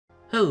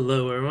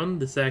Hello everyone,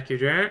 this is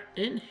Akhier,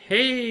 and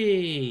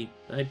hey!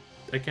 I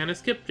kind of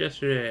skipped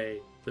yesterday,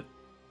 but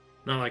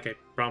not like I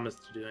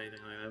promised to do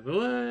anything like that, but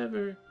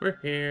whatever, we're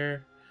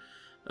here.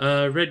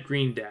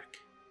 Red-green deck.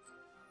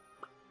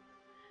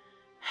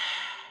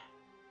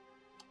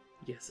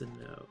 Yes and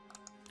no.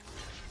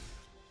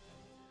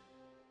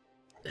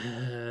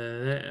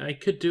 I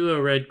could do a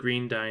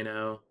red-green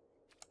dino.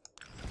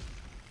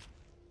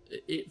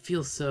 It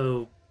feels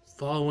so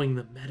following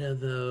the meta,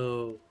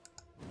 though.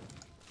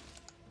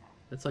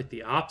 That's like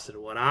the opposite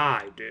of what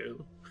I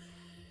do.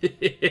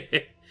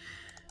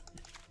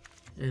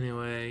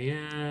 Anyway,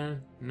 yeah,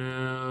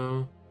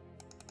 no,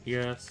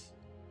 yes,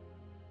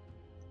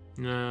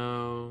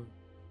 no,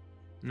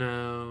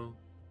 no,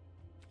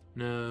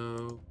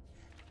 no.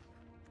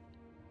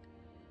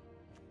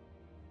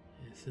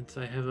 And since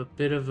I have a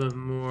bit of a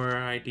more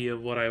idea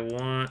of what I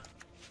want,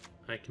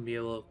 I can be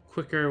a little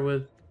quicker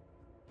with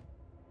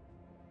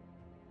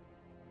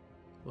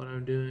what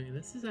I'm doing.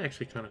 This is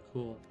actually kind of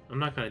cool. I'm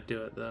not going to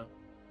do it, though.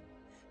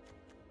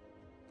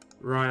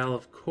 Ryle,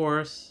 of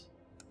course.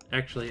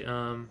 Actually,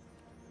 we're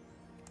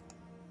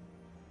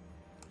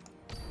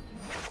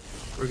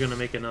going to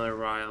make another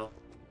Ryle.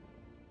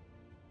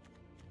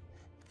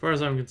 As far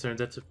as I'm concerned,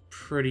 that's a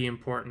pretty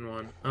important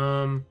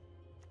one.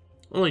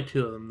 Only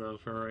two of them, though,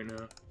 for right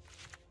now.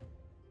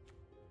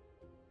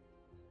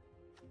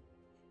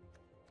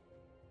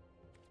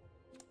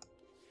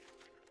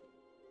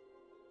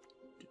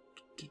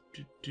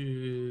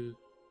 To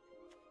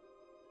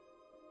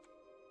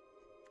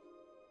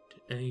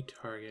any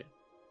target.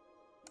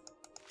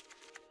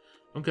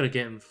 I'm gonna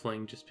get him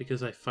Fling just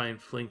because I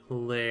find Fling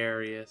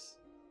hilarious.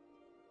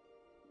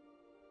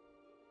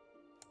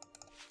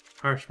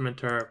 Harsh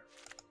Mentor.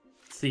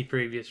 See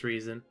previous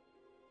reason.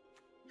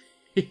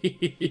 Oop.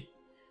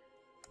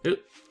 Yeah,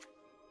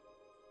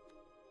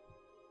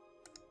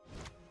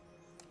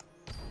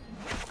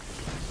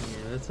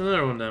 that's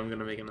another one that I'm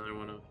gonna make another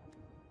one of.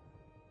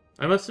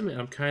 I must admit,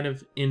 I'm kind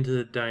of into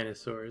the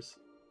dinosaurs.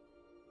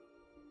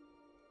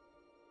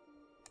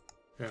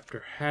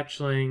 Raptor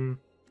Hatchling.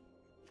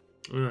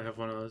 I don't have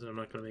one of those. I'm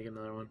not gonna make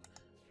another one.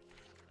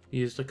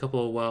 Used a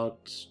couple of wild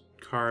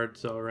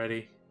cards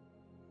already.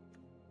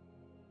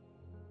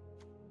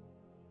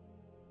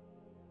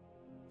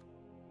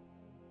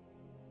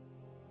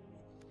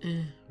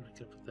 I'm not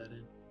gonna put that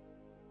in.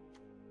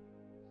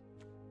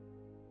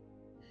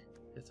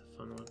 It's a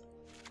fun one.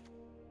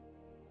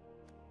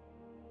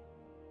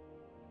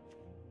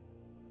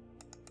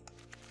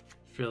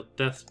 Feel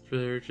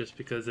desperate just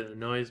because it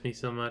annoys me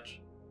so much.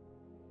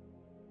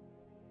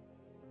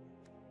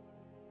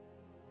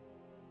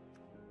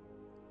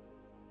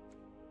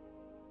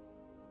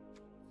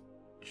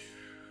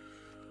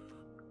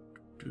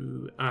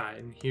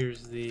 And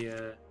here's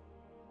the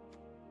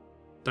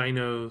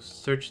dino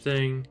search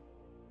thing,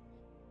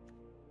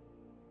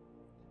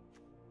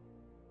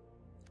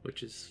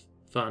 which is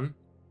fun.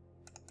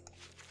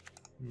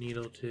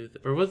 Needle tooth,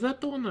 or was that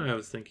the one that I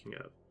was thinking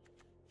of?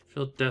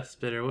 Feel death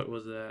spitter. What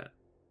was that?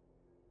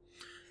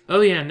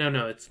 Oh yeah,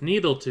 no, it's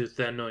needle tooth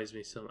that annoys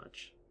me so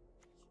much.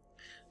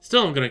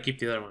 Still, I'm gonna keep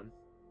the other one.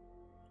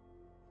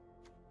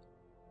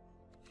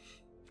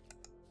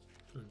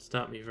 Doesn't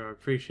stop me from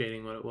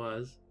appreciating what it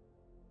was.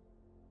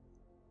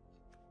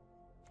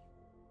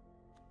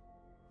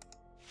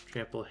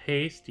 Trample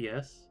haste,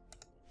 yes.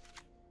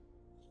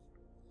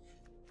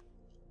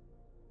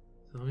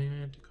 Zombie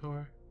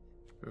Manticore.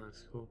 That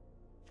looks cool.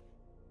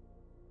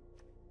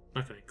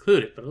 I'm not gonna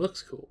include it, but it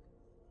looks cool.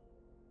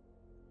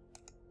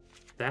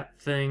 That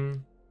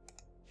thing.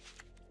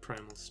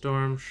 Primal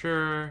Storm,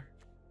 sure.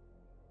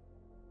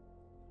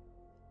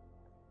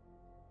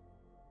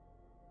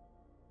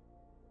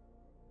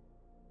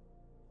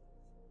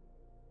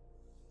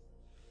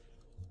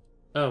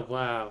 Oh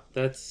wow,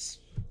 that's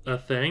a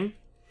thing?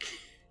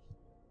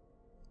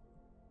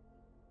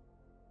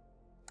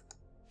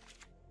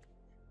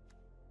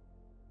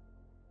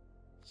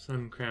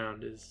 Sun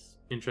Crowned is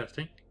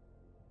interesting.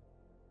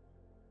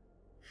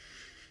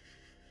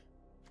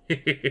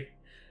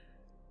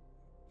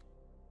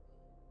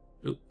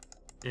 Oop.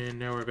 And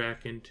now we're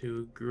back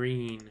into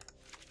green.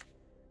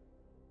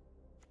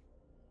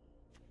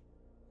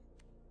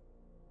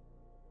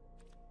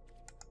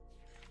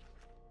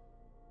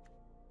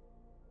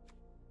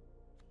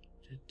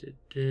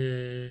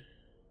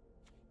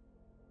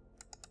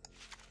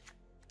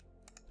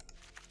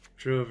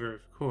 Drover,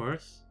 of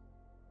course.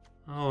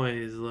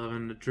 Always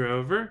loving the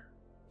Drover.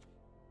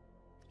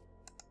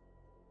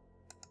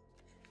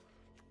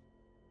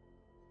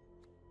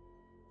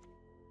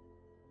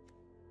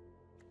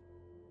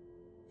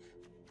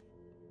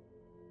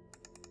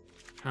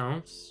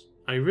 Pounce.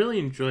 I really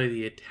enjoy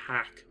the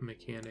attack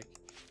mechanic.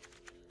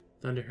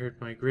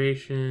 Thunderherd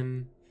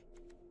Migration.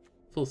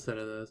 Full set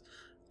of those.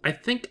 I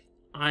think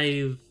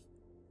I've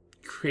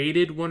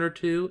created one or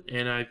two,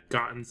 and I've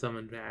gotten some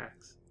in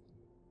packs.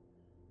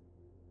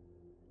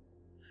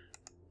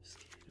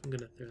 I'm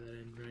gonna throw that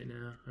in right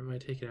now. I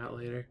might take it out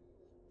later.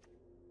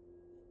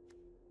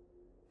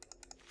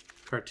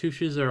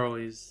 Cartouches are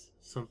always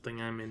something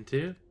I'm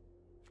into.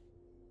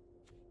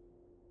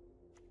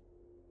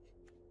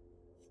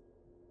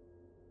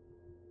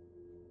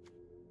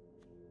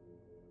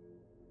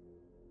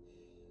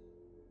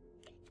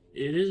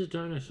 It is a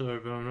dinosaur,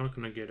 but I'm not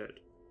gonna get it.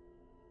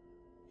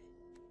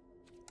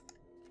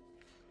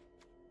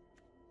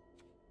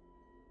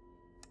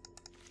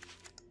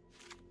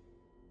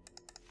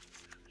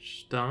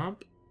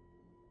 Stomp.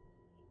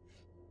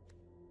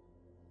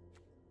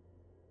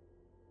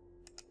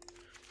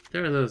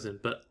 There are those in,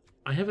 but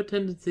I have a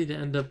tendency to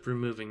end up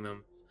removing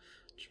them.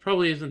 Which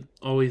probably isn't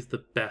always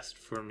the best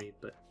for me,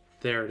 but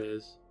there it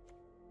is.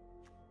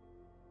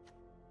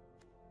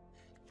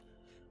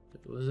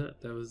 What was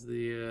that? That was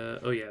the,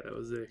 oh yeah, that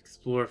was the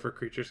explore for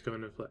creatures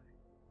coming into play.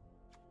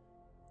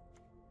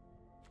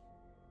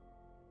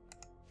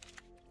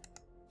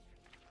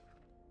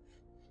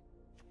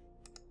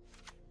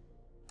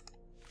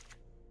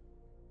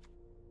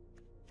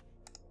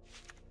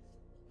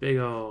 Big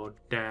old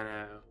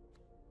dino.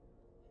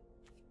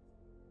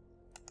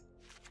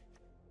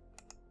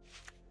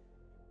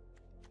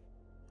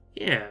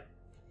 Yeah.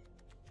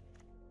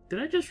 Did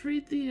I just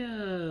read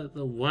the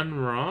one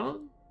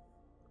wrong?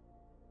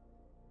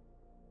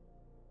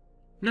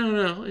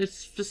 No, it's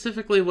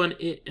specifically when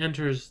it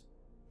enters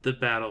the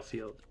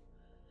battlefield.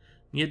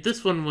 Yet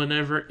this one,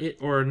 whenever it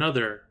or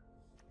another.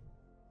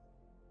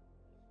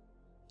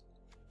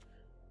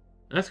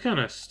 That's kind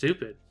of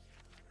stupid.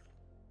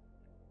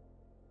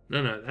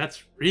 No,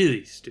 that's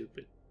really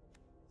stupid.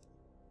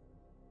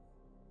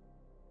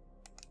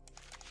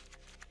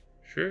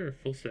 Sure,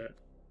 full set.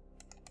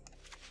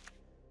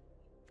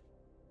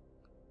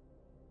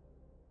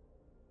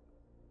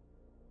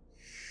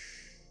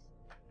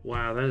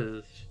 Wow,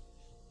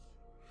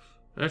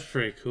 that's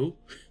pretty cool.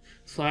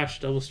 Slash,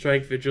 double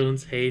strike,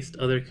 vigilance, haste.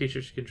 Other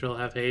creatures you control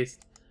have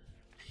haste.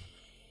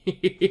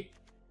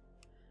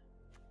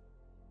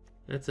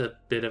 That's a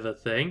bit of a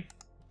thing.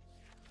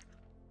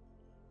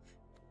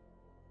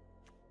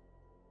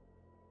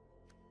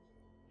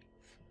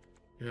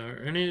 Are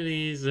any of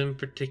these in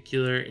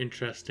particular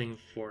interesting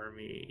for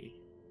me?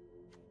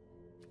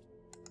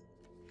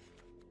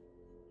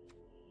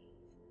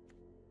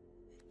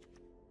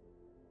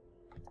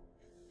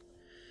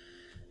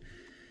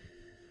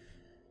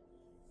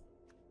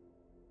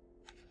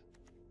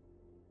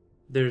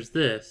 There's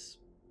this,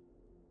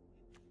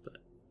 but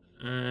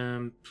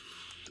I'll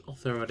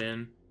throw it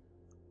in.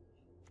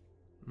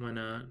 Why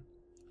not?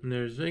 And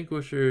there's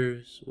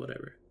Vanquishers,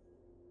 whatever.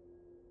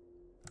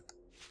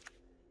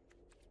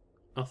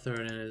 I'll throw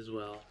it in as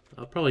well.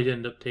 I'll probably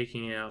end up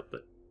taking it out,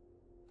 but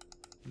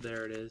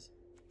there it is.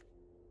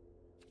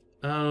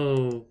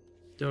 Oh,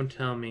 don't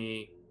tell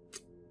me.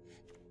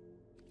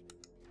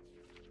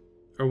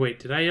 Or wait,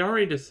 did I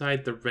already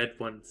decide the red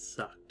one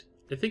sucked?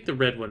 I think the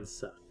red one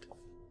sucked.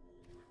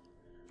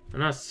 I'm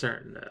not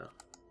certain though.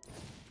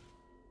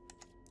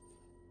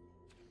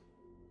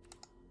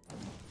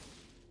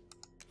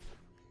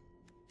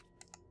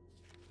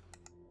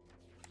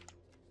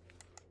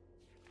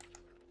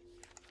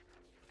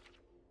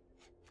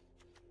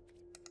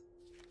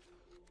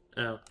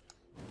 Oh.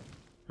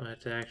 I have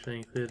to actually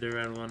include the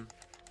red one.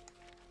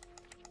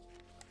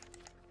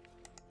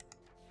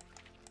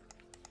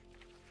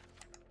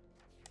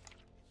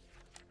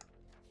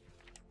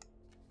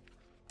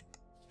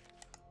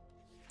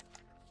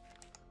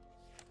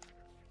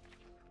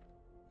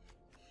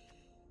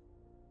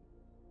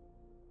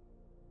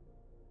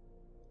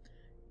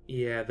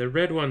 Yeah, the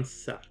red one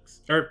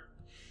sucks.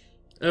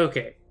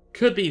 Okay,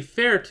 could be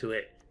fair to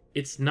it.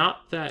 It's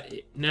not that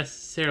it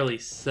necessarily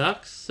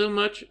sucks so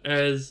much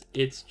as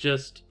it's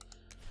just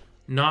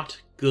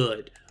not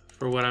good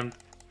for what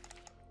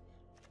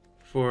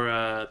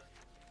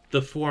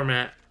the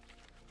format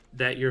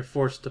that you're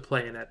forced to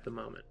play in at the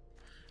moment.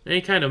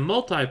 Any kind of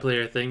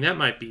multiplayer thing, that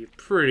might be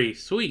pretty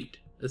sweet,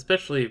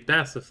 especially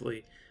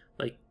massively,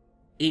 like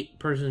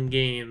 8-person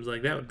games,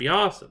 like that would be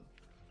awesome.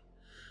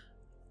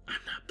 I'm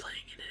not playing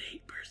in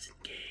an 8-person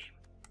game.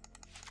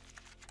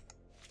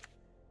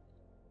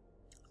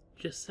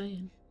 Just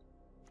saying.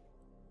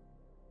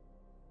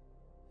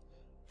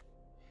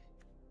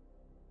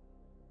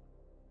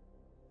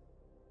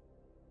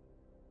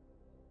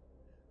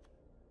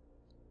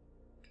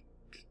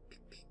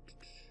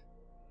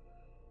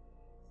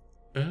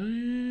 Oh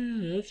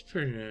yeah, that's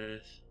pretty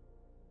nice.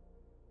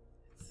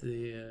 It's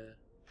a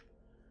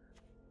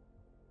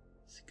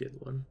good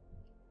one.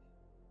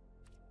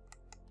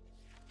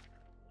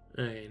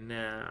 Okay,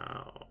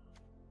 now.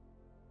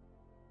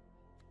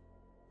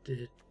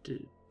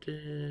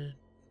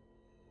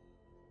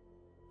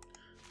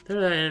 Throw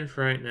that in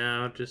for right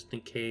now, just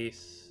in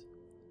case.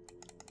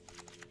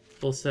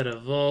 Full set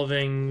of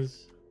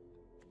evolvings.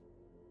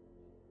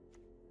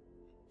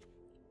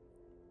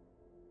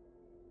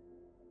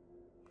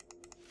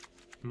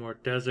 More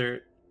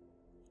desert.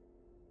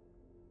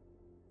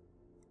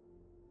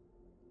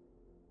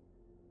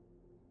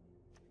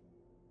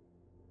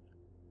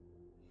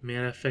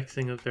 Mana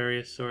fixing of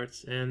various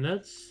sorts, and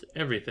that's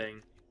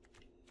everything.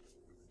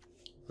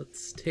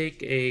 Let's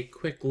take a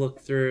quick look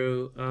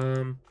through.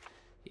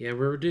 Yeah,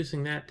 we're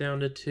reducing that down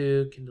to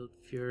 2. Kindled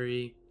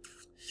Fury.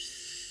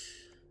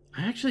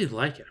 I actually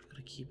like it. I'm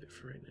gonna keep it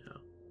for right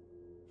now.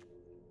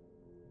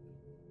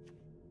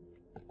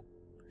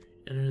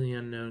 Enter the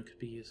Unknown could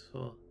be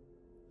useful.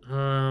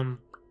 For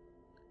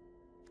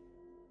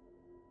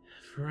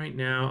right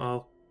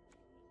now,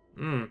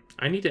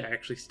 I need to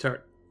actually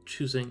start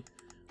choosing.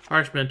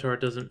 Harsh Mentor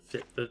doesn't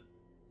fit the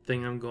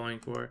thing I'm going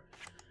for.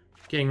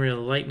 Getting rid of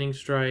Lightning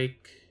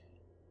Strike.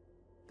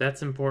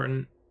 That's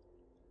important.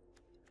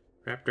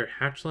 Raptor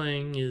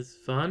Hatchling is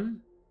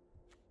fun.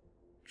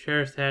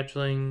 Cherished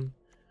Hatchling.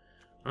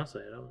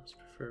 Honestly, I'd almost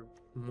prefer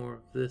more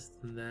of this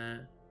than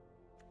that.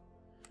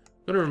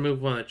 I'm going to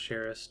remove one of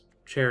the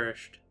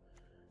cherished.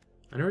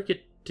 I never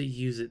get to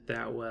use it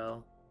that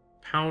well.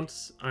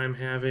 Pounce, I'm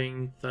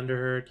having.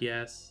 Thunderheart,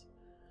 yes.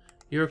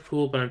 You're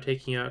cool, but I'm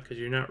taking you out because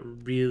you're not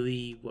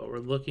really what we're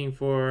looking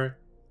for.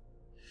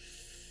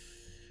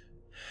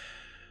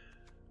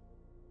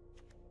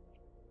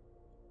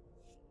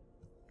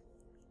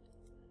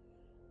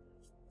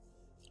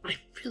 I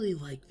really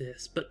like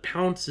this, but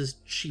Pounce is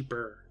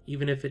cheaper,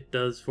 even if it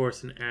does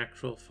force an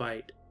actual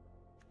fight.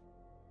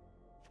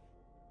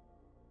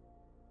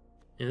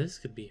 Yeah, this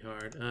could be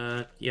hard.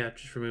 Yeah,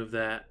 just remove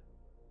that.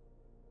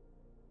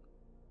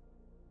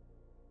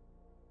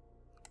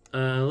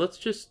 Let's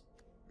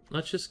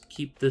just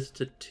keep this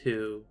to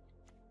 2.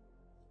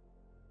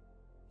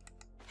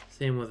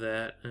 Same with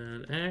that.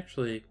 And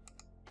actually,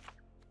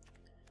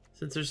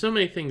 since there's so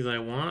many things I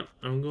want,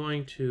 I'm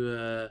going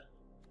to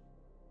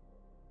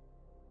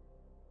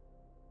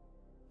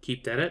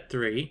keep that at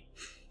 3.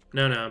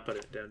 No, I'll put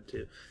it down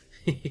to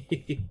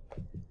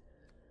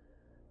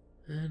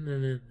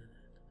 2.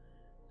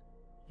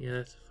 Yeah,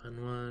 that's a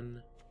fun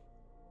one.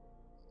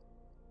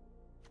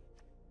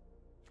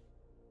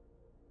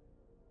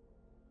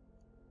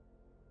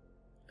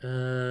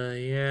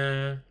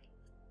 Yeah.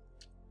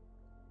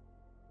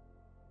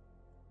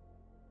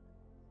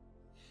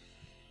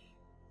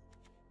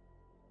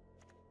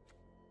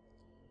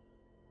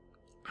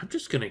 I'm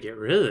just gonna get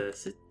rid of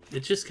this.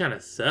 It just kind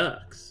of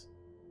sucks.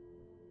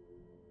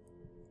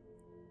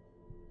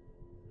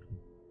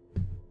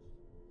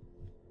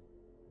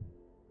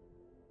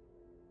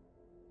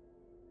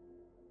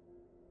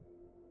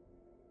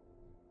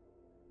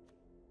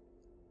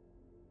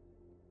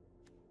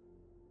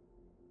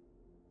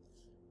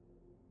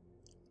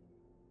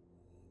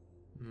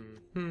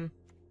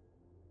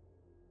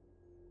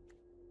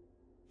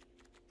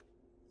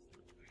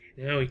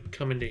 Now we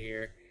come into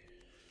here.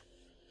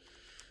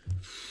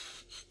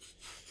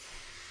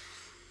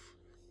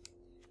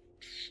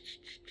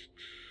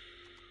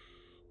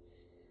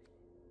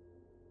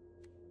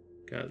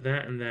 Got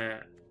that and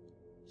that.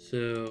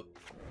 So,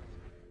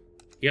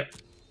 yep.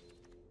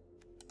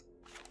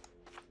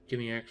 Give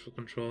me actual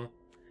control.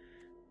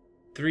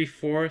 3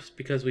 forests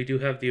because we do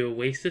have the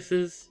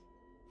oases.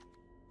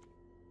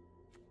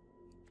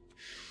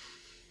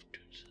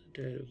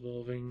 Dead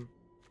evolving.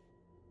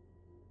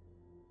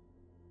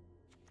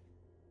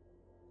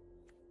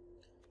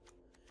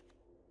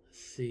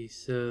 Let's see,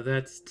 so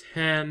that's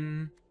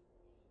 10,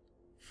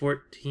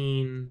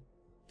 14,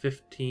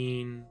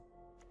 15.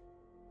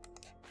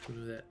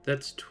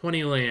 That's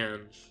 20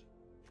 lands.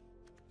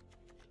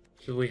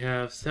 So we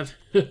have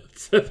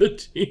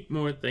 17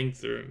 more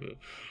things to remove.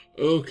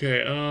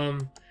 Okay,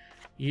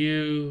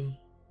 you...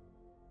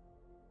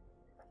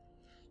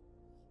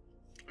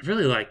 I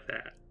really like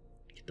that.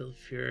 Kindle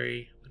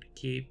Fury, I'm gonna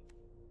keep...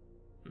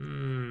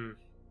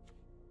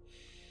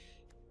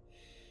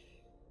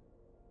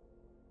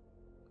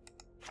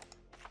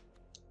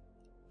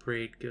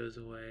 Braid goes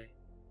away.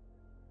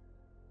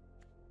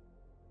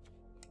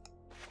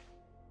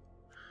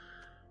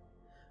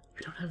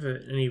 I don't have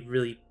any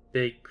really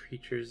big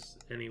creatures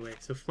anyway,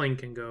 so Fling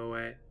can go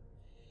away.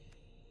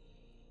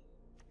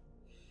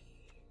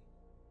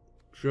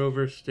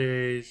 Drover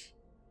stays.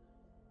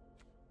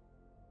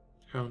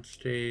 Hound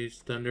stays.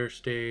 Thunder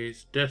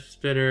stays. Death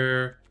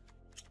Spitter.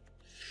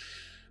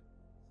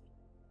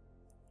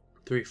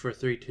 3 for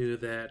 3/2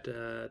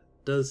 that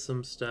does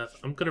some stuff.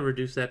 I'm gonna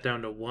reduce that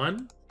down to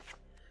 1.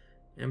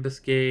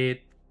 Ambuscade.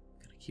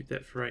 Gonna keep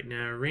that for right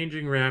now.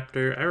 Ranging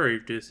Raptor. I already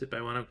reduced it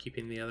by 1. I'm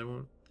keeping the other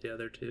one. The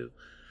other 2.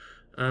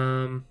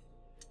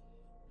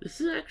 This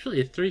is actually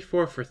a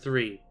 3/4 for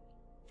 3.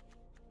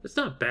 It's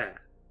not bad.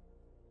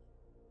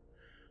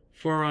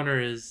 Forerunner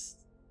is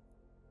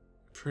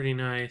pretty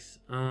nice.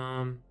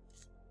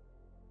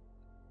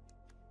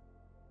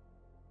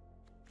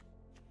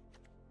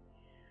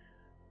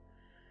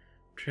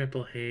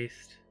 Trample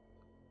Haste.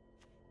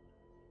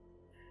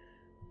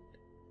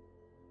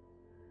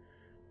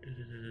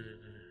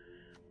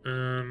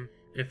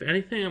 If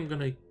anything, I'm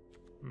gonna...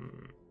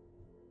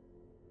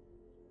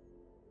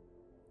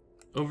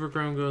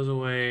 Overgrown goes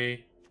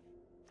away.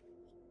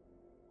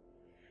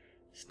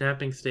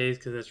 Snapping stays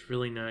because that's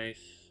really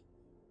nice.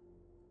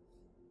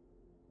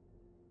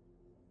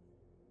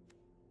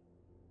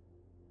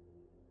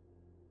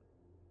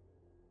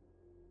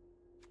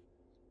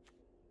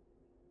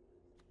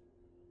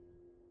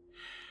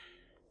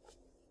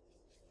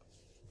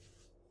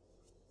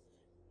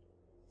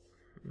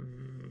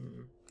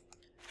 I'm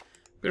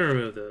gonna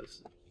remove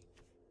those.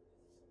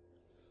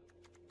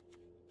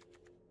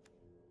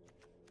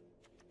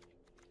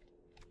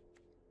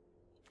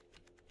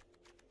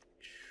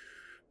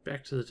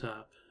 Back to the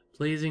top.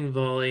 Blazing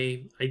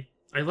Volley.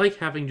 I like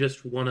having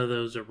just one of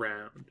those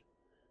around.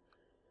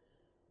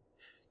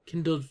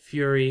 Kindled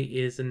Fury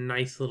is a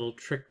nice little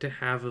trick to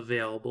have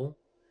available.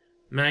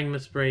 Magma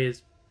Spray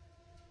is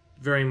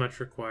very much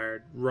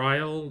required.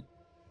 Ryle,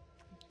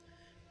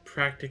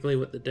 practically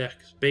what the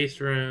deck's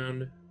based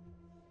around, as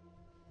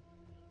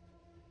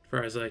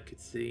far as I could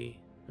see.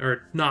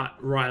 Or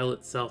not Ryle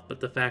itself, but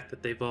the fact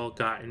that they've all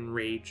got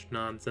enraged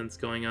nonsense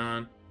going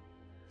on.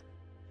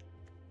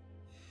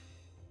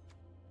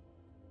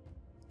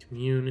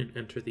 Commune and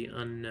enter the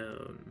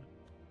unknown.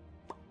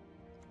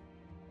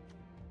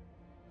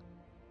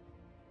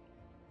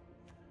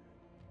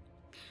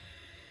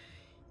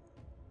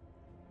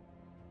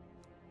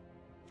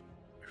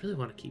 I really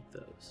want to keep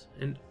those.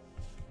 And,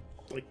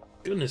 like,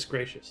 goodness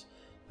gracious.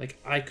 Like,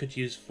 I could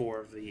use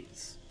 4 of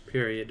these.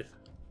 Period.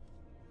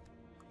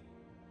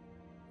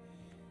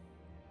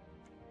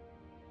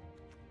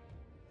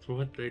 For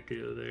what they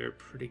do, they're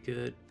pretty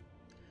good.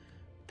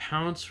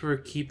 Pounce for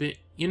keeping...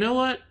 You know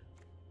what?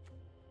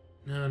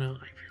 No, I really want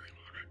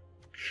it.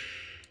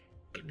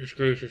 Goodness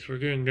gracious, we're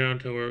getting down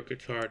to where it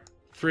gets hard.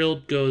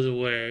 Frilled goes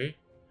away.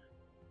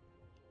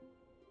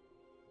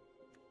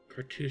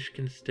 Cartouche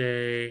can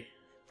stay.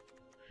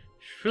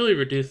 Should really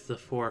reduce the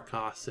 4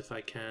 costs if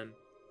I can.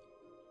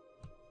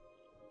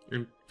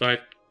 And 5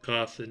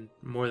 costs and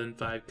more than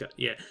 5 costs.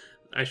 Yeah,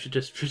 I should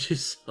just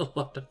reduce a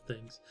lot of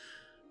things.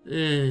 I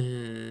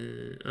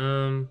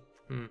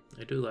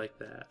do like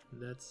that.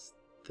 That's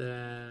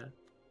that.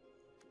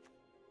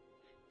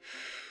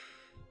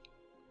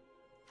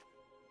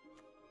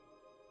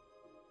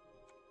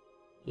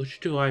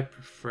 Which do I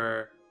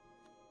prefer?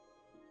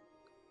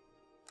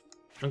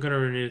 I'm gonna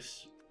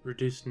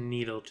reduce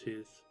Needle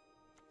Tooth.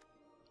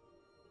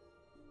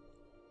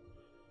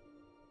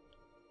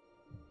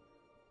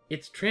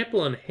 It's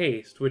trample and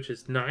haste, which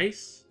is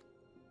nice,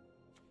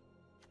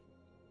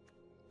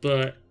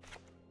 but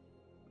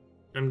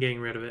I'm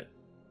getting rid of it.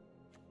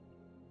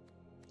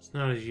 It's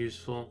not as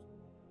useful.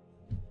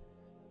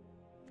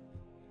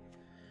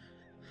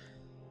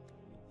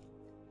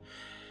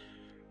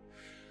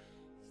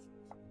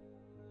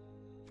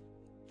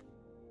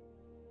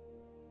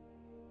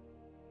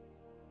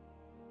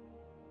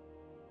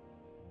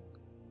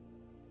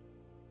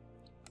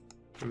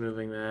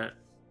 Removing that.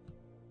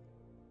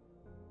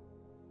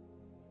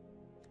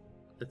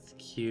 That's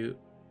cute.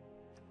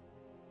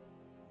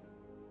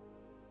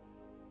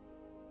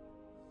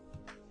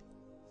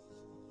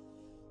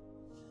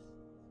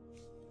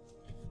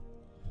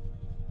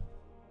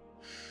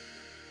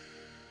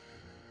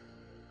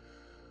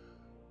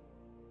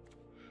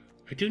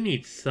 I do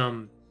need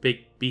some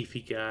big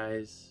beefy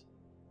guys.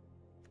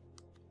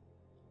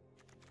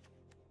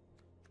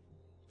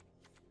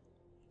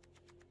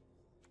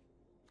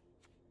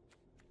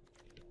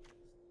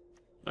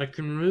 I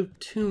can remove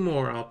 2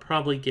 more. I'll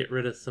probably get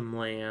rid of some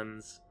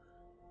lands.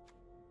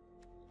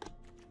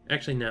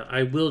 Actually, no.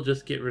 I will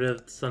just get rid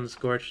of Sun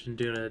Scorched and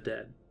Duna the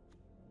Dead.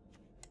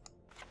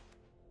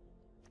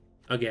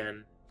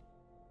 Again.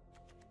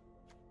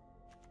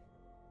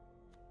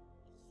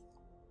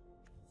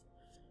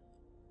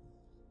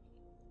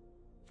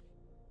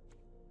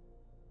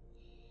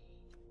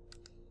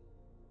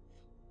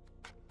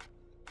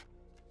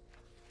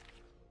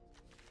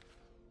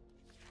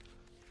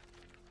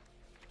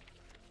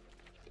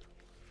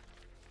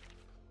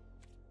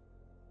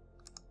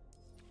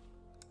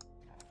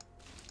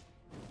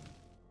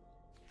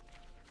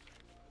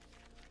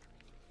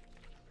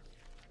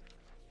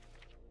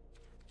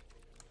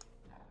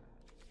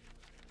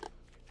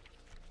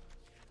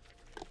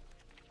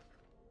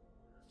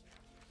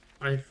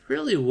 I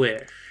really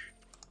wish.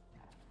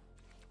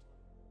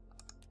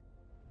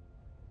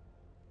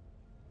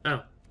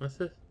 Oh, what's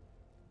this?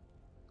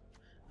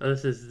 Oh,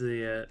 this is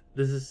the,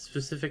 this is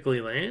specifically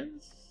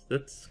lands?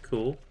 That's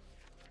cool.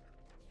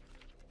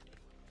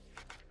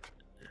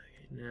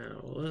 Okay, now,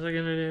 what was I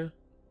gonna do?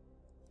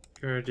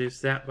 Gonna reduce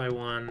that by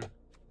 1.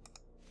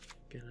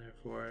 Get our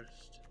forest.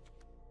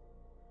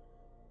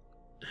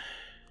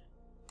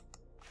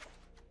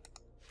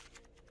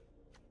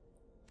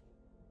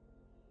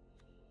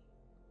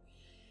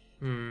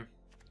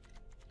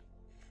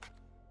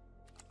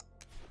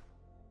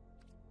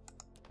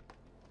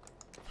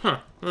 Huh.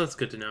 Well, that's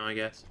good to know, I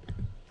guess.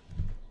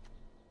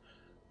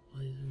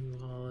 Blazing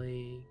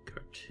Volley,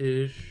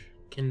 Cartouche,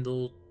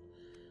 Kindle,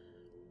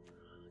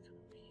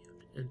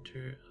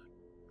 enter.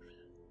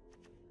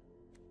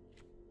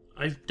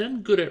 I've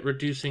done good at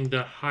reducing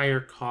the higher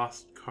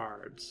cost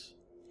cards.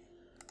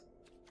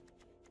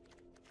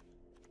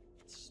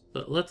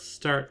 But let's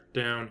start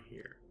down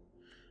here.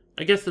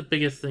 I guess the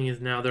biggest thing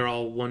is now they're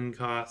all 1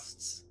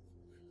 costs.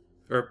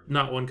 Or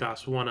not 1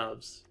 cost,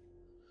 1-ofs.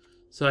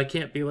 So I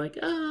can't be like,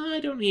 I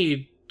don't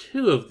need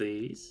 2 of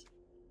these.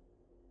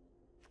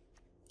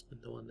 And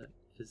the one that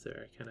is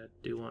there, I kind of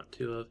do want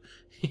 2 of.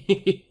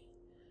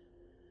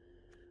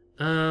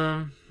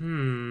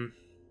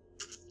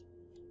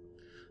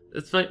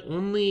 That's my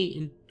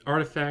only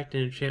artifact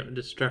and enchantment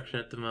destruction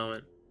at the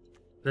moment.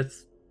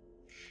 That's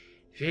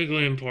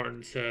vaguely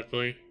important,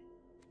 sadly.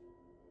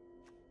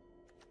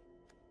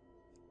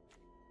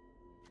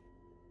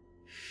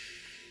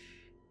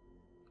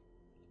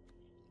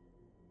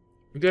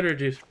 I'm gonna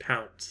reduce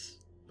Pounce.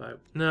 But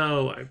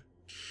no, I...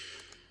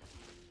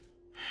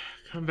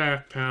 Come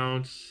back,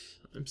 Pounce.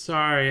 I'm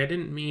sorry, I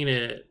didn't mean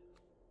it.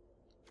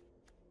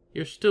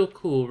 You're still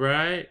cool,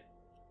 right?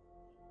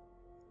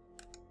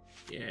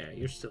 Yeah,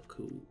 you're still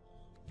cool.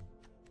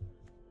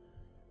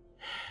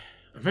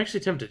 I'm actually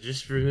tempted to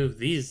just remove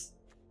these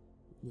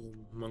little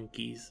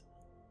monkeys.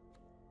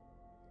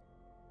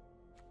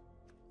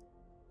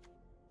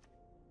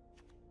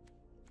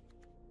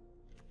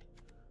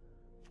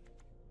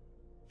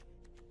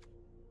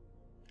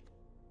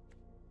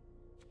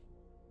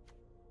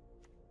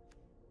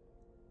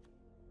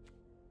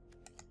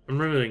 I'm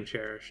removing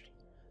Cherished.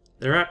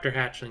 The raptor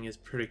hatchling is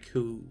pretty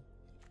cool.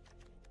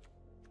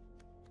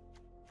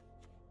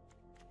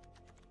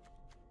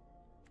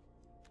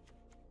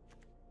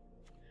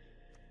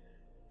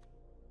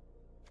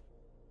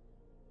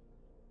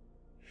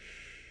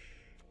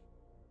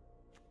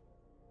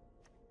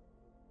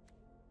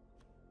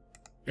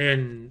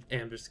 And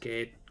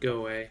Ambuscade, go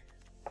away.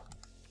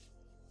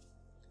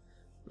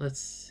 Let's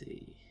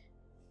see.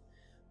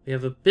 We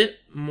have a bit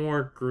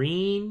more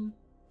green.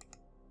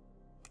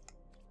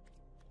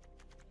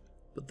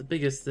 But the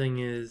biggest thing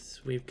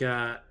is we've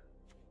got,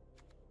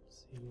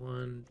 let's see,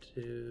 1,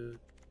 2.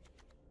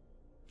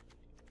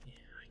 Yeah,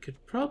 I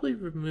could probably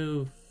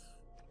remove.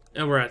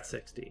 And we're at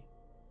 60.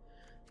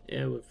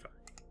 Yeah, we're fine.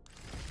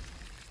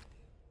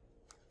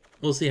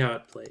 We'll see how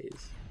it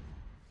plays.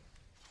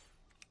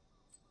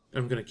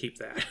 I'm gonna keep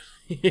that.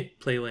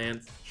 Play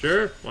lands.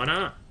 Sure, why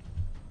not?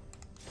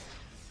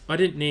 I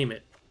didn't name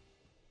it.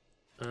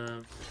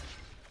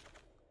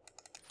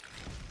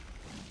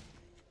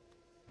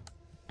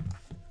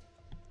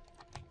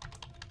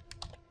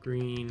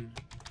 Green,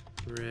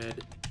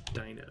 red,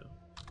 dino.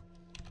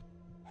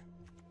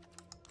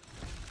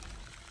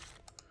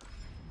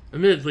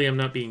 Admittedly, I'm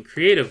not being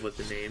creative with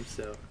the name,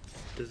 so it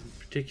doesn't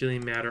particularly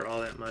matter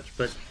all that much,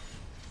 but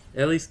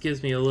at least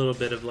gives me a little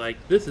bit of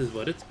like, this is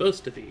what it's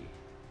supposed to be.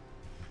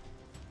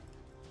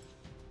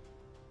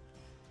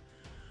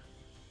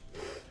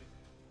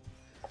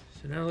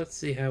 So now let's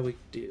see how we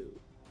do.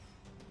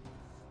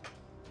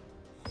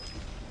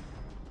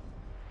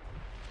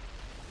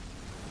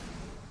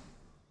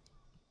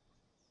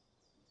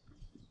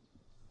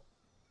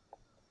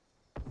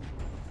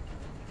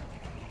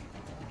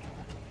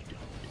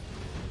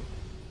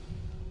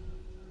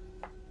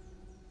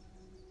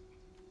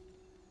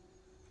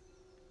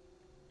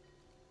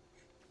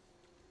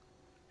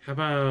 How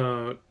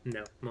about...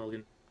 No,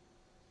 mulligan.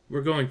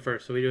 We're going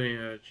first, so we don't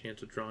even have a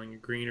chance of drawing a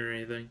green or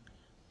anything.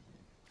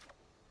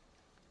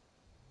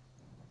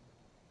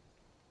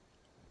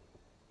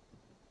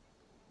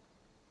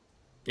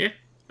 Yeah,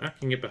 I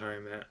can get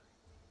behind that.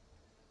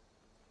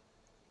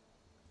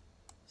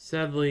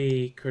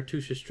 Sadly,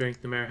 Cartouche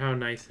Strength, no matter how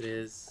nice it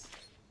is,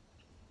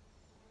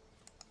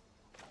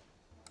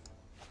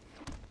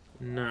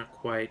 not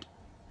quite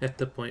at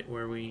the point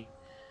where we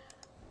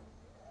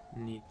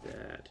need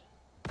that.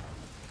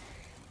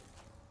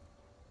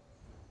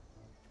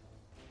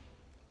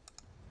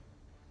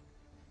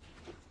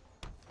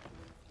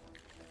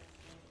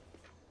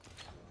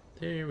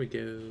 There we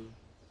go.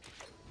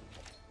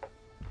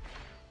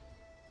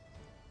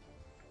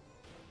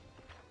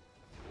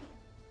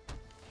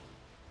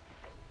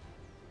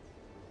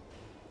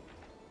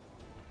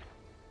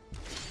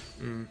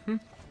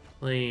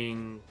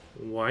 Playing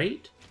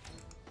white.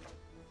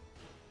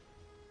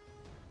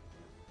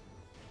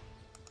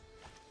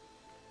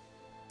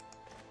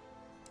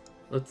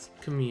 Let's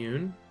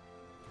commune.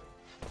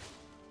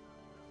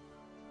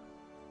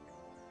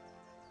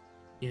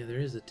 Yeah, there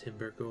is a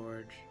Timber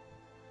Gorge.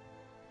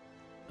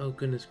 Oh,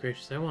 goodness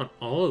gracious, I want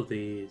all of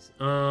these.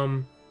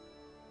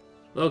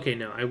 Okay,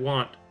 no, I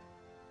want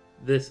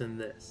this and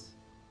this.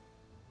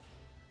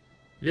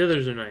 The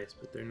others are nice,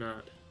 but they're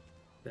not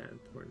that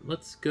important.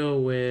 Let's go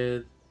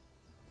with...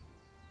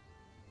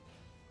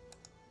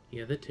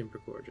 Yeah, the Timber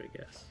Gorge, I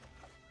guess.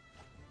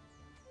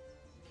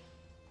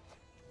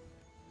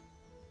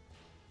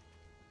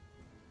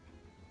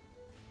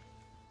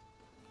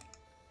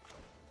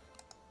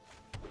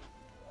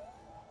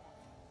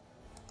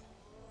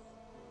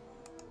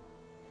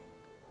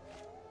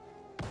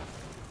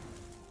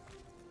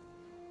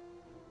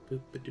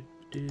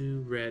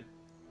 Boop-a-doop-doo, red.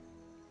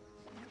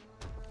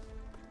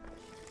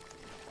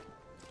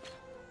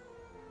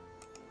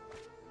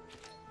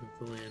 Move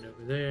the land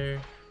over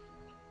there.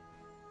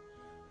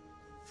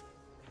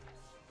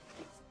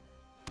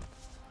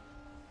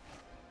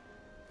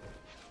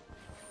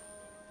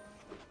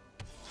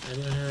 I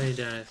don't have any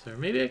dinosaur.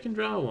 Maybe I can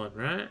draw one,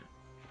 right?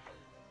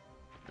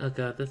 Oh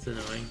god, that's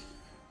annoying.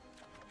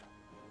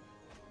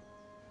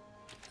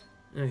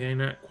 Okay,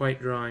 not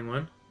quite drawing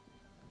one.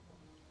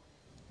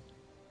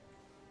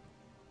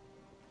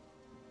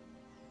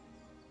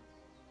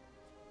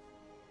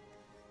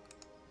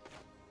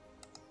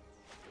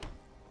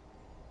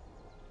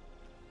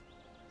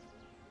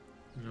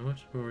 Now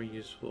what's more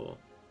useful?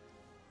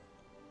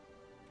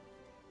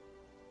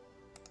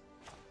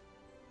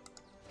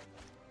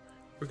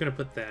 We're gonna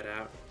put that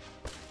out.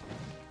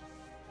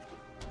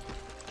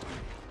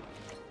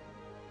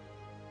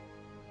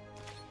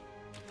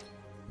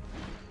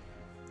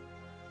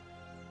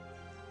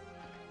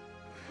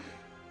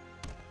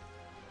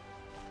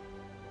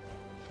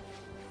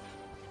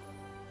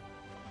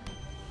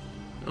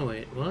 Oh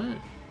wait, what?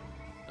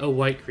 Oh,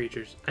 white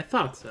creatures. I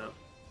thought so.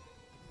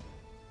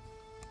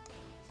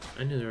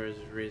 I knew there was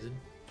a reason.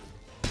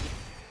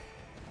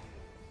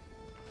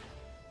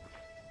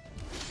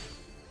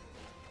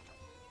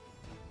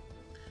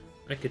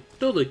 I could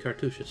totally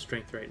cartouche his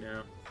strength right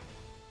now.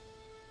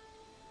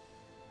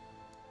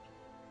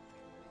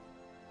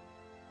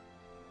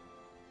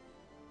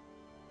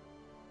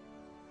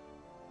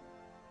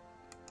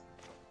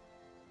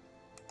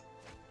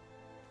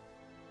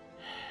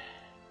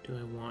 Do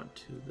I want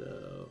to,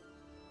 though?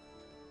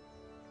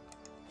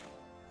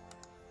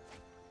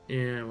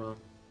 Yeah, well.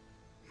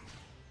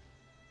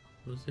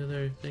 What was the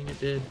other thing it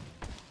did?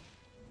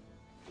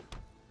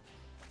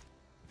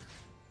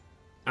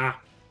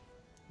 Ah!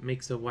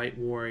 Makes a white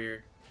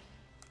warrior.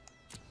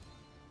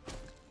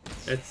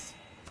 That's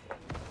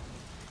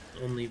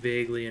only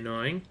vaguely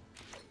annoying.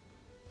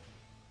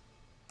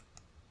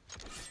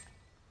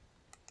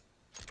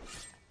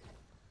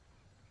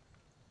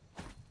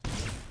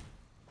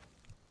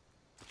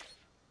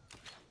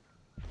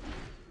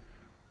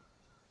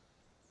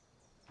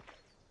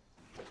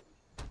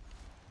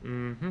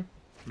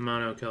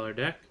 Monocolor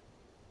deck.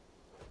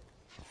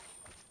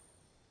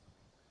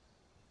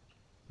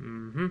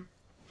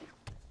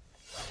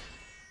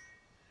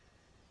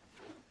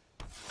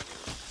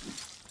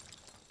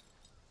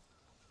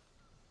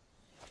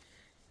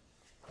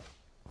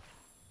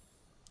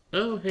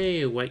 Oh,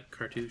 hey, a white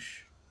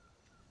cartouche.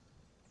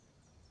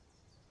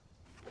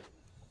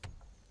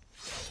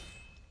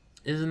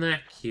 Isn't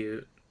that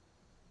cute?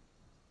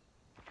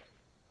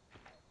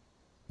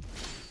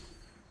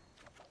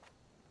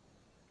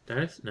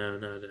 Dinosaur? No,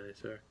 not a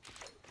dinosaur.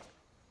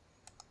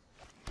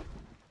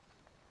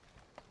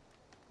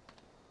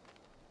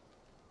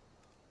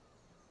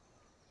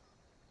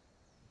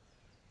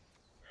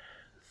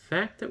 The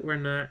fact that we're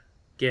not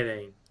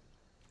getting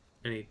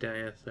any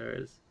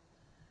dinosaurs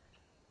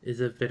is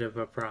a bit of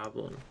a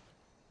problem.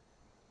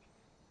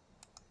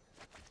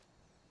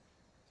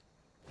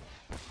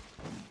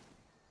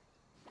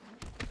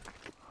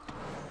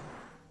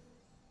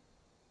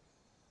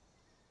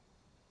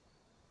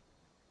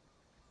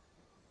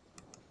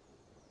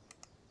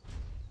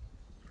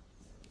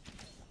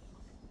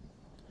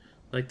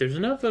 Like, there's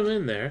enough of them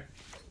in there.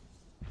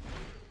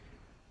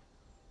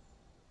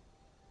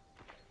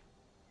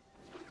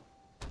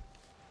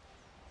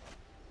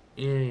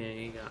 Yeah,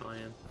 you got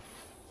land.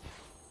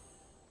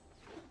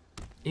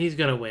 He's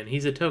gonna win.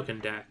 He's a token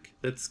deck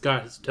that's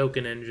got his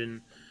token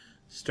engine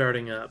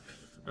starting up.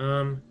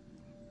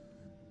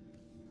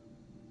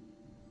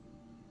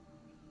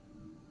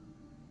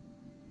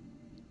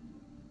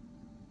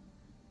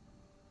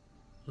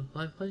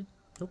 Lifeline?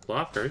 No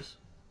blockers.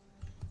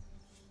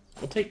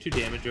 I'll take 2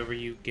 damage over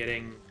you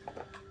getting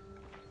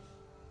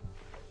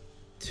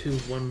 2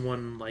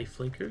 1/1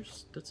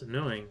 lifelinkers. That's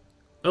annoying.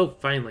 Oh,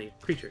 finally,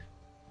 creature.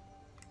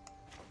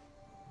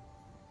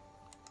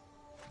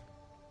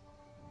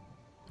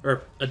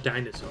 Or a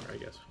dinosaur, I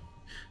guess,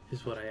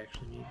 is what I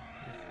actually mean.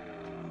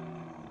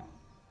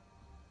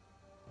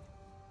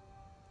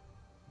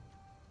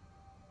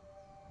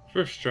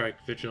 First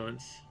strike,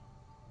 vigilance.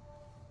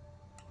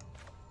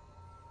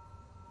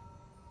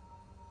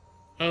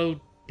 Oh,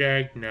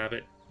 dag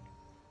nabbit.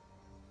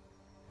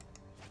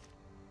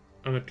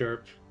 I'm a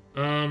derp.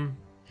 Well,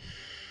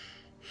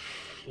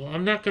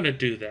 I'm not gonna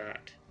do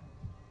that.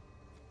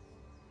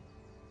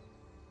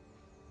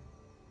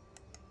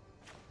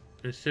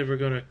 Instead, we're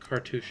gonna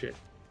cartouche it.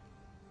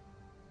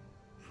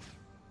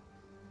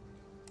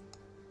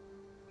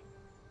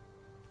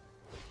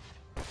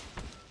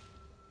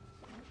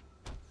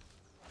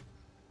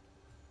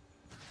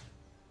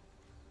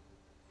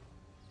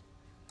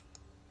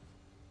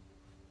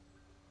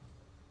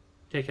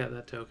 Take out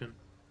that token.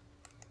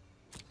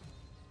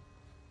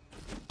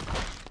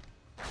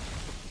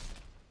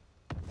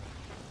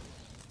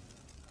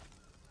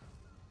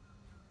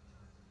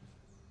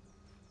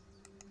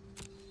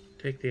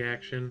 Take the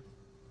action.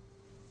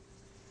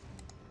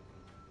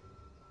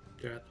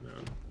 They're at the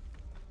mountain.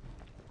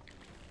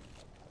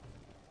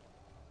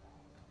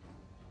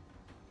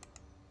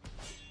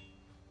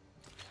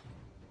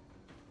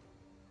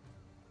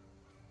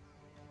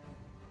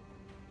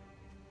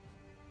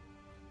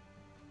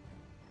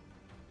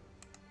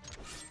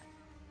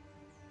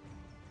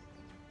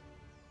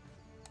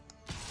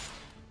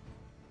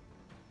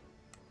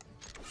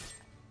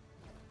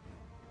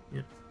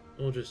 Yep,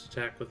 we'll just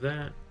attack with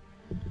that.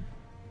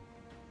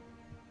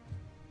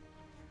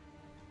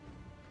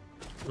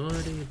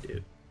 What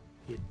do?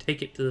 You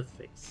take it to the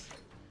face.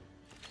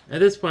 At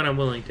this point, I'm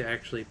willing to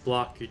actually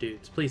block your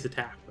dudes. Please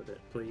attack with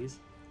it, please.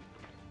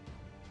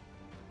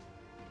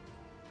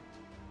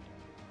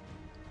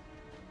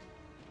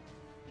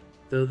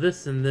 Though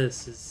this and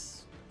this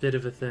is a bit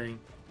of a thing.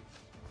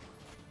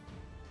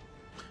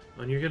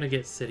 And you're gonna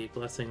get City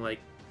Blessing, like,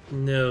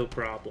 no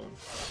problem.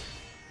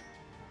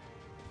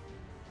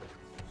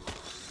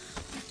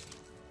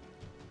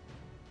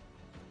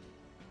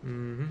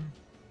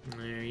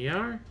 There you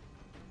are.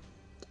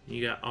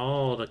 You got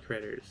all the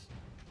critters.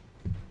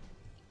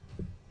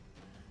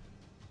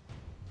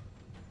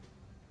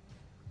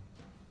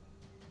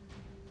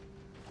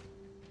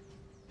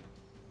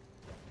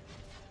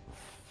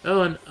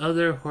 Oh, and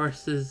other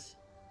horses.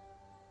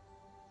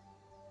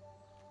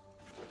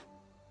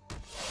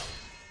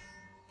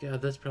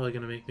 God, that's probably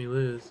gonna make me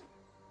lose.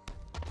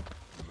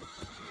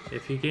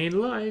 If you gain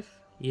life.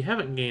 You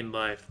haven't gained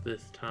life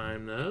this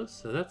time, though,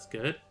 so that's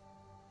good.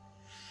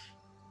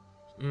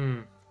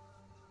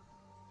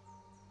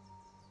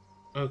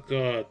 Oh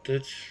god,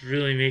 that's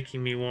really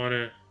making me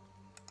wanna...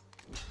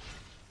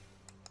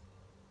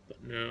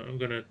 But no, I'm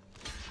gonna...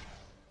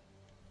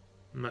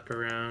 muck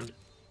around.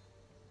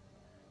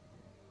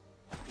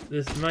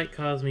 This might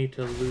cause me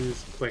to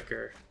lose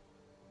quicker.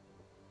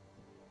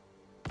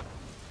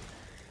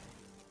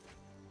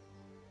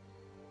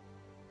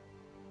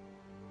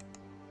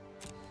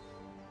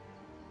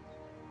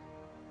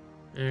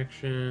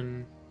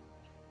 Action.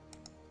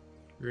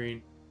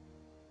 Green.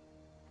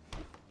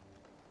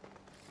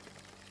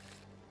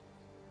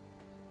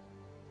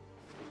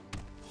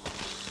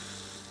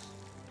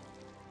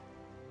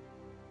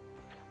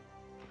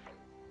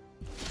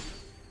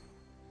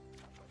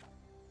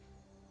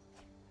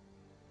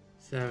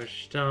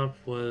 Savage Stomp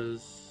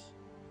was...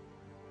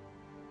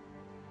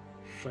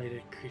 fight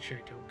a creature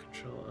I don't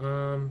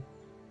control.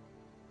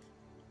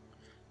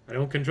 I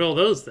don't control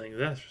those things,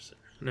 that's for sure.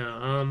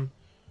 No,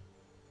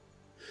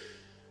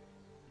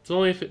 it's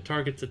only if it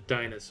targets a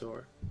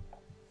dinosaur.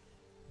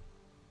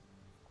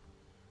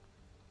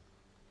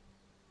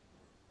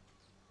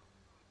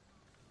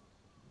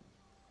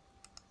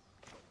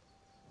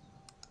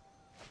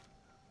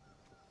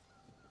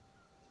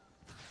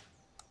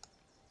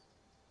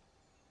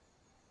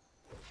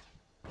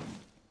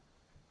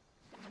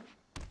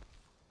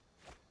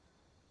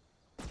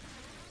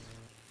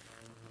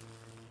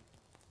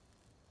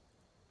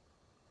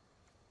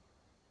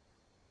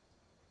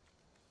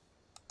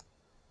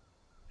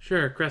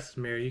 Sure,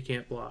 Crestmere, you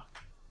can't block.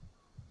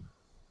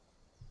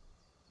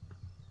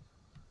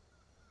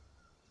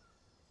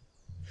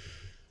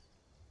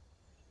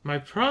 My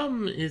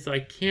problem is I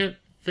can't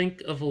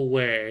think of a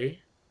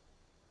way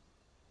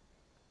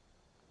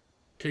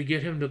to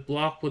get him to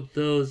block with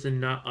those and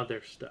not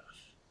other stuff.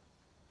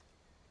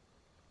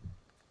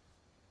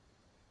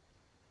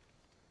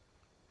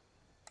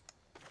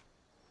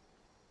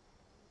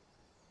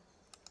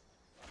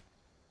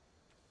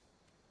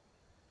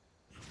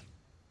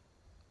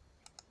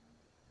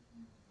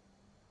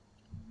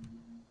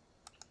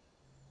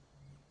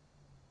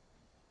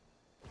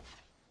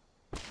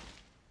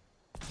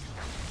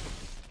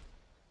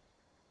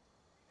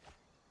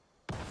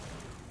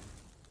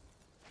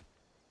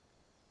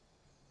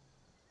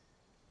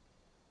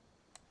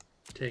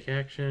 Take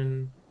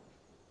action.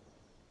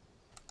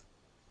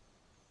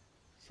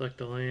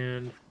 Select a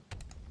land.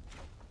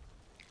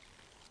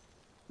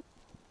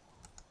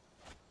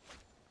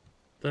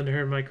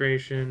 Thunderheart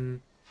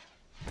Migration.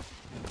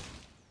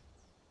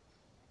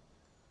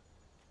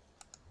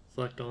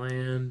 Select a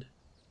land.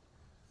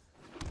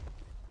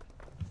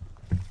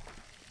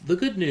 The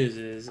good news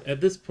is, at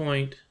this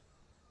point,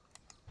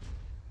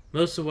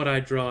 most of what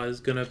I draw is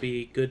gonna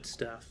be good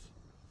stuff.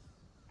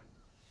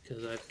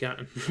 Because I've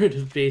gotten rid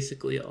of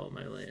basically all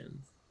my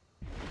lands.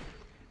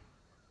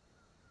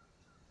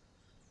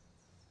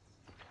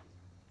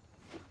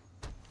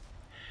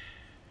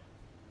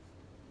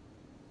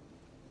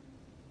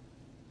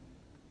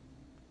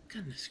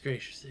 Goodness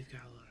gracious, they've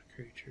got a lot of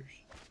creatures.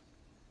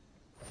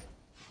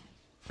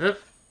 Oh,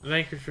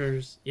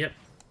 Vanquishers, yep.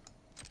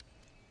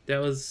 That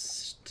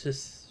was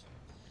just...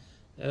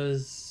 that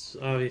was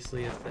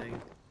obviously a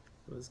thing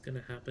that was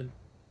gonna happen.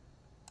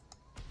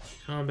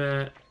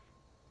 Combat.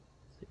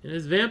 And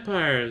it's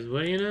vampires,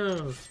 what do you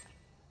know?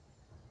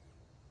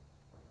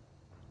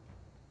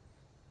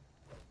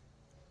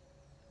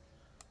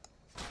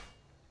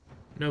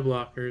 No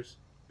blockers,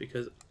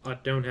 because I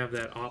don't have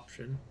that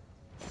option.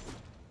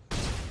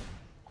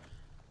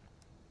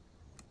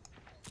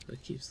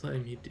 It keeps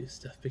letting me do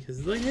stuff because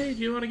it's like, hey,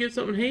 do you want to get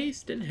something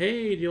haste? And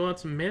hey, do you want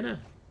some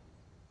mana?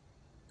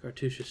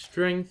 Cartouche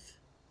Strength.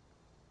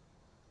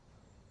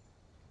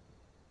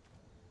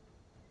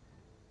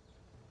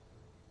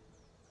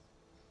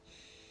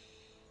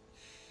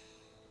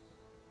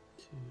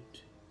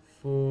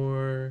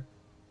 Four,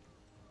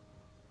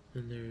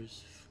 and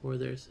there's 4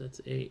 there, so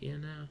that's 8 yeah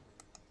now.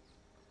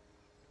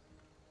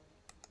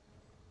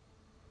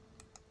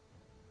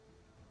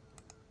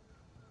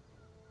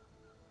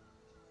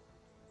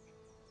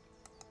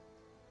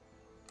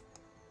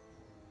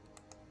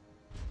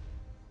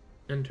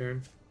 End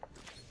turn.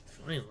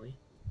 Finally.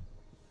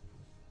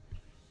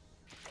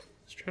 I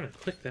was trying to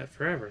click that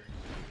forever.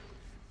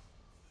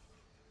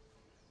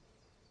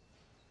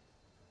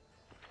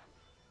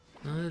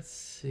 Let's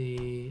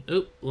see.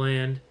 Oh,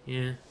 land.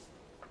 Yeah.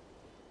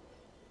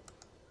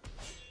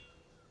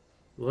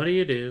 What do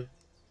you do?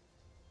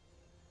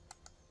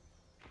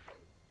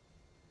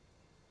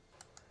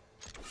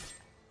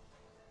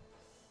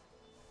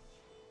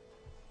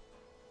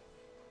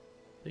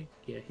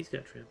 Yeah, he's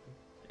got trample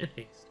and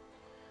haste.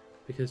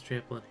 Because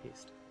trample and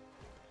haste.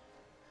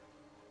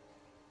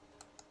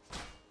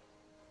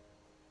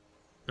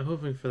 I'm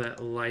hoping for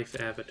that life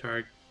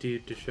avatar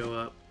dude to show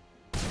up.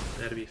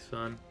 That'd be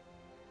fun.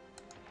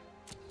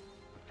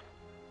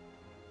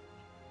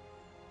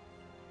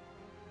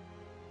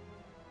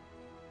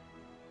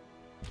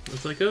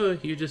 It's like, oh,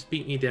 you just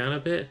beat me down a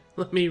bit.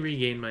 Let me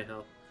regain my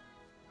health.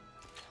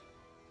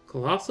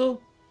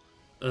 Colossal?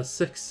 A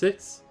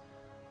 6/6?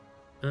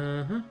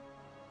 Uh-huh.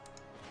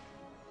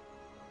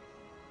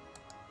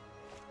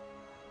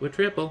 With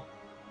triple.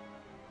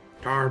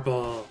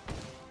 Tarball.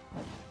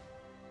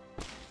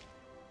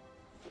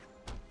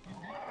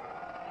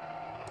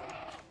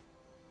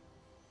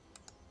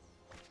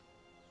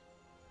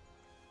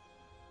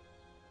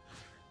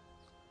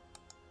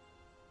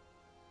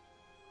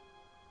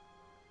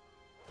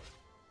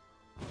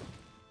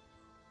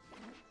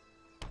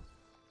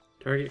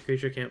 Target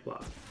creature can't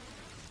block.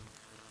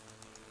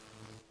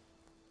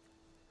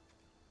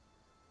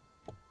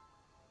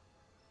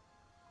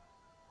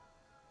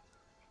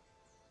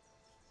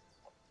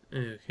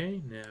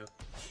 Okay, now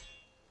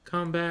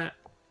combat.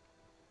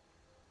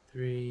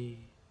 3.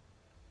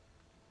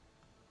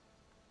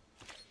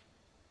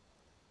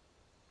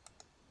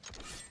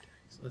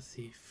 So let's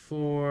see,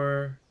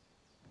 4,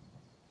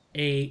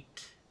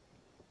 8,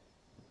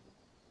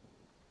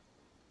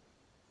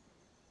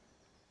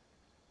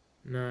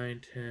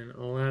 9, 10,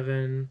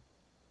 11.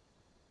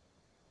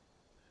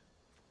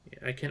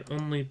 Yeah, I can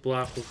only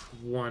block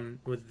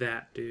with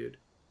that dude.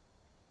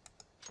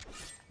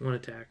 One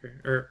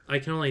attacker. Or I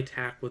can only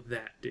attack with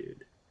that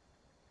dude.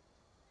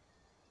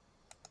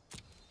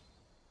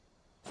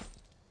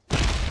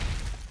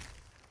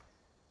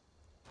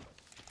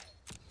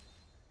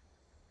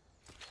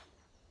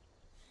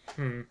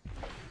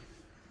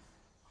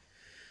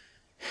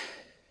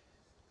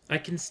 I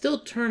can still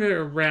turn it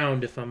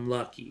around if I'm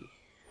lucky.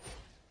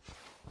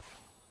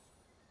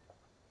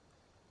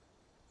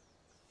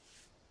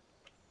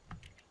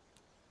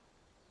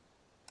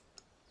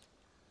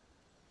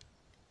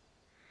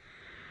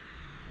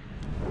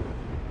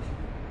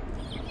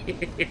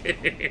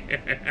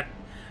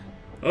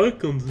 I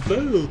can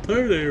still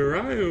turn it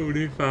around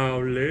if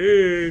I'm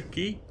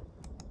lucky.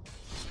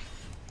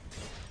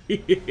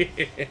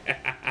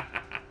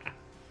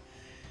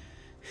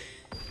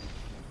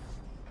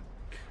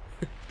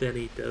 Then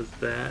he does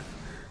that.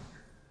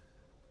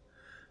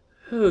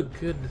 Oh,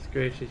 goodness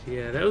gracious,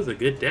 yeah, that was a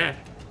good deck.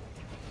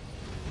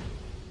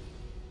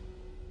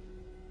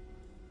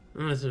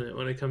 I must admit,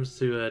 when it comes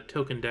to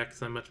token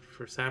decks, I much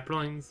prefer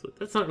saplings.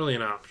 That's not really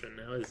an option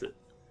now, is it?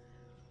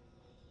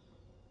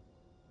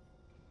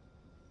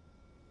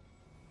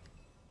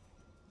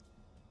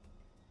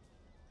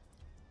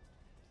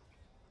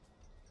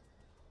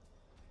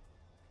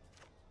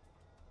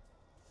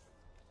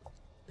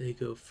 They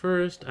go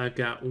first. I've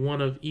got one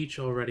of each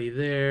already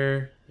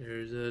there.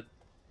 There's a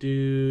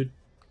dude,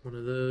 one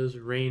of those,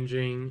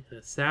 ranging,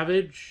 a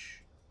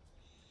savage.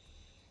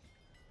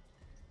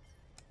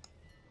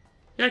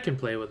 Yeah, I can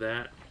play with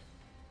that.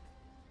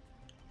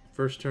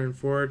 First turn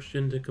forged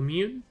into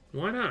commune?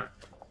 Why not?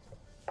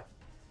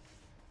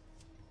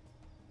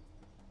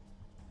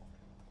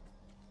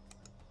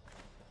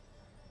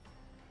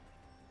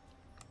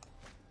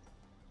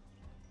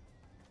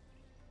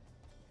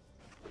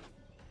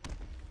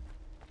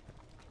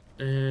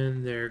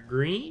 And they're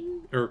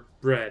green? Or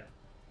red.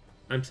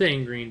 I'm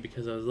saying green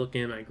because I was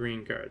looking at my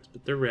green cards,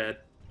 but they're red.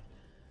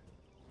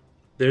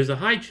 There's a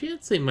high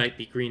chance they might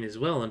be green as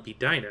well and be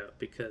Dino,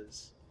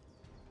 because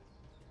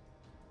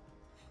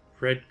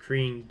red,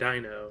 green,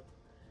 Dino.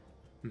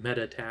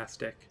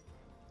 Metatastic.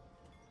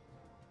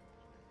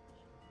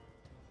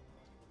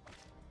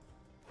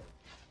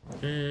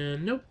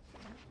 And nope.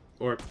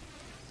 Or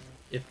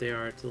if they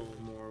are, it's a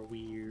little more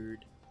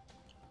weird.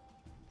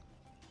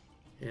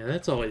 Yeah,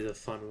 that's always a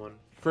fun one.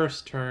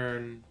 First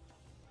turn,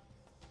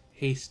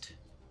 haste.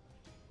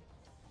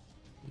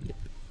 Yep.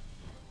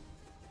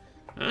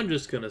 I'm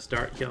just gonna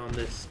start you on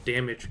this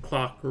damage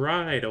clock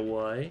right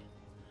away.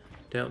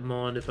 Don't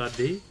mind if I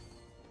do.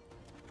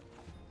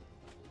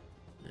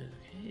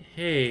 Okay.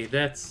 Hey,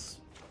 that's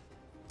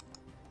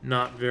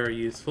not very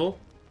useful.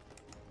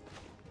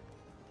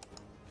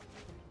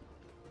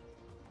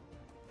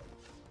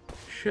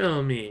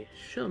 Show me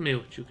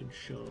what you can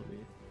show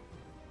me.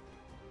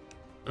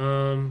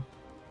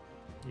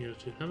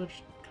 How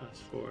much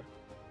cost for?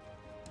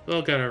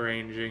 Well, got a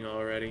ranging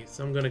already,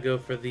 so I'm gonna go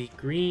for the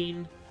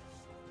green.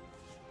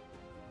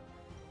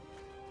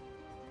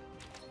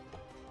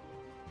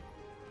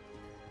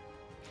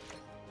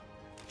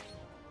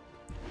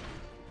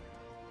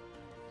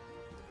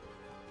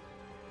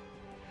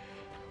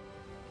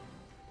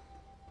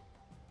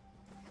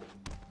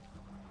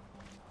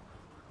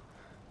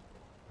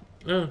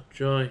 Oh,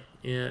 joy.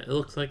 Yeah, it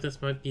looks like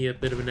this might be a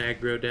bit of an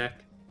aggro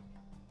deck.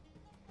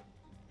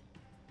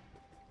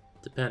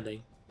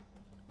 Depending.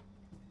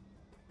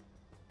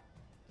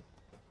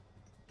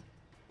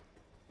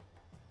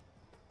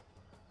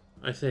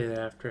 I say that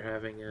after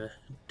having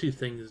 2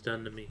 things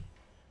done to me.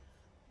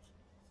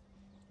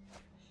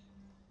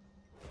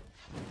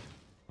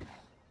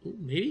 Ooh,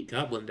 maybe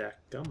Goblin deck.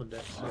 Goblin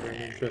deck's an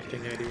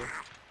interesting idea.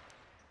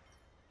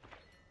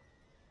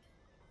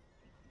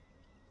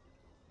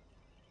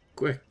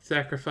 Quick,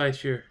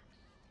 sacrifice your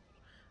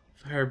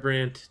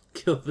Firebrand to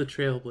kill the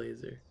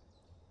Trailblazer.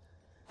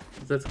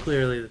 That's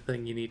clearly the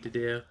thing you need to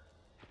do.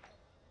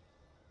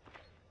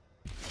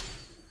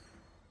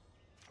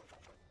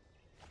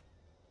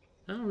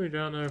 Oh, we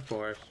draw another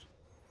forest.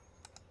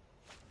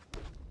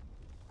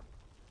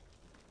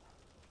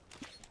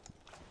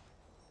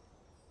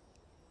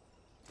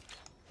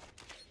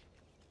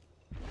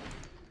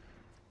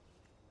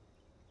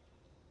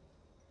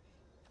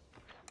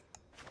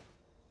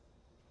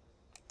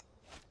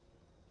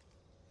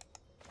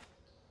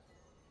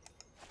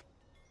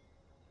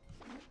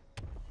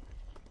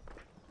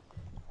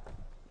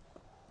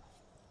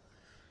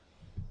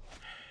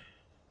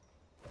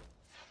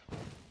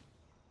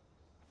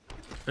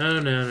 Oh,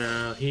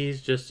 no.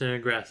 He's just an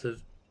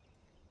aggressive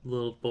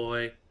little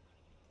boy.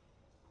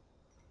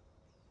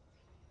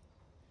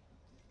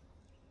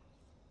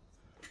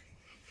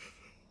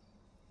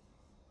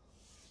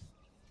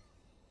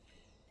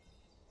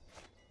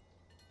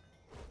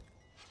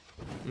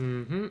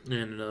 And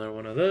another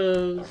one of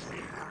those.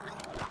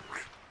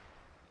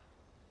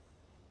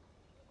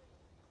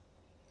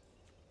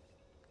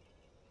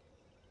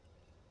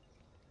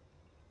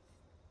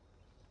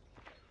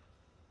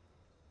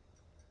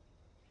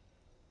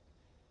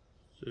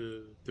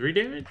 So, 3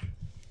 damage?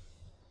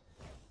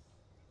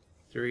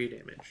 3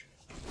 damage.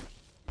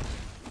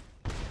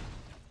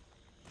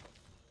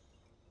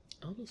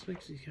 Almost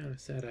makes me kind of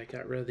sad I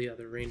got rid of the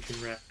other ranging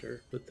raptor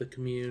with the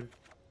commune.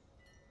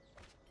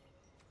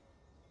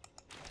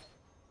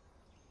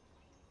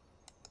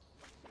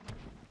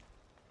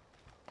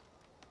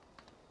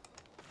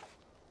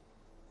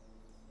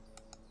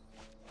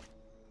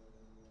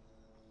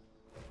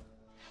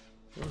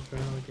 What's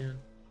Val again?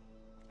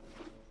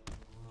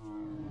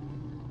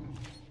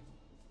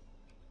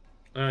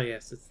 Oh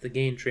yes, it's the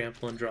gain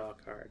trample and draw a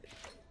card.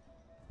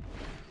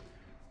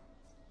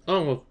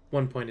 Oh, well,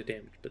 1 point of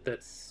damage, but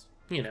that's,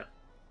 you know,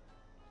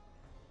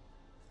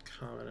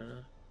 common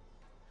enough.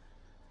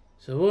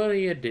 So what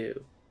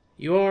do?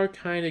 You are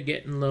kind of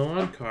getting low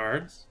on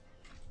cards.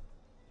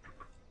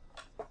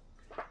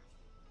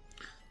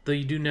 Though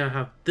you do now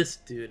have this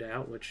dude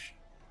out, which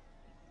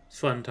is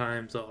fun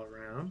times all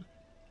around.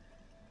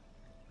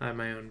 I have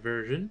my own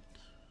version.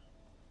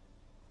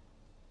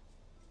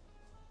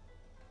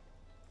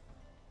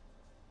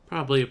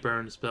 Probably a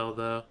burn spell,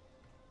 though.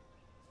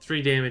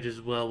 3 damage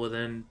is well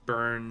within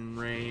burn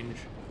range.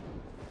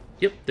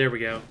 Yep, there we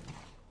go.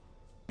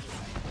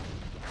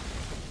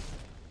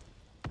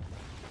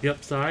 The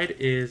upside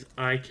is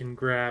I can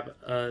grab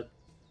a...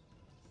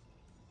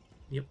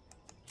 Yep.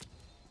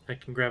 I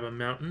can grab a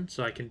mountain,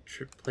 so I can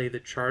play the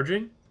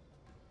charging.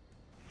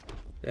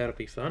 That'll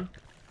be fun.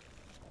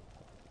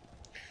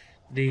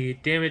 The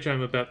damage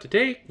I'm about to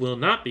take will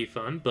not be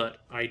fun, but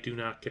I do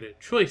not get a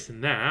choice in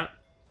that.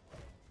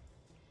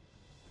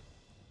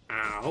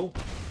 Ow.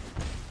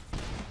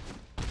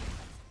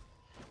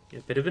 Yeah,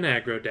 a bit of an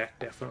aggro deck,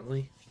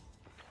 definitely.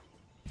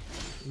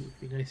 It would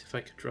be nice if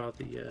I could draw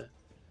the...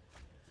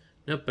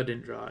 Nope, I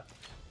didn't draw it.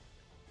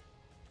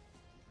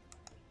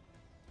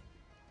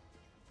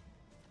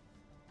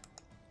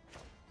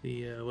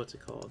 The, what's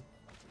it called?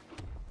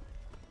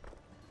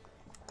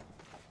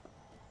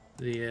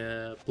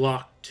 The,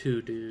 block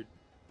 2 dude.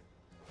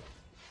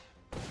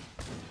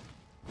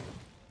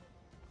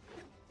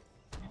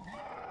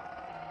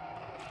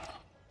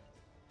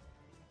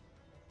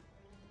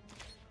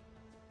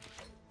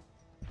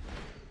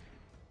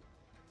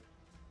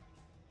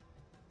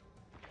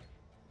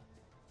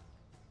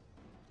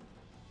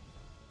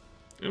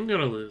 I'm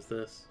gonna lose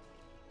this.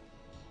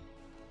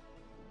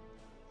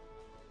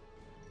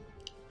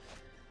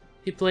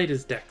 He played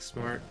his deck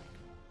smart.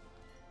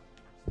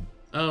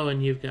 Oh,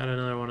 and you've got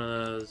another one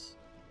of those.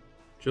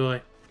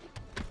 Joy.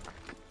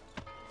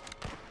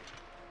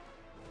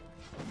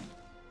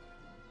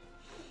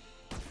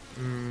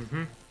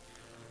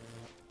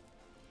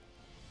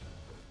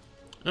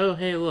 Oh,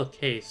 hey, look,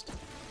 haste.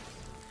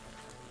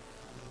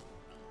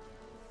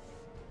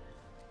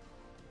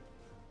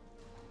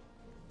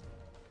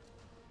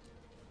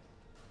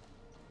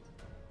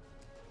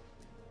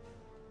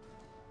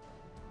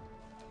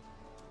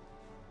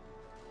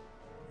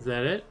 Is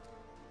that it?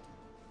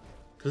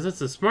 Because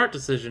it's a smart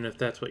decision if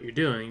that's what you're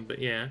doing, but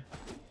yeah.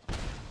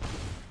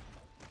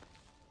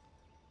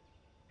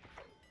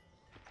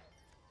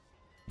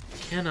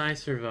 Can I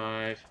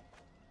survive?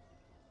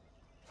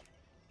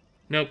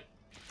 Nope.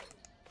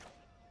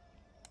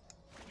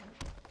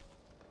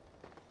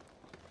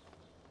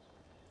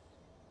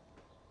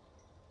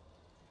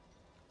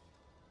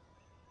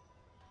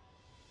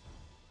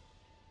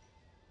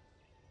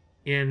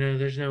 Yeah, no,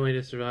 there's no way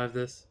to survive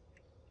this.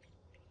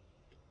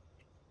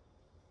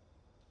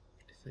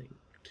 I think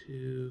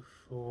 2,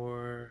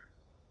 4,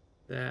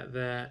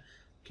 that.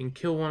 Can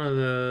kill one of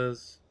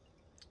those.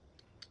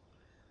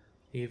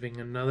 Leaving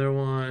another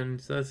one,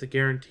 so that's a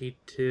guaranteed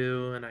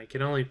 2, and I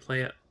can only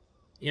play it,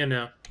 you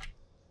know.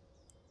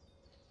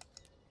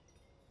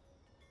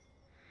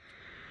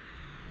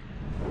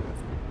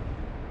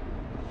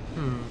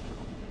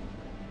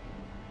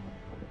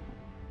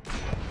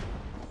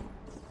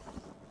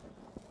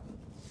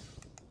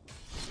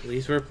 At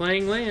least we're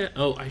playing land.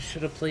 Oh, I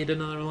should have played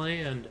another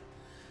land.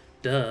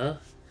 Duh.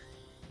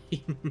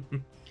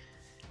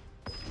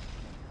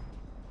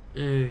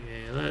 Okay,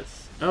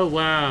 let's Oh,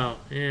 wow.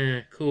 Yeah,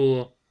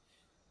 cool.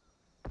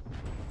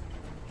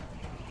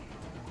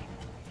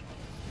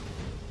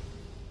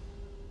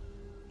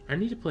 I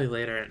need to play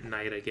later at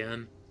night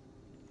again.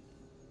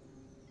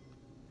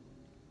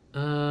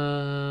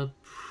 I'm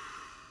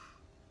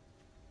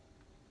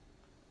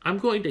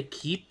going to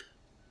keep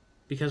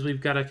because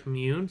we've got a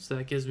commune, so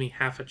that gives me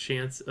half a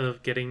chance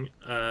of getting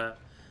a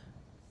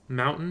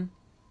mountain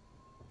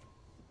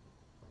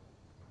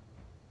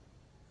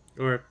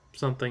or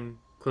something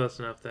close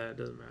enough that it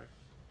doesn't matter.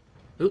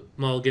 Oop,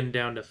 mulligan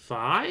down to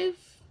 5?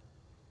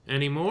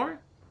 Any more?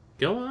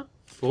 Go on.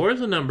 4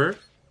 is a number.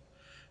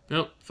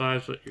 Nope,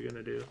 5's what you're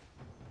gonna do.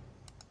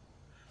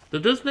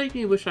 That does make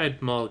me wish I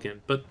had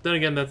mulligan, but then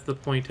again, that's the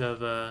point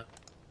of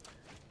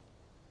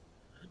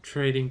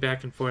trading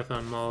back and forth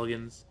on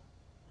mulligans.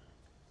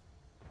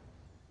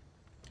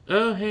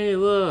 Oh, hey,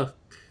 look!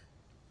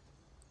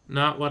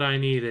 Not what I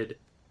needed.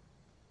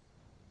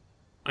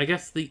 I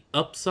guess the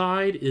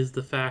upside is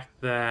the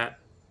fact that...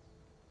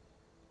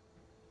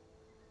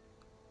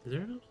 Is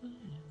there an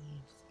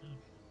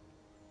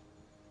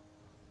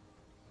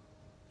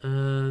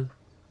upside?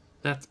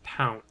 That's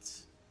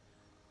pounce.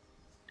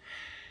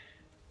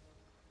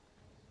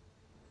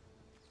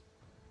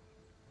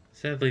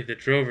 Sadly, the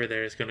drover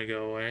there is gonna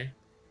go away.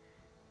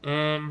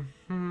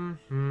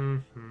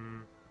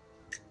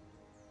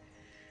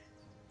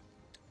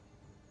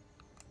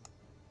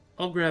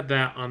 I'll grab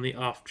that on the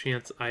off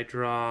chance I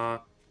draw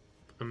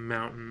a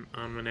mountain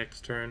on my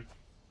next turn.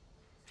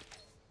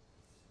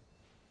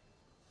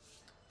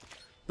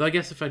 Though I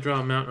guess if I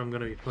draw a mountain, I'm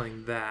gonna be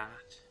playing that.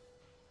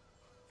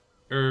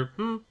 I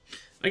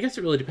guess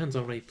it really depends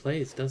on what he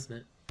plays, doesn't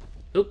it?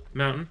 Oop,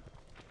 mountain.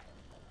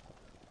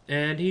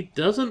 And he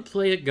doesn't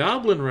play a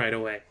goblin right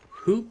away.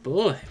 Whoo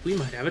boy, we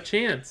might have a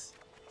chance.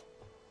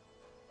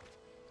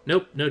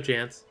 Nope, no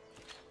chance.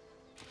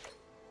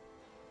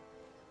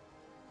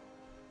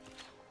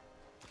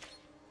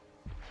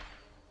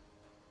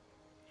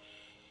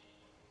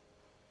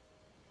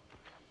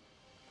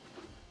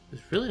 It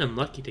was really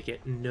unlucky to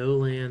get no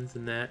lands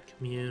in that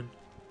commune.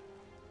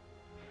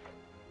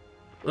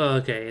 Well,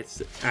 okay,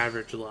 it's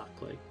average luck,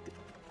 like...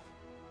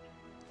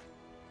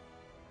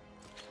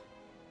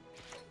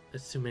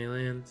 That's too many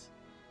lands.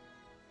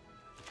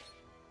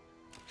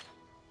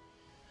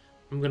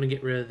 I'm gonna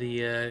get rid of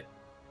the,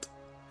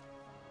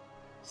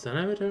 Sun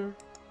Avatar?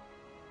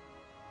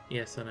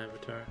 Yeah, Sun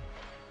Avatar.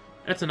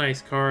 That's a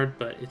nice card,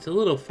 but it's a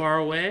little far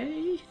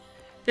away.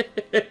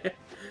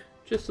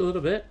 Just a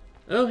little bit.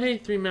 Oh, hey,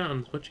 3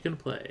 mountains. What you gonna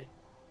play?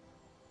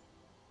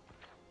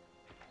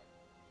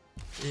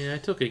 Yeah, I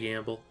took a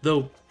gamble.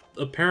 Though,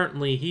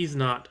 apparently, he's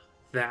not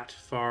that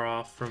far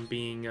off from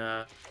being,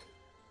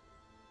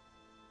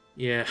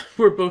 Yeah,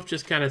 we're both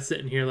just kind of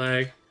sitting here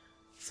like,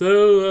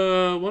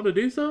 so, want to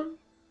do something?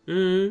 I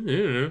don't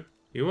know.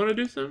 You want to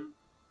do something?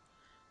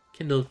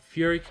 Kindled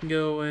Fury can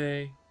go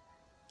away.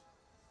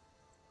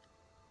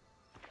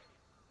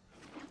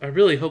 I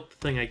really hope the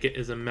thing I get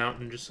is a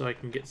mountain just so I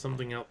can get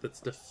something out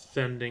that's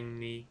defending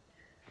me.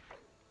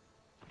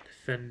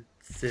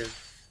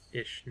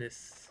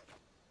 Defensive-ishness.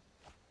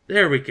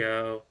 There we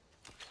go.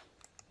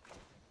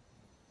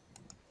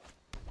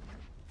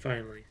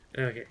 Finally.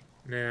 Okay,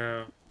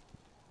 now...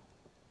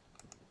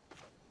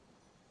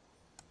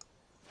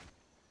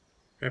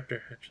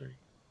 Raptor hatchling.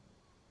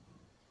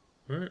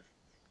 What?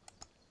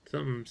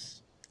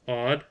 Something's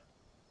odd.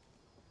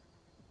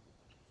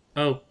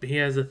 Oh, he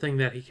has a thing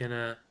that he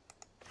can,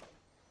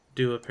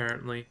 do,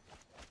 apparently.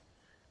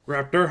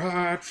 Raptor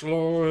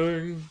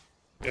hatchling!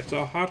 It's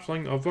a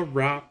hatchling of a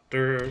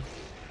raptor.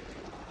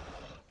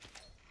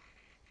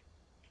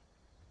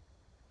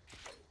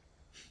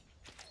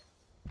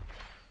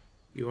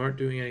 You aren't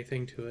doing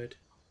anything to it.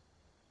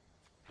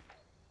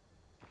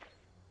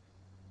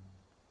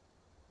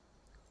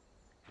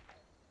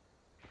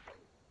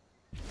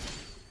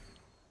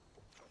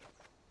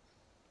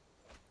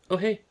 Oh,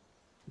 hey.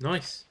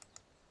 Nice.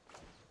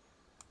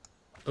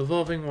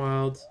 Evolving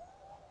Wilds.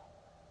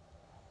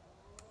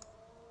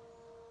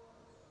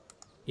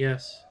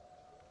 Yes.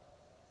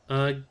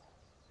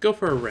 Go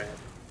for a red.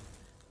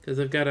 Because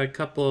I've got a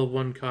couple of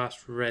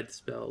one-cost red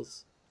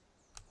spells.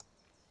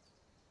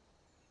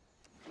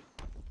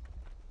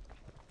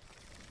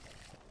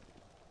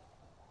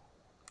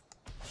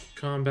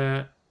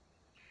 Combat.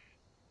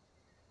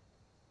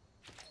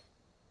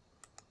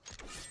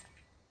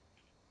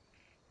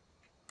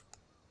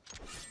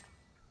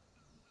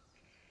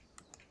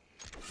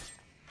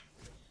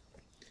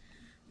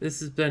 This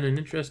has been an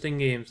interesting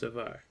game so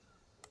far.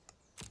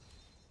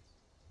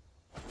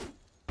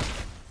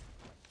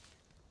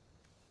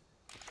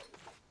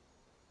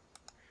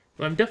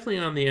 Well, I'm definitely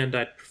on the end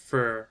I'd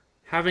prefer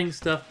having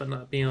stuff but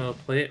not being able to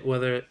play it,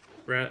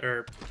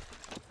 or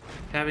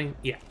having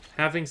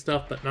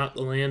stuff but not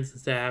the lands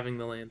instead of having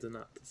the lands and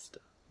not the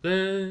stuff.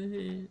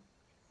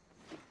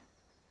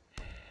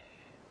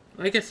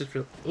 I guess it's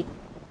real. Oh,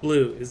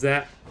 blue. Is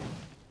that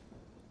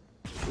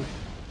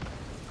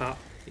pop?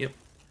 Yep.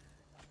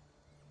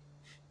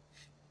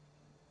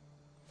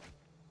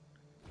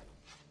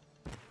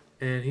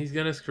 And he's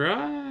gonna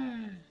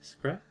scry.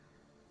 Scrap?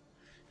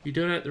 You're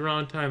doing it at the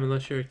wrong time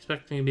unless you're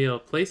expecting to be able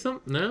to play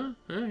something? No?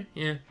 Alright,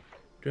 yeah.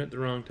 Doing it at the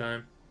wrong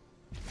time.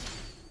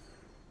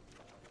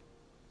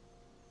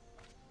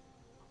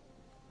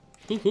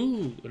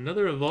 Woohoo!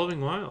 Another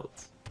Evolving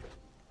Wilds.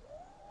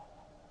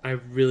 I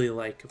really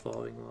like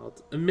Evolving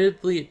Wilds.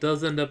 Admittedly, it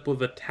does end up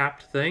with a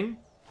tapped thing.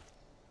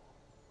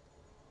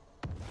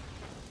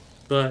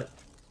 But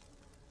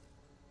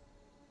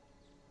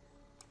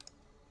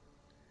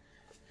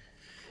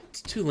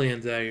it's 2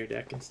 lands out of your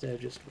deck instead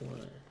of just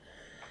 1.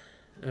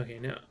 Okay,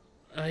 now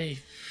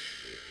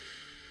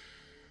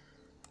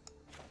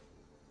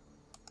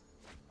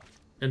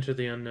enter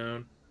the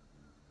unknown.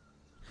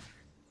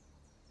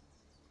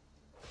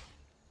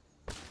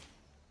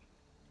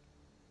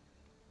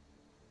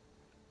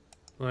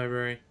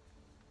 Library.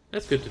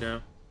 That's good to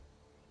know.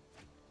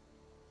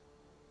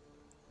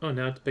 Oh,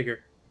 now it's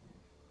bigger.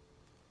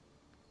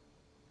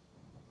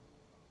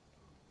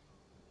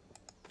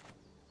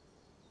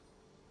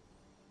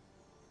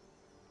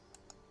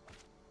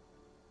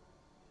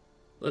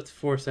 Let's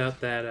force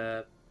out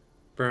that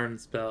burn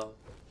spell.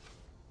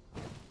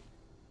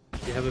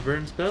 Do you have a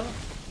burn spell?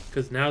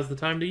 Because now's the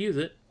time to use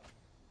it.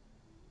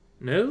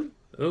 No?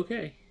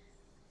 Okay.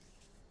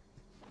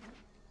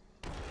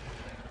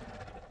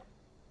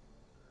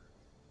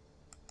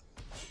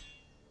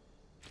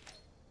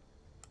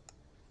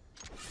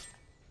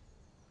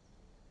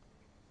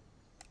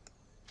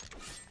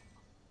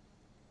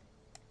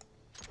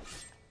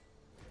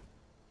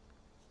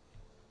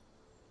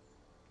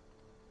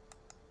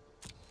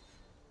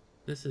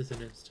 This is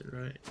an instant,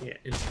 right? Yeah,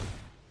 instant.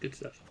 Good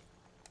stuff.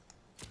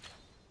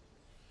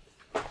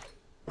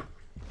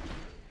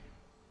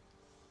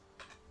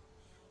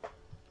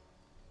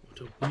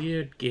 What a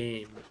weird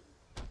game.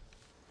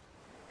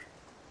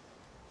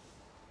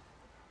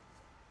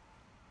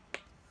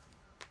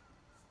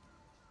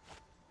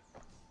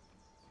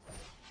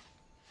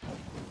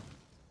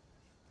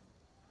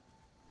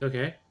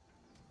 Okay.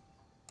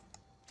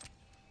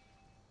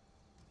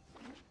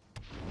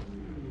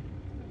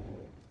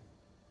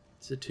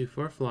 It's a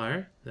 2/4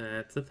 flyer.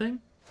 That's the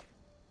thing.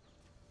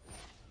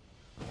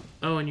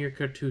 Oh, and you're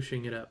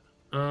cartouching it up.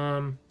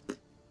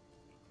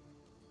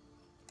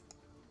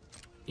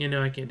 You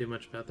know, I can't do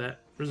much about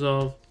that.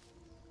 Resolve.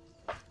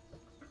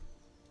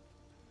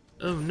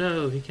 Oh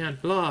no, he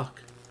can't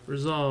block.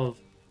 Resolve.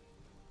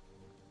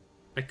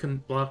 I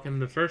couldn't block him in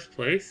the first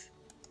place.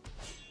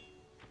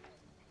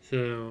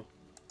 So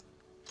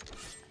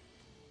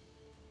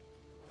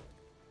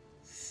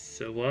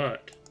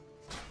what?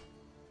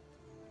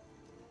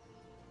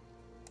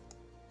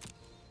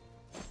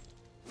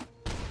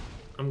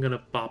 I'm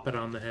gonna bop it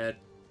on the head.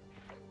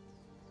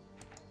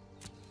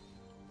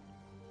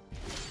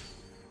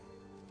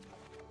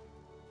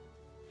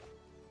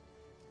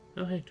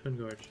 Oh hey, Twin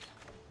Gorge.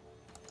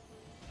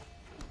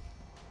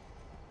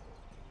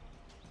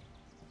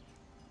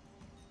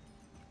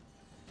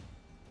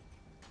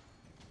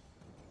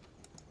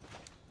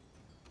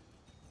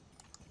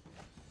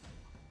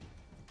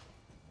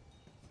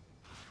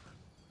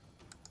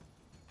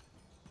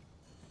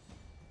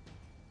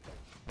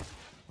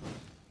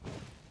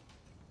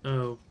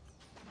 Oh.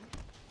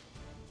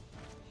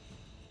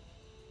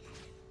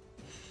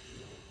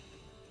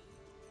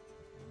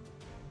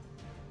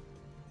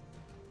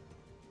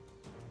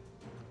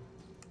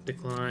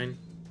 Decline.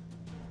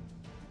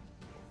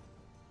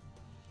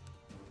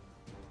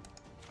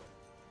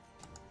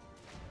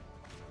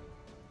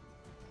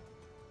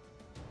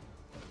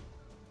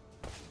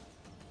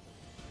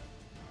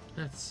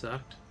 That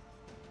sucked.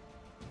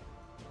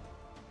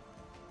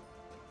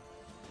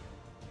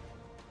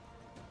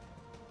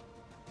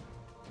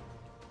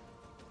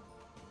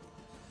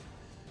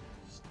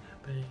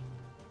 Snapping.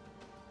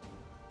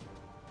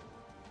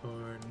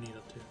 Or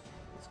needle tooth.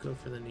 Let's go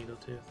for the needle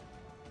tooth.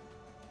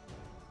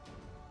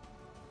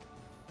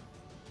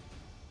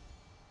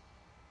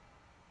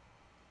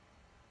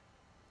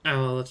 Oh,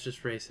 well, let's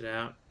just race it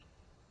out.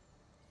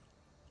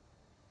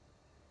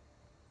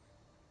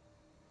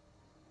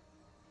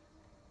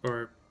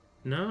 Or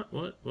not?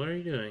 What are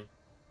you doing?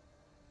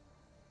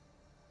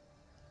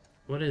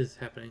 What is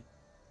happening?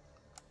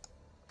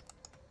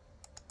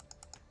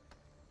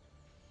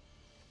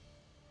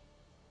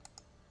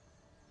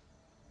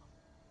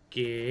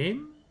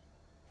 Game?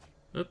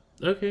 Oh,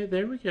 okay,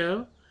 there we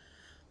go.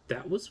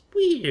 That was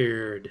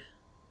weird.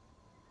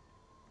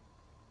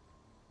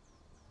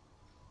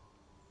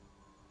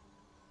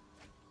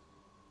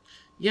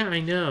 Yeah,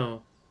 I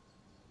know.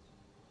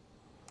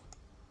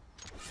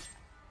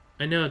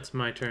 I know it's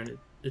my turn.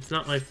 It's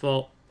not my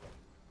fault.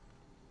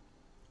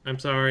 I'm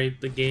sorry,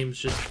 the game's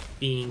just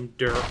being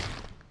derp.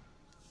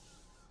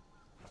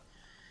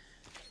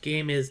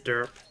 Game is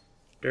derp.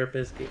 Derp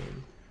is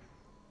game.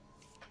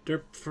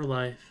 Derp for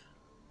life.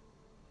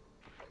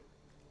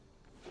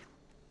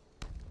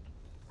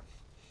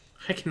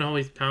 I can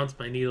always pounce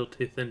my needle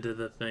tooth into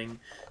the thing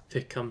if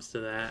it comes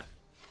to that.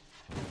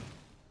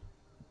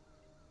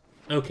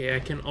 Okay, I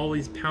can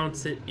always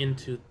pounce it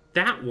into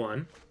that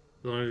one,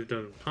 as long as it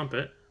doesn't pump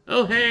it.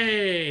 Oh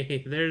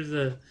hey! There's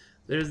the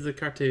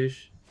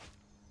cartouche.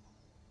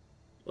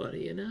 What do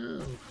you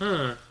know?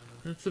 Huh.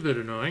 That's a bit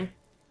annoying.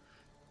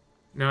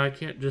 Now I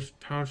can't just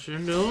pounce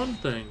into one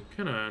thing,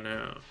 can I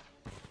now?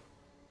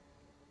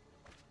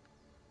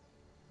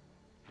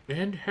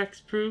 And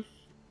hexproof?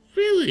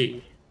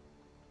 Really?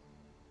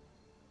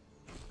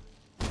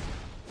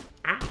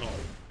 Ow!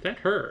 That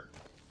hurt.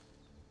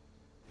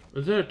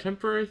 Was that a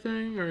temporary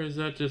thing, or is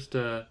that just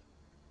a...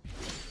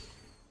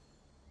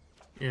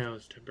 Yeah, it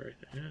was a temporary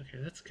thing.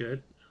 Okay, that's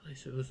good. At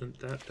least it wasn't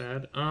that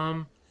bad.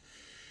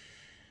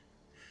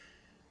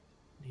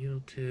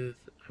 Needle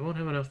tooth. I won't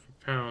have enough for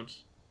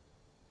pounds.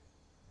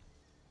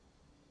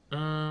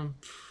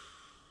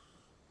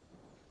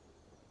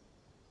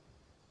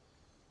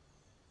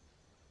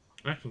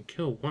 I can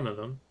kill one of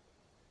them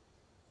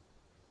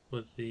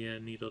with the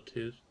needle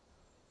tooth.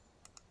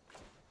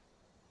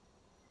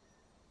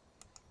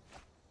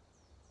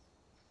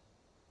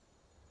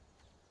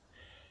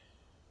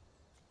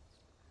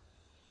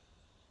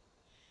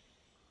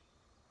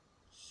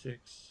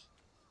 Six.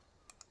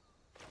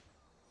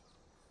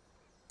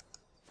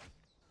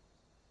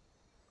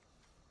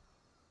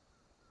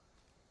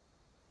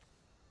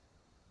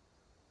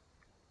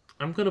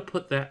 I'm gonna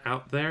put that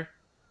out there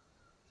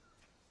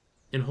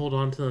and hold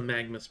on to the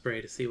magma spray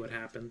to see what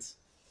happens.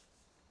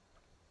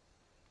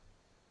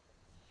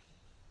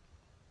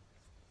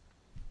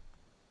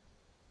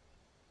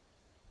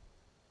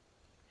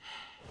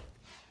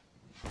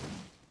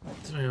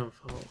 It's my own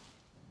fault.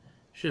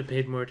 Should have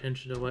paid more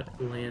attention to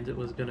what land it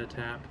was gonna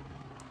tap.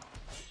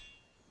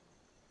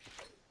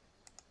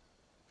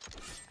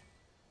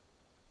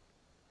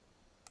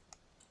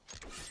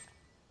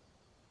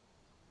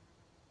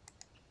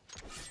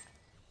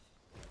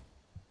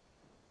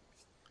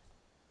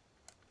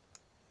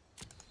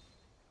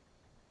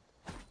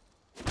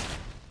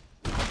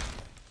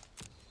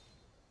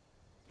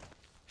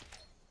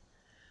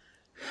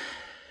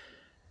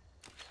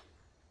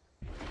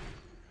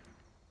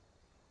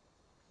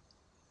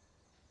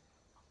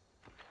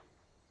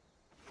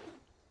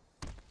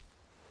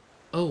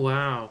 Oh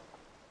wow.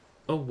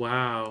 Oh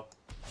wow.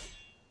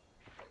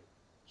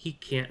 He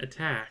can't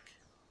attack.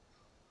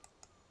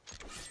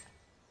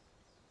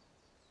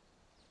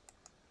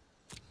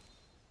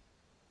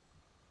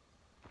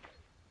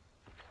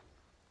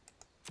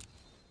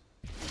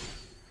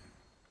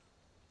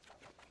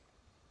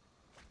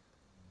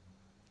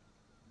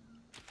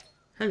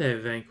 Hello,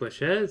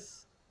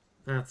 Vanquishers.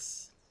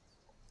 That's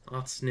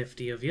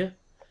nifty of you.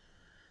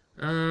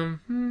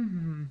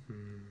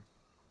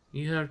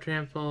 You have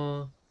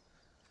trample.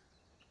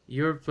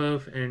 You're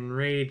both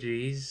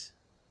enrages.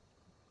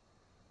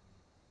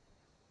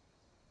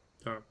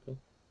 Darple.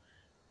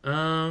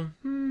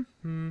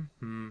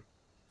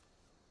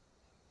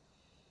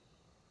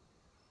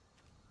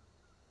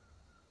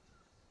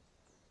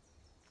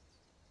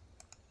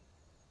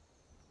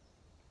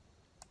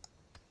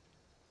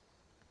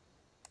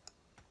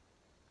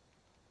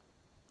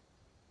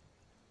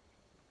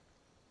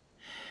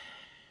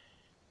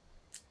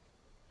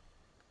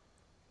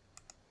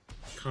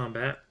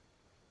 Combat.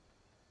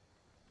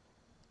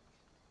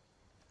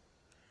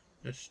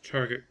 That's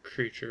target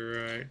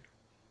creature, right?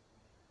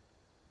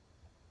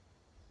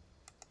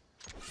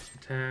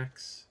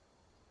 Attacks.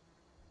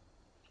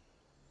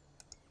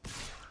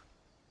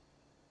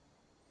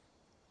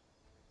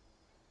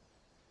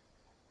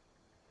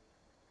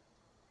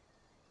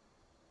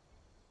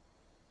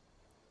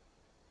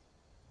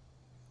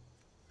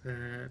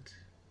 That.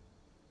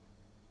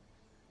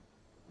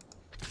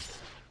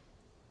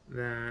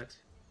 That.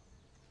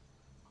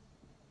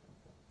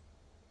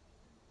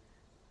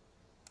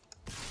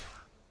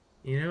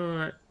 You know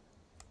what?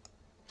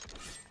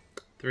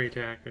 3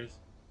 attackers.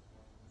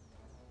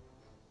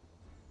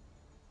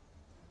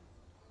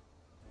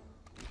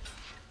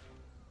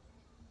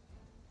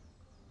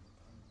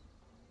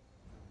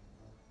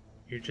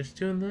 You're just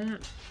doing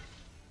that?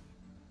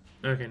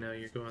 Okay, no,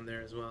 you're going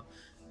there as well.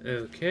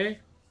 Okay.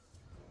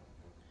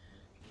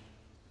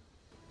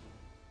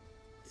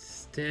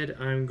 Instead,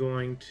 I'm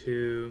going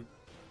to...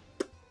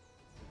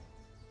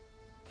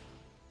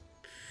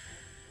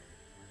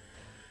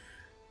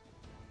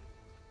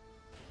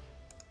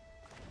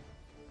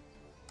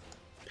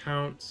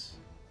 pounce.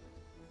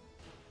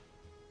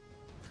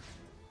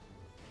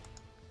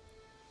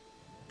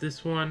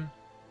 This one.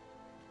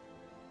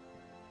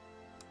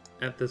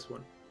 At this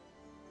one.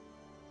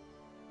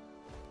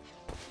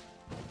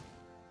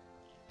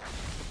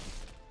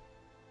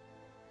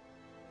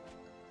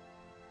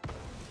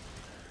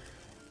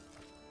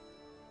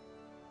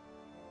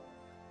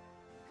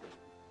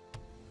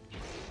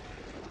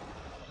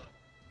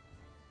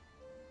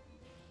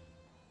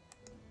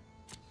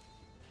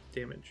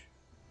 Damage.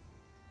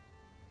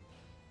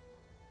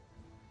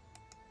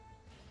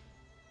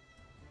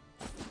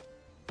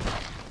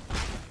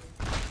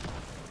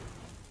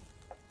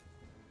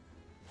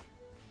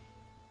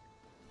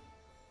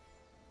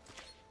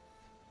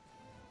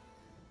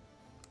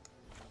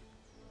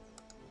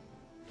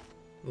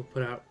 We'll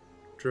put out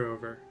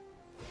Drover.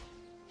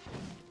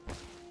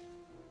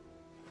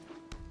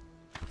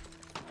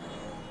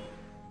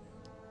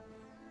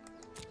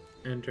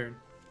 End turn.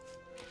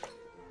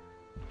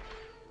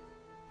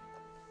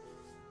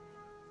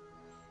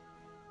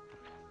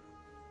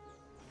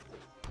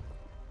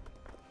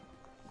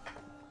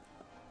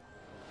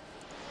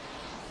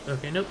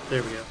 Okay, nope,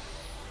 there we go.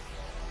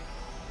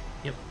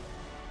 Yep.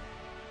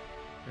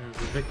 There's a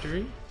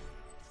victory.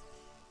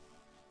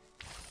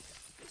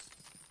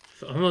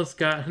 Almost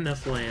got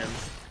enough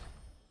lands.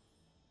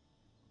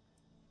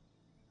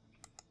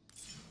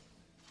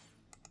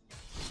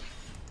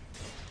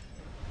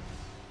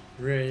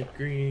 Red,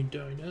 green,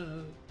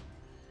 dino.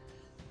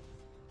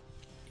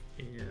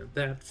 And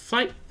that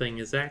fight thing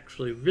is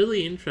actually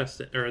really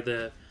interesting. Or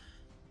the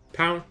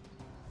power.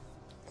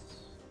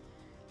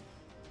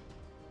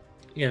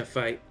 Yeah,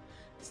 fight.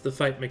 It's the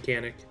fight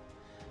mechanic.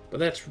 But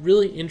that's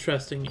really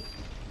interesting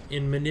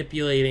in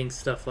manipulating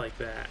stuff like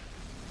that.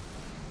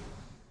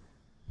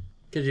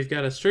 Because you've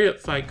got a straight up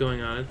fight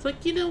going on. It's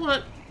like, you know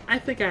what? I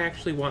think I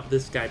actually want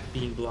this guy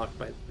being blocked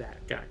by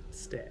that guy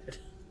instead.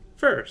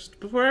 First,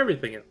 before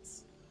everything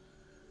else.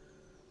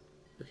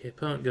 Okay,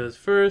 opponent goes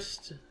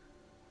first.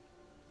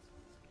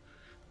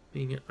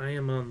 Being I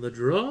am on the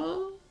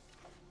draw.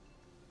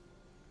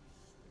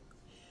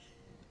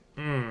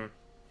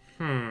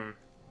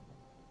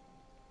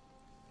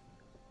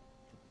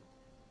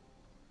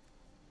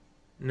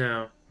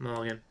 No,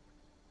 mulligan.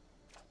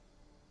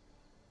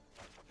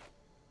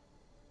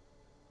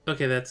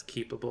 Okay, that's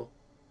keepable.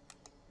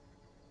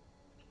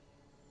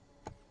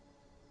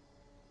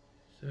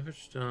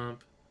 Savage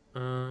Stomp.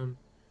 I'll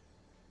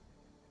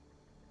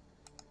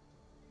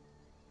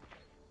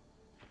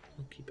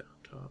keep it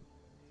on top.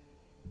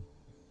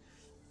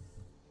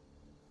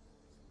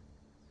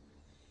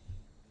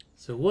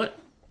 So what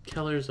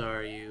colors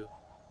are you?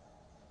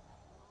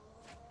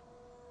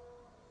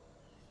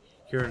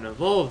 You're an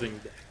evolving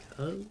deck,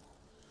 huh?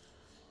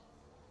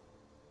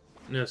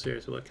 No,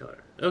 seriously, what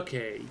color?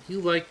 Okay,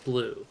 you like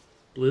blue.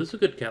 Blue's a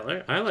good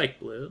color. I like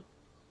blue.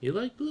 You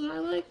like blue? I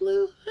like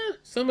blue.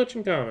 So much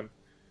in common.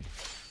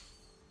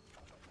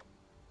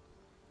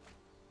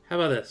 How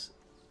about this?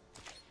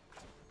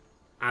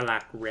 I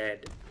like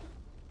red.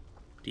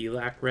 Do you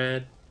like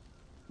red?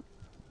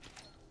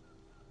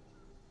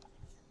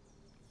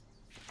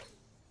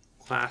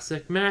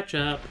 Classic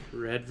matchup.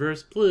 Red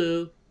versus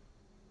blue.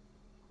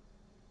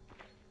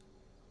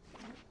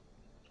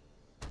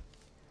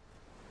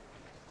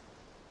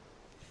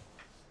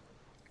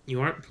 You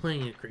aren't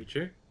playing a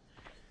creature.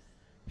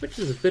 Which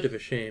is a bit of a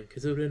shame,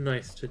 because it would have been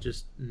nice to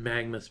just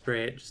magma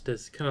spray it, just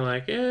as kind of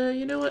like,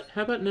 you know what,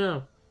 how about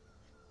now?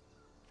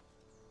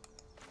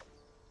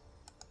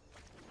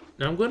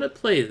 Now I'm going to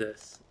play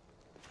this.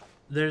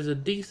 There's a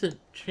decent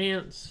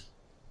chance,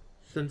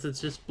 since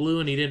it's just blue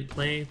and he didn't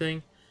play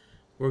anything,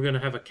 we're going to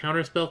have a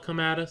counterspell come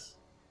at us.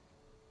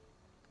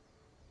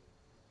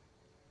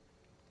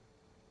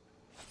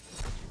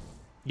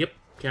 Yep,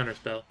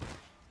 counterspell.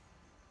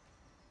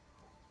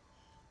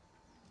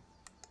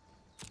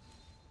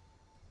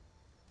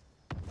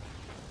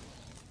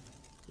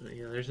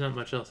 Yeah, there's not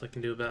much else I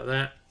can do about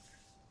that.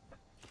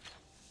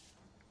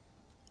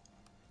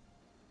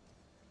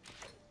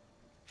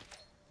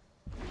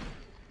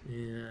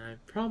 Yeah, I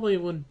probably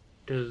wouldn't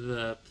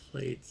have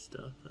played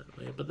stuff that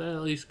way, but that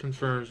at least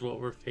confirms what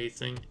we're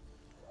facing.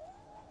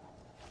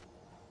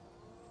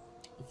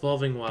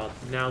 Evolving Wild.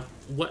 Now,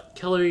 what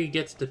color he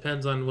gets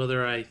depends on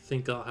whether I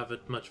think I'll have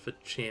much of a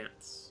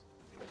chance.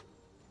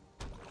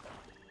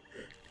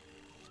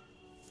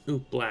 Ooh,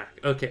 black.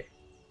 Okay.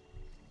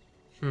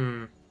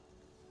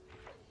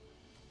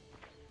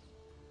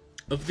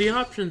 Of the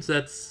options,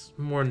 that's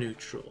more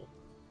neutral.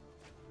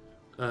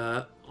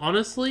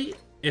 Honestly,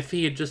 if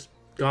he had just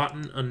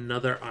gotten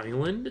another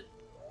island,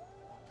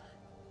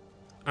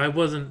 I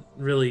wasn't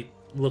really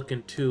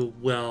looking too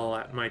well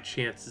at my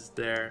chances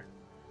there.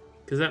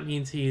 Because that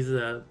means he's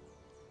a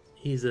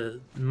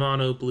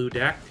mono blue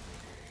deck,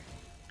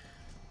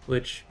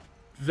 which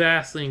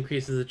vastly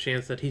increases the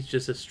chance that he's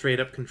just a straight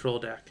up control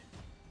deck.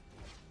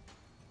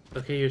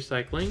 Okay, you're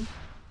cycling.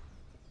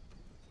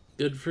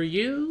 Good for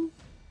you.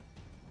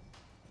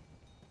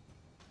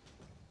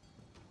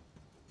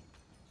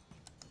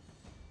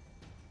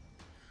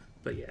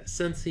 But yeah,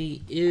 since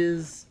he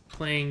is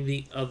playing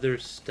the other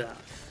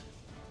stuff,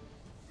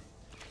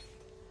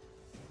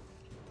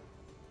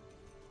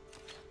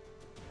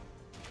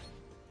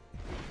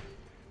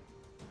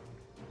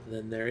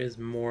 then there is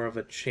more of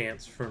a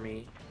chance for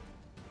me.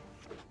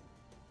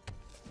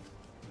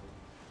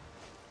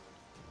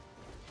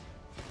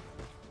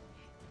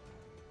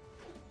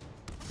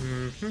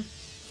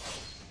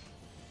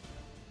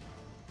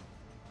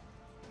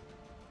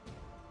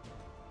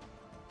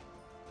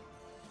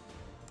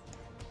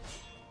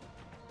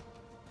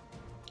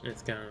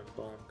 It's got a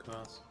bomb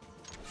cost.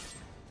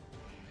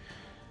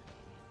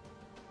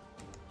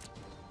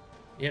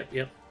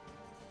 Yep.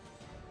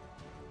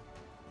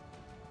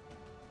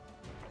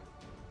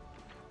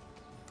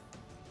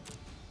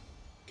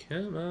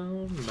 Come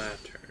on, my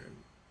turn.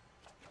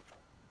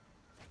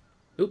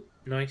 Oop,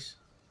 nice.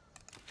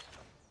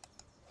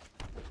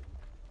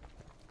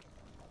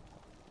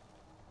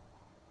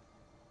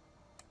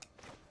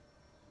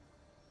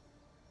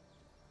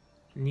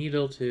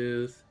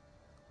 Needletooth.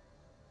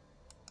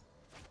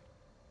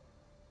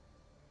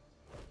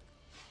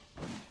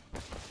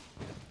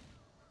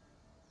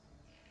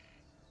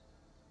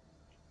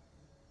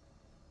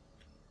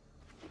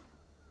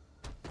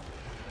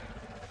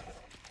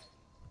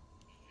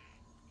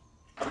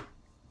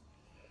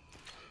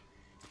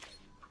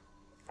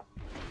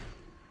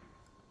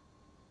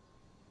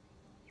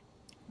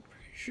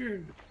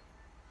 Sure,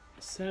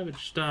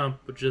 Savage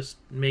Stomp would just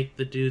make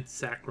the dude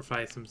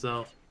sacrifice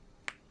himself.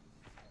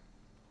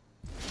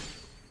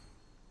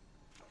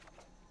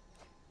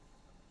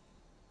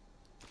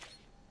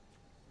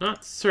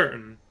 Not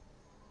certain,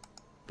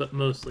 but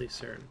mostly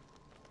certain.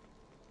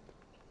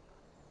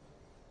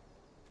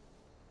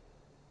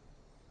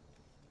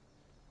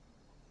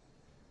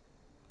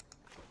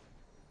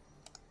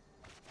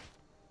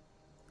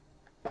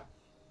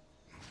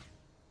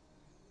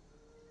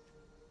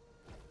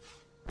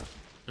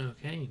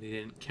 Okay, they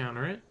didn't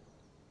counter it.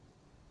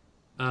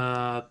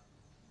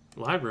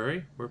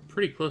 Library. We're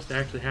pretty close to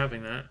actually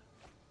having that.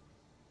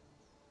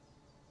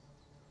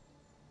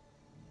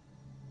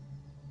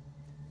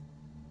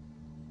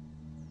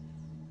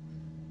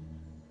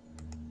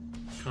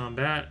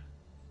 Combat.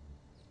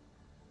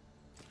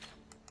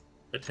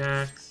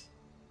 Attacks.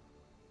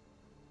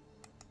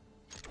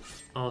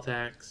 All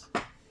attacks.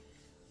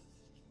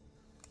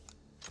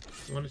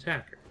 One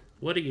attacker.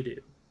 What do you do?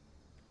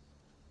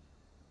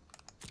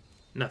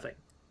 Nothing.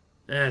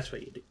 That's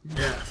what you do.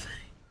 Nothing.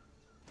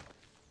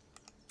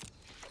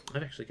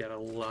 I've actually got a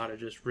lot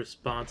of just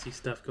responsey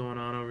stuff going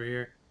on over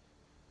here.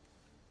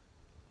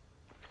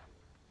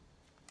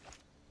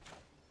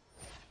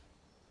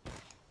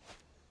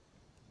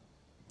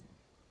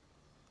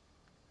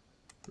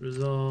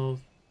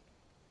 Resolve.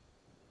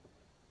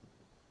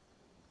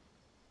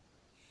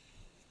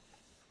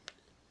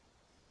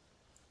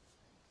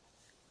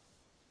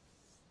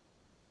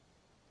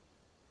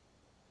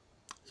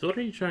 So what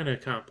are you trying to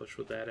accomplish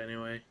with that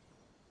anyway?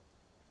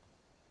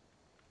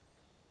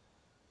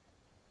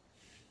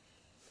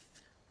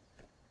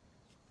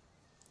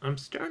 I'm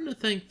starting to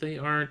think they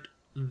aren't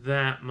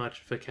that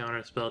much of a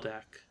counterspell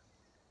deck.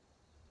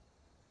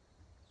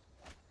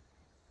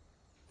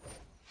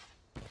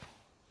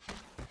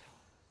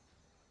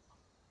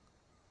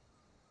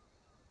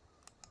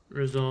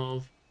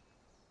 Resolve.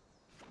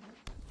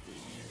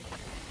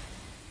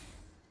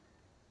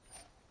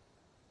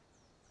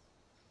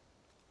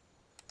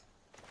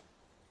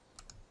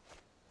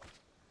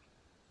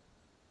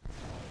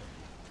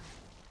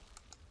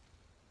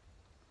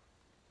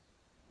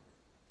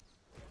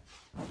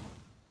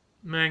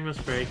 Magma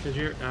Spray, because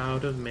you're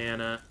out of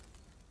mana.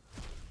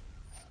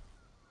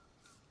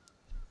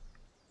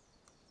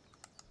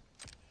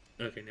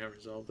 Okay, now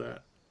resolve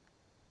that.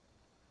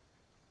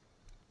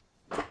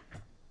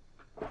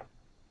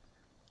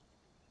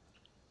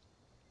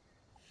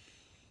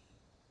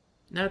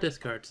 Now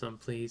discard some,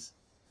 please.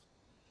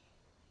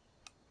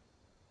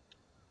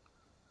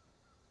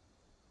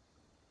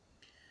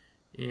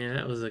 Yeah,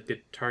 that was a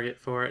good target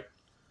for it.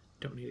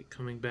 Don't need it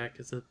coming back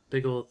as a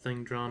big old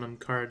thing drawing him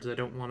cards I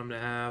don't want him to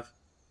have.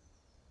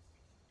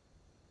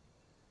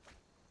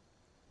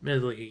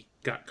 Admittedly, he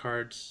got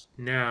cards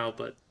now,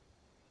 but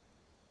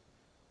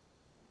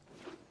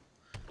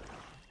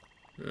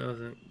that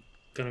wasn't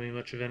gonna be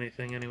much of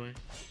anything anyway.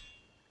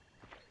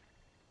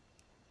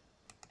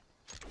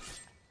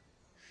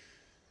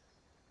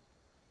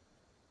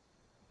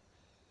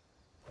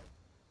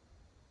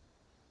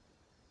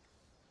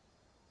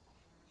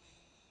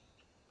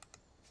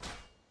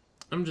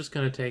 I'm just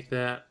gonna take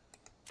that.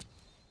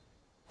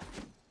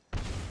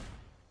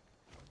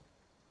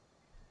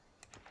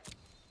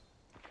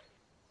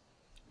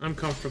 I'm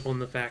comfortable in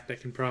the fact I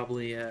can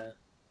probably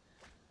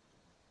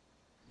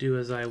do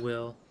as I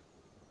will.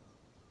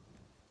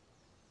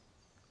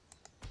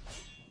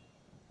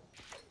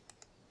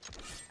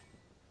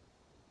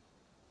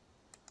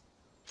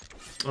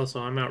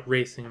 Also, I'm out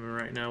racing him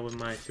right now with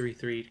my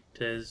 3-3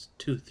 to his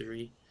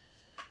 2-3.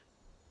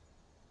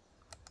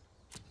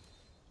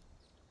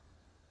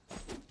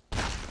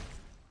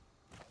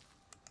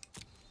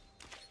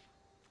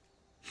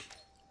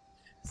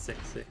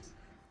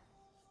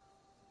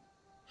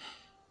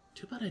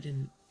 Too bad I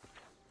didn't...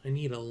 I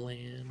need a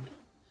land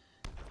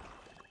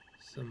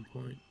at some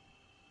point.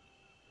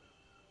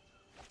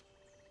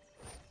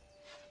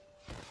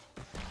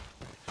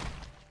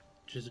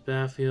 Just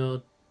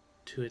battlefield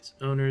to its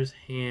owner's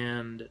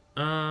hand.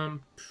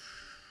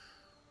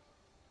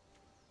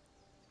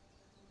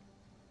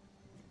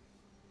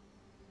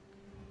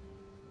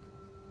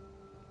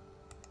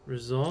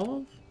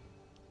 Resolve?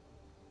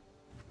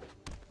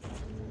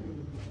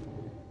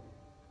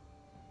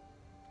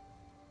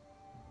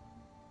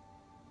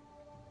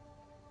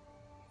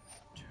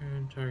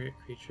 Turn target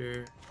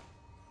creature.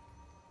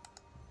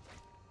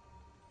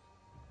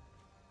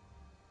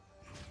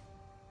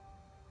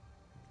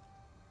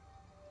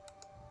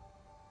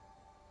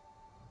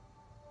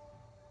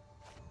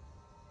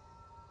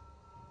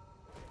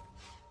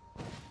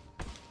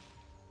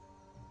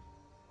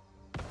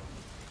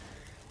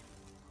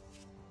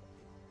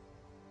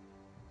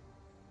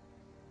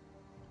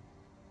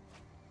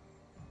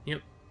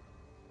 Yep.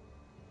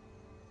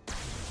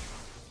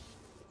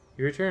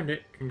 You returned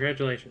it.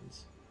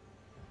 Congratulations.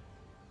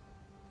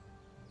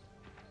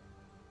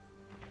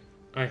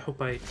 I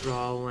hope I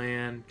draw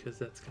land, because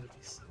that's going to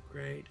be so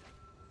great.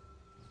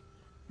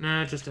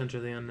 Nah, just enter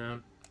the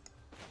unknown.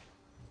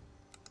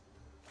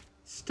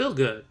 Still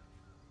good.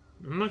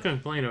 I'm not going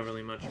to complain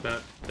overly much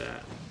about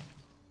that.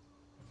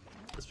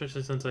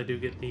 especially since I do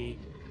get the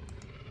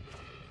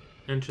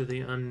Enter the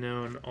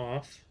Unknown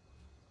off.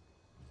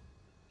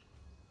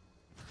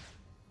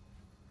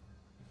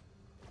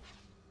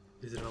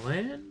 Is it a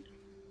land?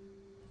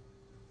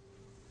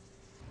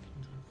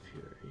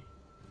 Fury.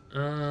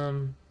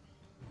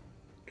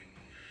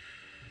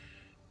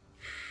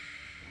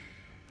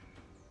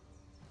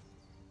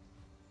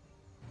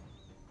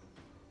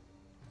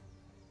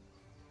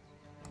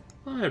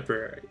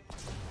 Library.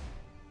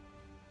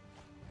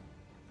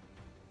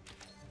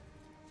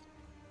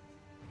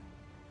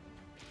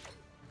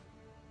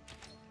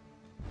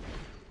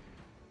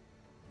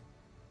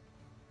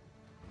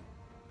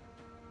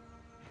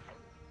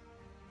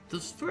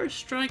 Does first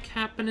strike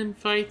happen in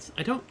fights?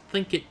 I don't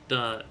think it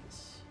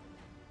does.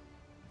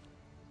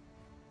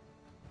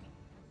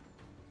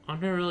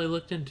 I've never really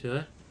looked into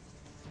it.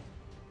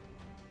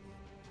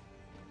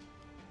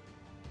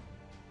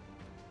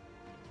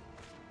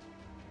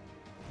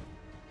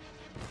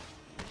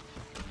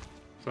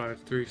 Five,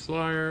 3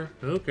 Slayer.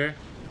 Okay.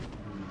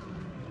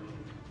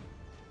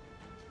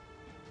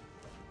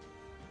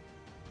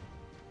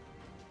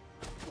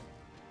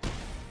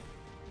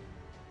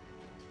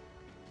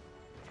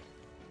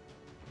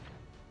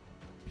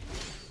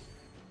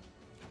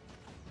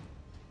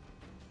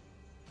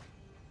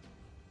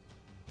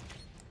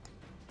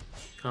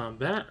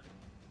 Combat.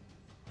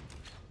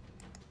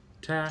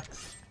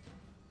 Attacks.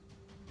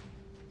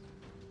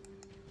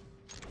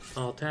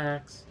 All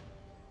attacks.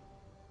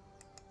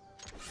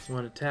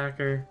 One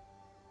attacker.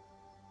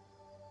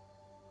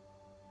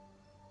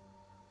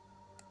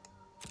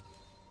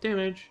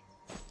 Damage.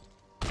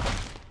 So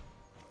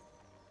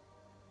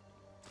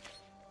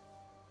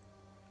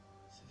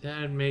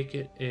that'd make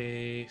it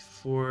a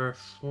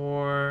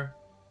 4/4.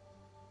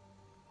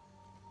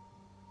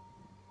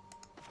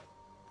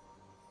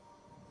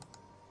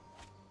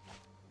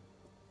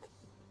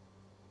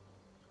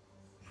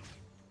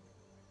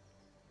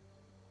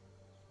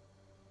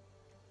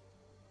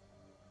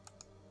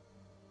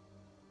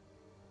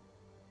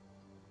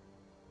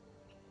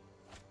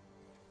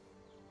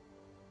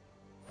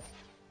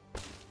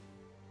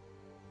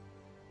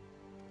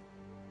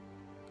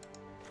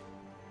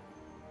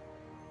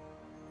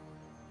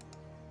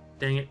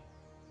 Dang it.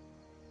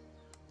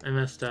 I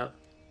messed up.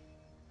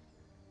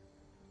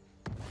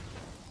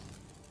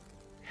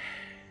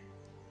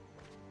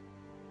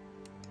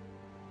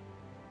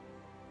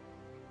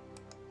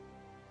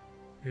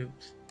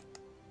 Oops.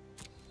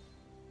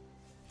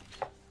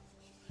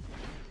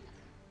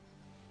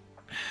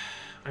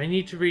 I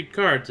need to read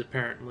cards,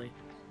 apparently.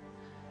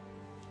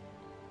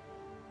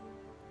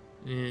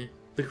 The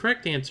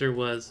correct answer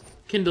was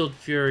Kindled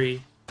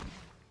Fury.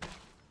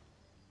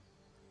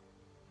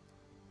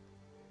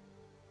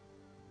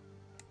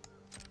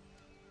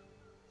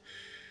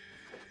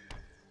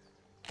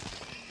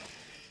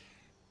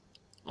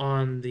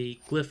 On the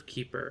Glyph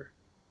Keeper.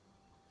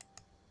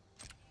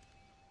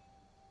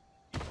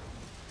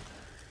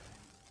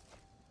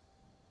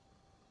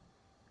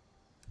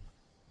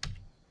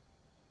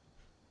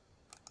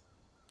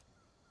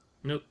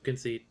 Nope,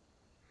 concede.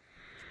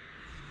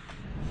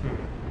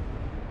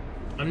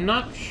 I'm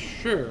not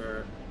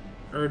sure.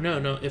 Or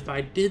no, if I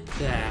did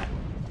that...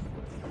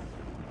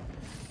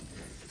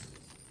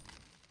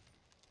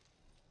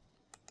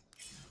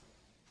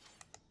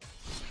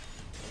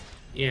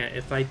 Yeah,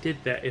 if I did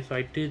that, if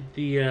I did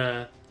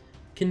the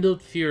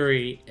Kindled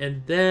Fury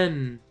and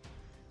then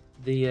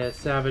the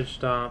Savage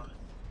Stomp,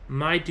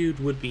 my dude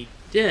would be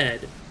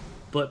dead,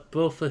 but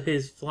both of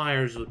his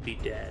flyers would be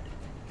dead.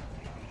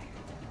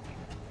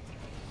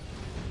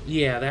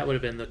 Yeah, that would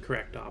have been the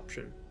correct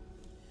option.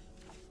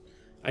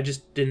 I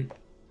just didn't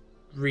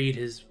read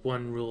his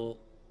one rule,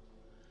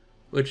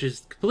 which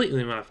is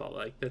completely my fault.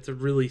 Like, that's a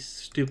really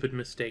stupid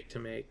mistake to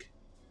make.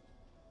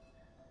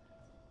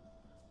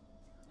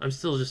 I'm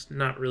still just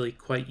not really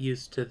quite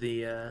used to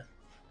the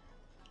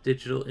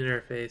digital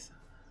interface.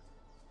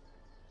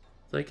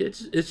 Like,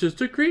 it's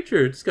just a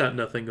creature. It's got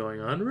nothing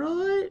going on,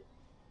 right?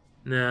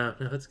 No,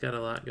 it's got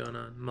a lot going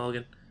on.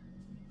 Mulligan.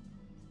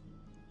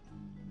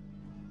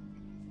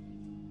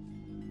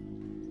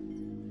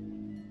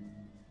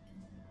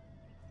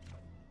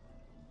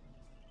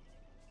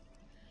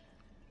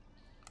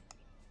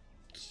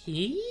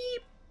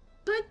 Keep,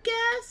 I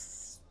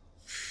guess.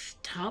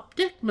 Top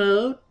deck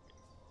mode.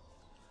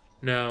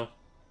 No.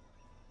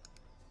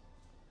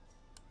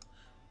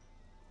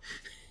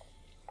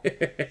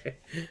 It's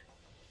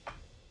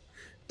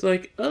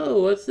like,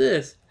 oh, what's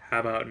this?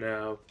 How about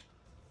now?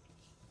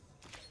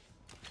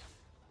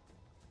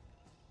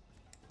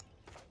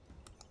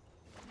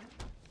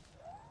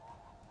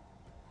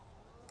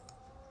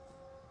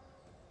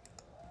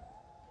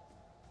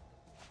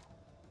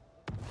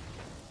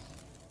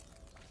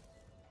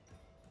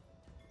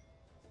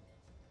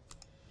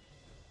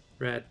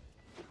 Red.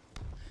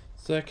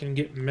 So I can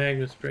get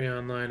Magma Spray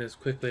online as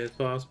quickly as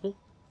possible.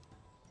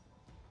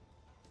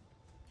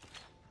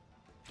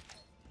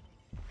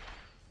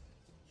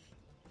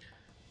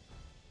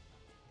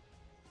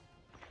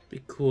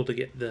 Be cool to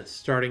get the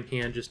starting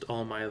hand just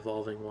all my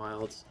Evolving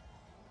Wilds.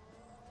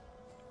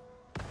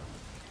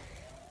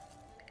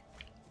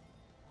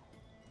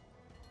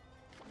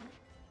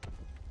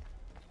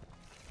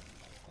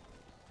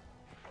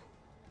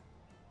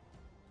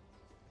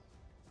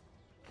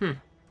 Hmm.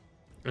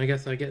 I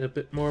guess I get a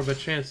bit more of a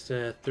chance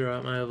to throw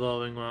out my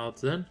Evolving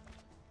Wilds then.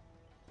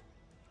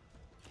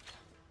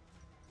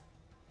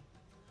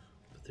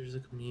 But there's a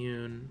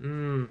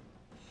commune.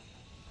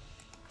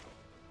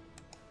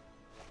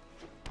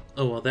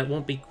 Oh well, that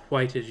won't be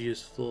quite as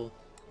useful.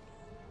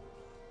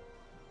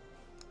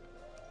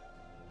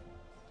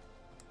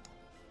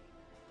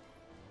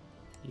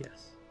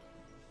 Yes.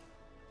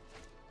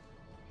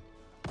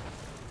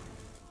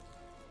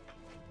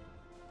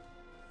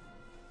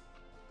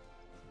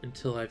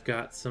 Until I've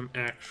got some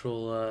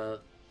actual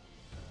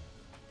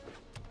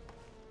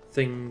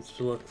things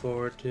to look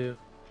forward to.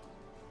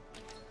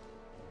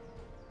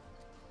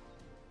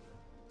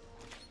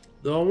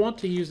 Though I want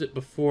to use it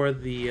before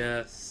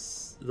the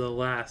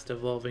last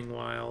Evolving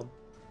Wild.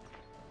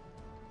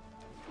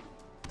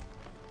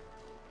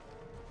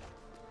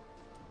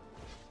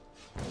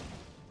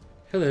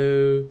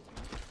 Hello.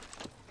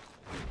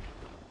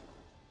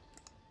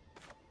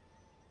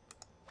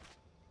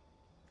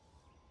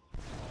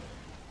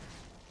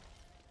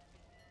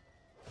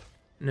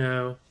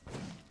 No.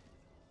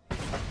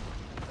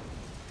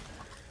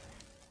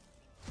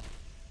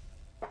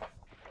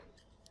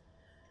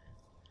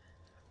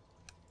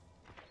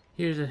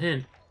 Here's a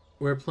hint.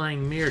 We're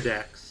playing mirror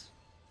decks.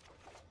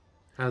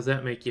 How's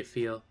that make you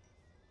feel?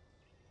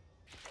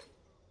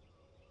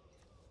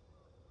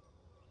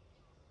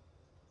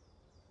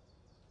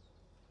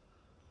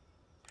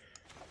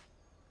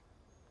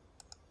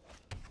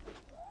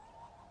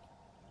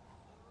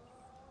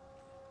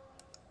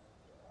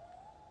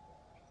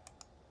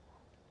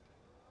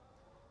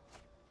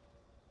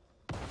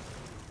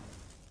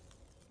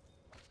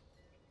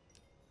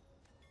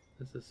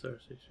 This is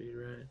sorcery speed,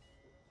 right?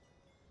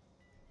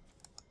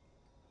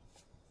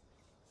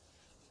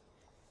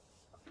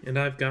 And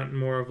I've gotten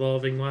more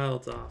Evolving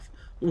Wilds off.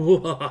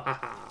 Come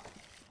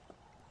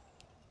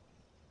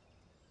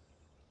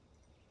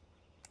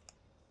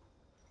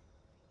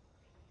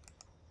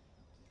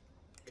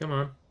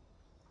on.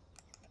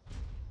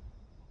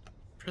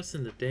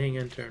 Pressing the dang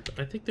enter.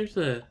 I think there's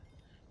a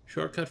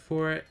shortcut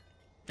for it.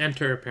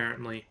 Enter,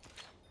 apparently.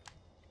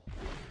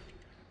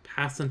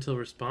 Pass until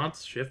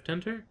response. Shift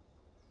enter?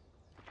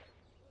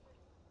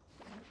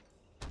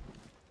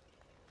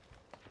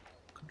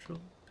 Control.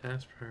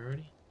 Pass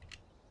priority.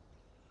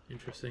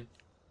 Interesting.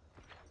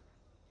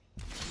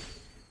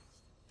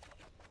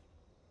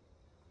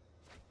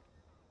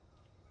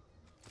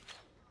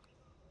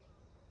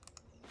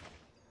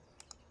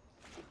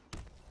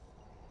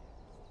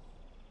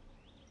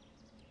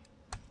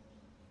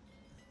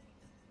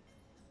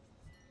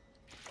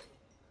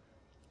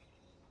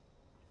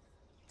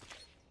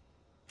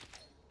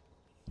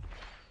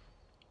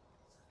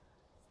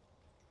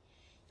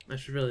 I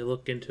should really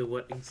look into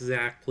what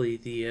exactly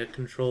the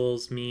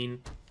controls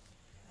mean.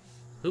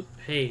 Oop,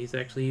 hey, he's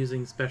actually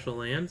using special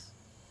lands.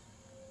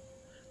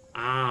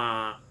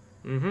 Ah,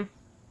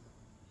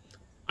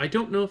 I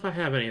don't know if I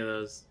have any of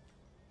those.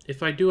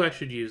 If I do, I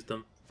should use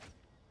them.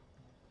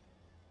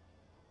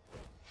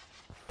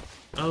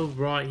 Oh,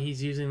 right,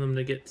 he's using them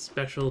to get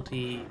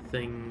specialty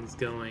things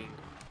going.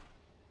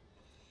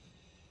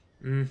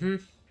 +1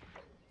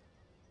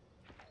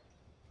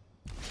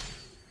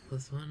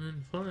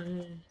 and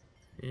 5.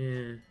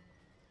 Yeah.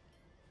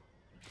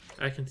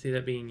 I can see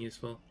that being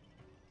useful.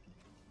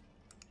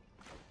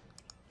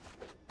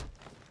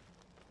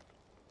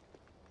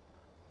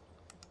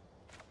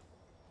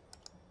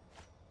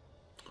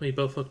 We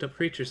both looked up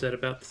creatures at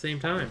about the same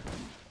time.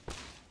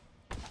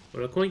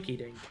 What a coinky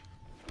dink.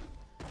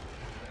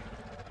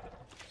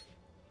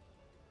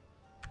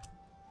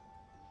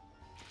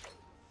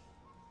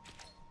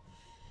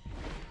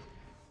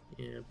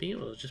 Yeah, being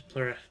able to just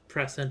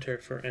press enter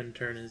for end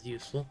turn is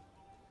useful.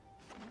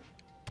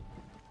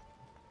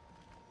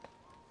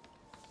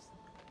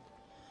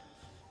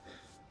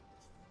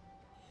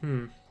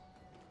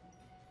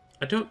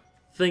 I don't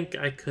think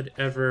I could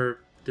ever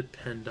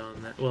depend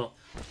on that. Well,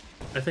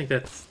 I think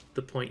that's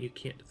the point. You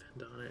can't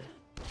depend on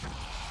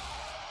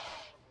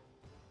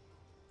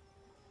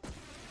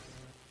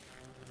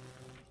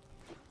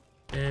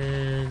it.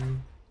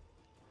 And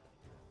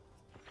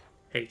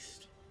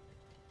haste.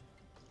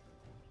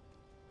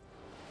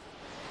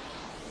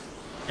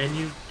 And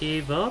you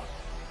gave up?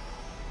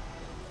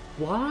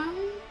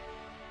 Why?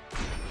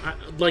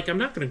 I'm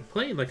not gonna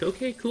complain. Like,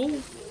 okay, cool.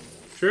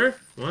 Sure,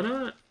 why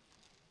not?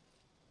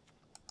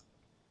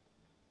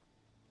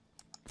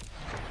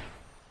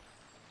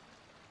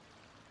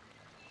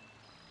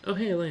 Oh,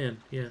 hey, land.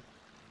 Yeah.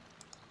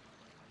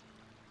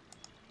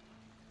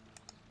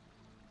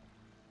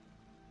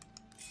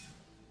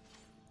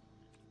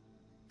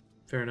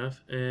 Fair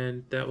enough.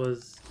 And that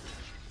was...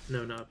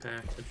 No, not a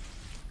pack.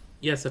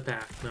 Yes, a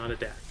pack, not a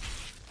deck.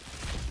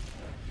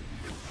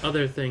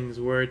 Other things,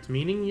 words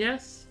meaning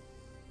yes?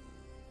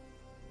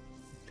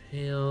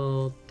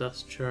 Pale,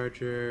 Dust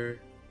Charger,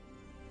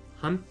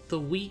 Hunt the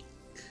Weak.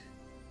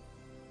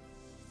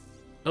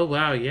 Oh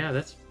wow, yeah,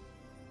 that's...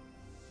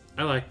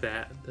 I like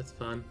that. That's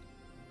fun.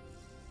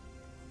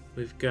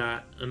 We've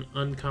got an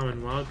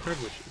uncommon wild card,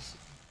 which is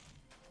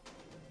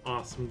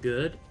Awesome,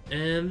 good.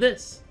 And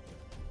this.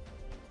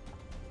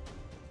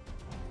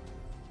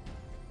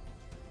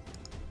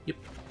 Yep,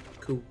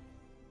 cool.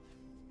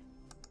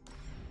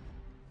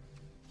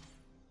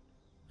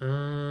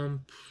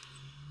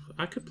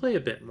 I could play a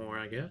bit more,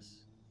 I guess.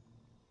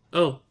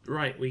 Oh,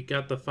 right, we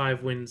got the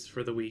 5 wins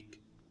for the week.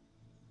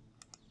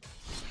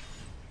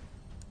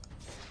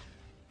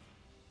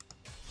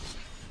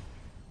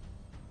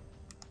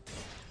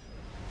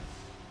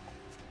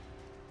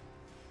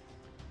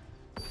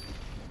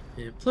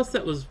 Yeah, plus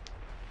that was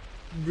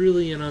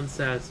really an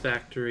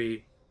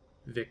unsatisfactory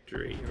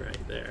victory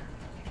right there.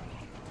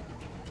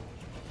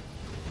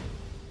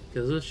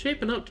 Because it was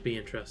shaping up to be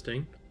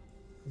interesting.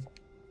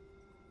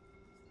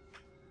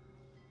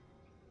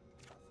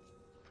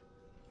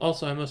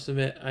 Also, I must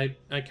admit,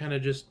 I kind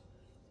of just...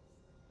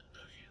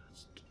 Okay,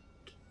 let's...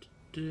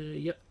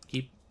 Yep,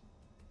 keep...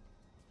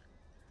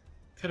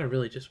 Kind of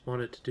really just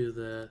wanted to do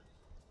the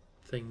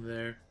thing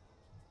there.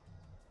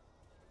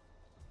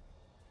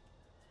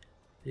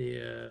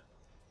 The,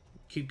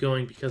 keep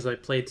going because I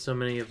played so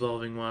many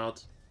Evolving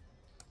Wilds.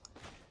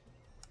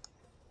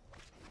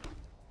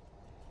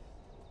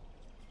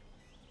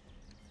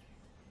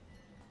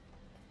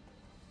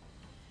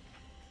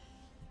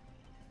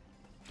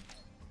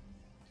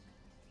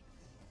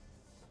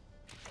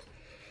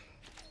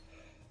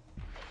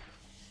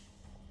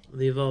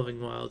 The Evolving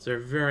Wilds are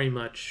very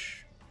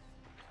much...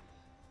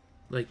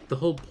 Like, the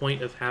whole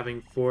point of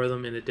having 4 of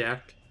them in a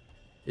deck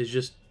is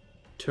just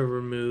to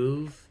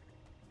remove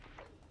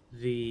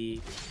the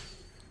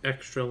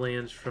extra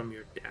lands from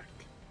your deck.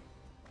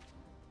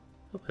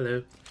 Oh,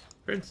 hello.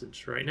 For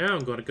instance, right now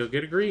I'm going to go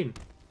get a green.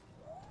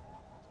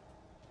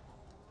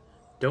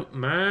 Don't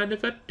mind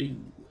if I do.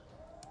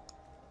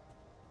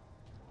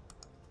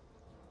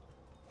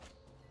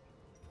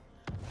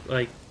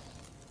 Like,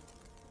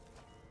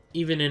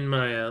 even in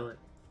my,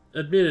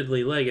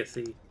 admittedly,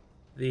 Legacy,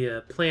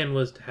 the plan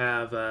was to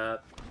have,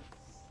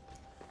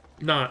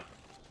 not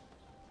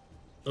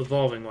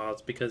Evolving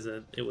Wilds because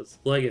it was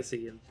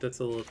Legacy, and that's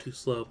a little too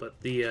slow, but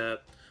the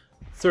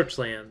Search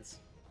Lands.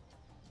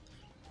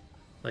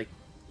 Like,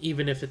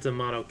 even if it's a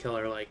mono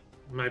killer, like,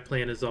 my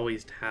plan is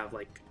always to have,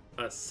 like,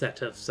 a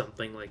set of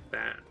something like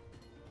that.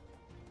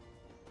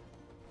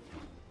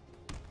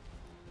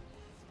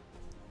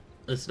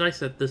 It's nice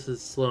that this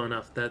is slow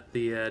enough that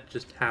the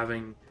just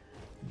having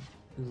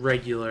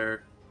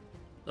regular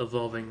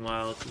Evolving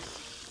Wilds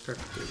is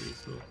perfectly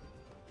reasonable.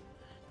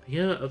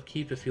 Begin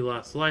upkeep if you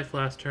lost life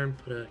last turn,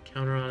 put a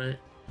counter on it.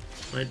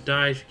 When it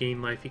dies, you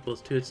gain life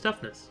equals to its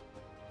toughness.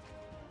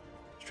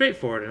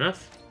 Straightforward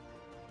enough.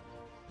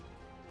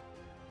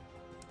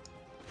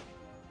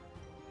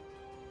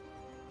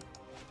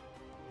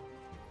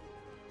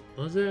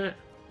 What was that?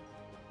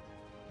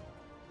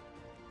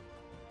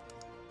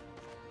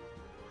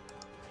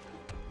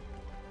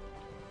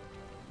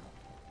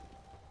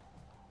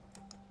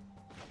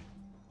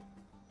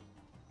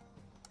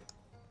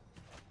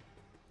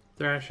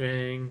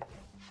 Thrashing.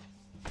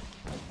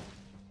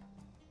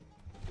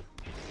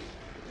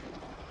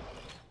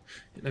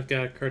 And I've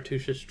got a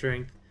Cartouche's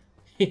strength.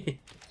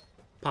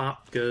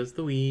 Pop goes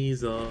the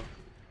weasel.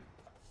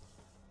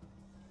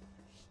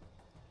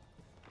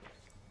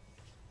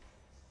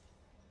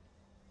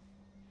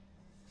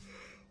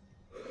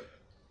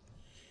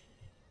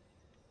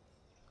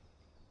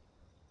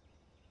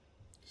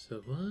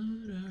 So what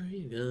are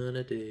you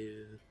gonna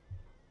do?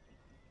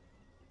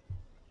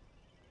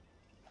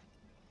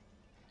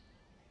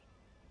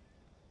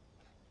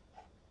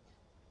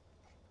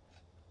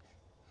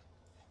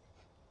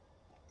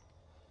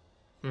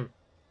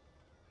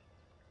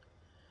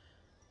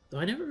 Though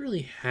I never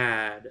really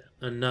had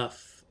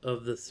enough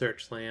of the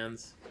Search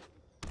Lands.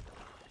 I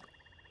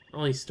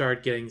only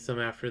started getting some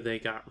after they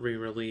got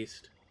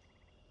re-released.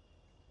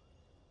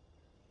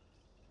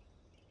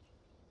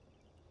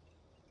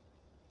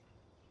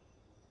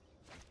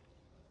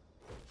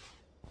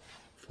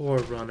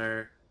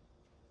 Forerunner.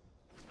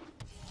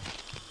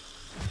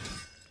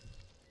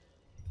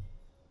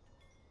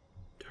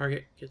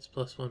 Target gets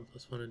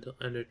 +1/+1 until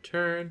end of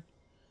turn.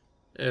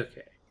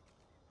 Okay.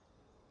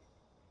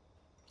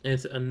 And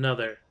it's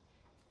another.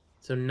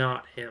 So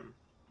not him.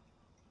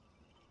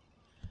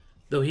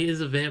 Though he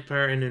is a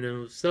vampire in and of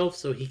himself,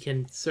 so he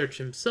can search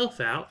himself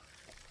out,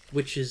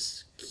 which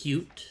is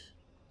cute.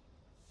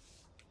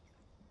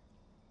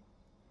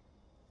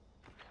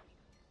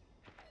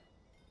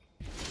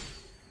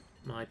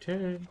 My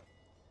turn.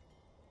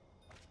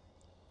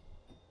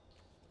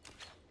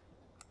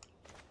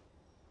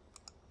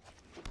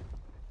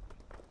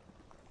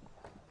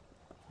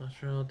 Not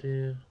sure I'll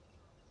do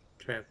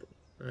trample.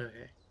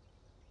 Okay.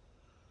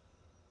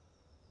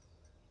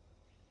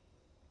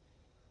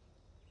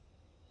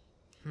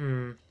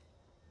 Hmm.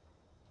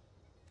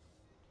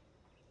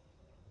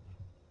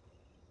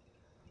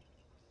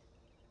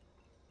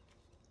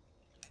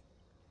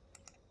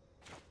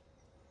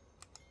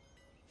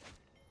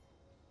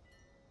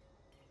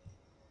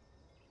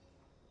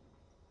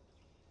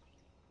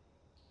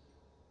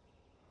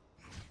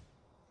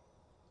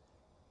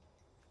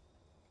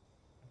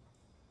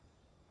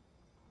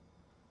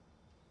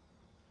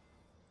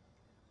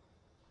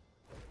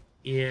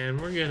 Yeah, and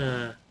we're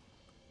gonna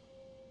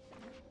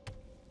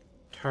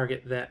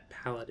target that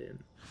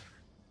paladin.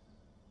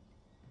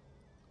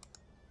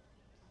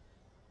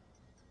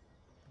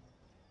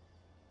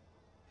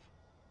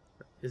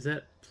 Is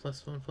that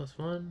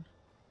 +1/+1?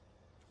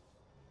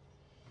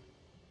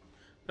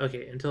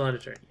 Okay, until end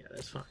of turn. Yeah,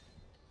 that's fine.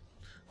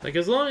 Like,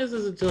 as long as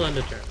it's until end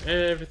of turn,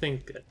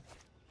 everything's good.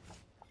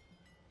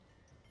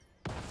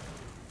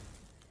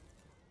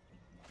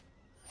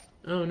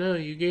 Oh no,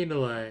 you gained a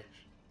life.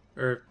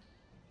 Or...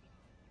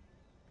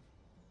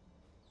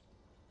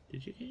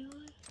 Did you gain a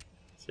life?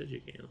 It said you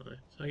gained a life.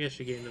 So I guess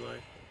you gained a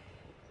life.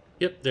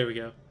 Yep, there we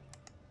go.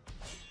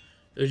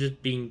 It was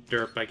just being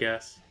derp, I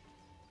guess.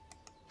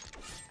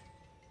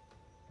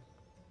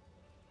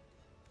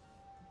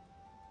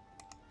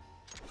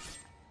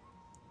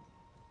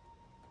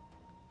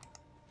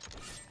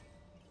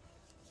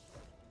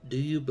 Do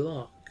you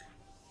block?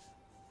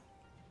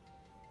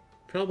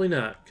 Probably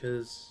not,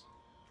 because...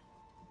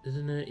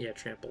 Isn't it? Yeah,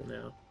 trample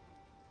now.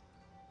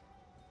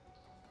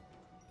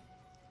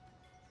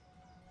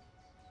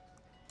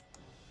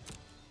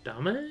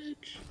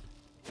 Damage?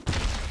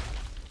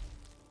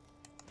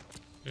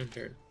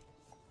 Okay.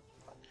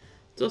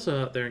 It's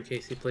also out there in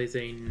case he plays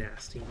any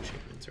nasty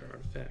enchantments or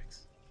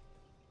artifacts.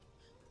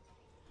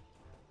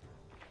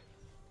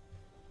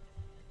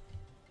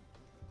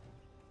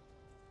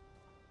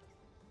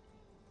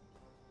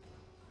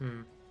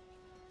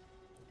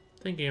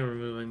 Thinking of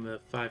removing the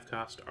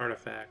 5-cost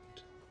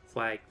artifact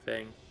flag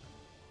thing.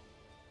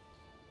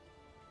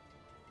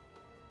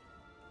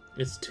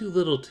 It's too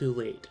little too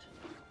late.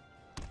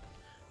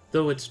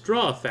 Though its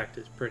draw effect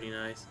is pretty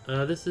nice.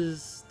 This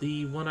is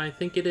the one I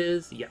think it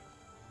is. Yeah.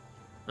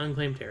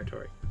 Unclaimed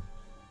territory.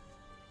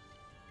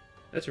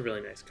 That's a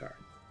really nice card.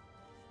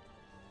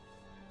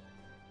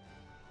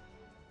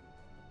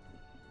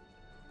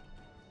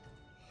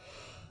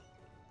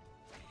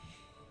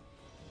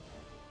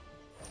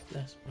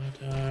 Last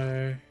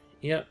Matar.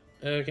 Yep,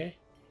 okay.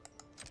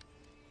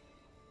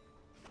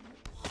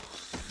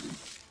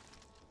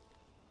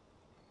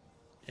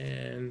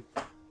 And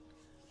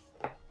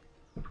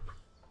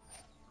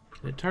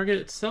can it target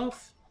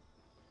itself?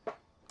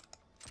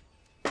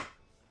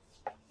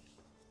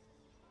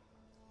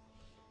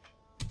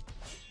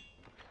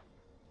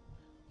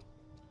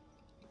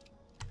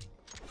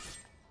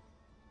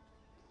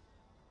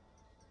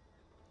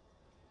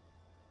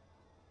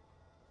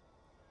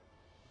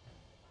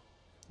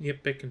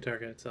 Yep, it can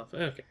target itself.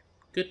 Okay,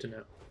 good to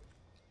know.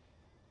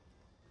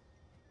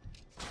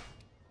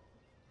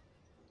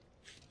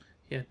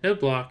 Yeah, no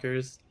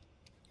blockers.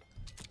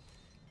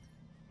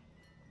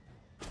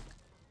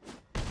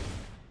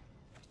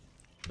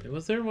 Wait,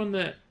 was there one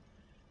that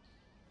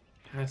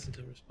pass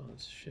until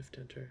response? Shift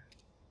enter.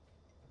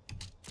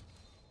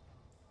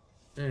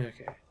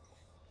 Okay.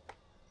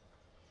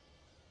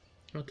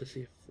 I'll have to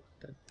see if what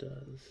that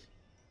does.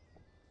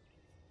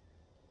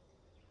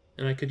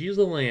 And I could use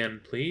a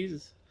land,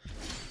 please.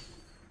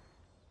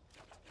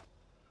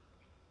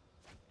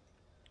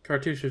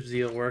 Cartouche of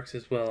Zeal works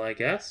as well, I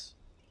guess.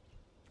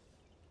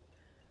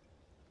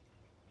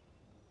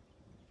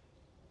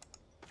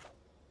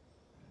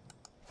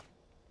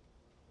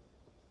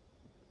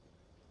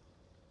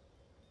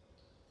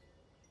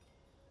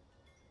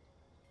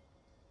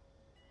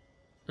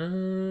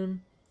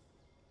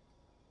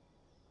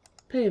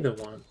 Pay the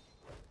one.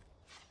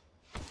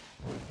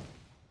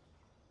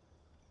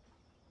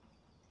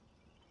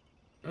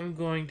 I'm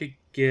going to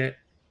get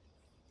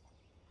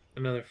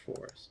another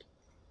forest.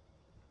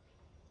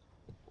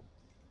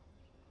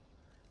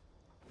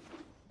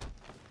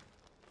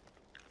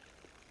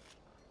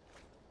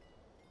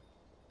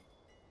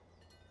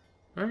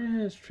 Alright,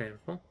 that's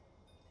trample.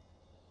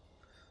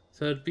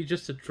 So it'd be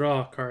just a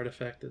draw card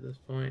effect at this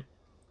point.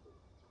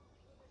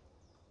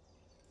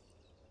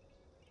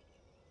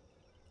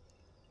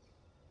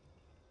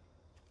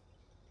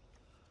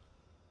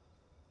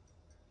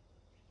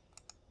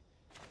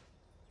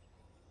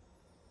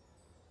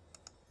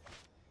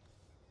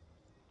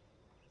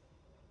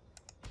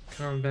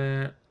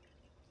 Combat.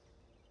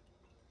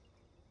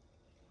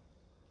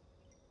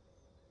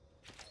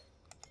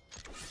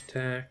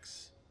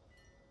 Attacks.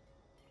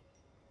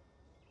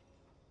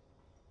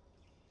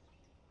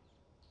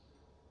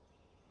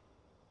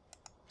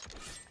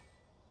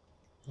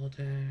 All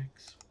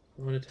attacks.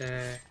 One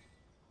attack.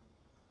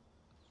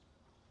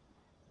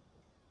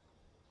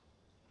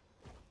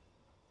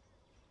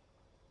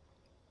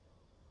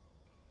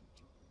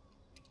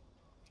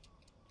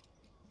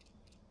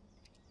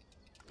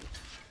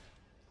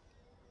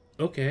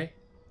 Okay.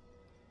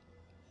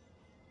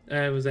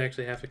 I was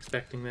actually half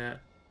expecting that.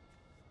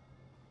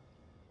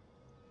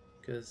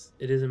 Because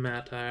it is a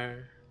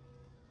Matar.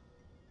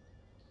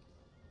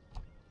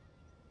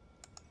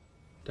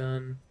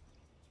 Done.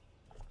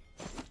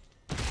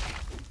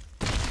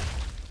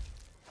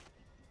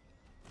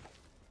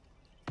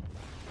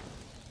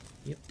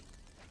 Yep.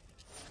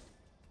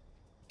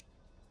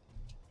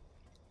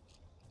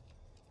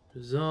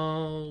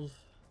 Resolve.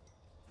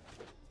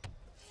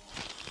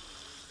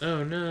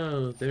 Oh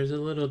no, there's a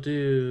little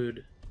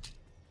dude.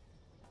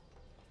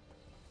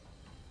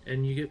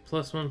 And you get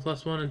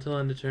 +1/+1 until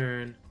end of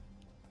turn.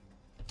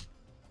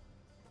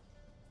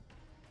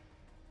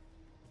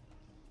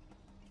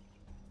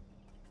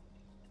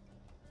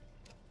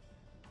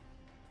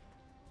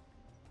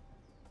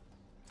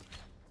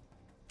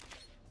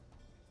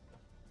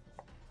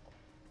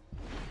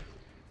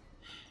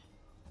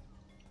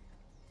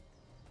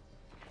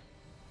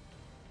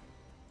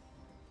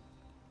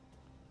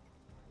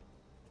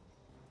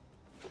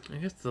 I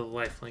guess the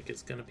lifelink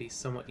is going to be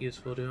somewhat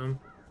useful to him.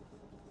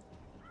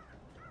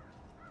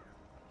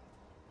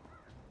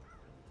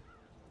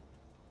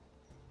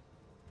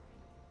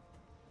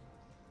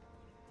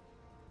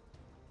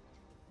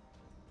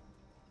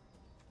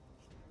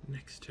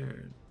 Next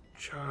turn,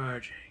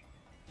 charging.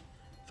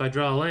 If I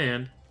draw a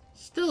land,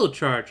 still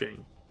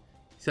charging.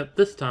 Except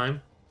this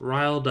time,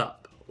 riled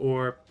up.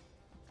 Or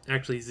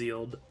actually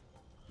zealed.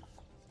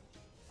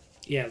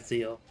 Yeah,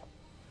 zeal.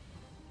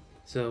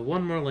 So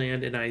one more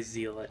land and I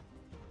zeal it.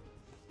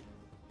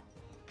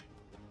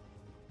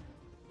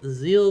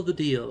 Zeal the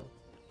deal.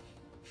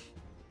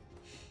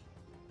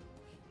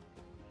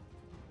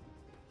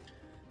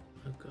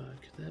 Oh god,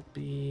 could that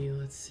be...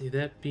 Let's see,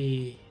 that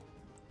be...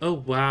 Oh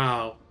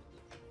wow.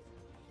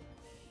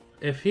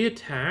 If he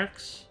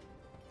attacks,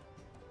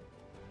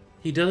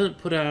 he doesn't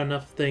put out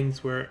enough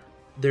things where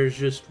there's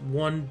just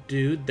one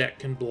dude that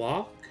can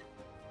block.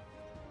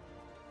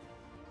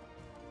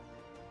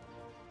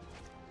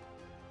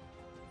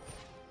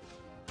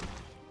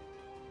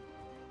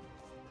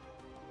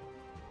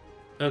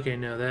 Okay,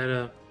 no,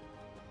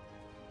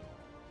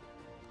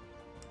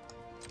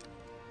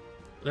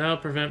 that'll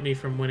prevent me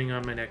from winning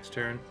on my next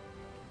turn.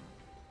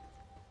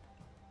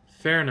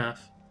 Fair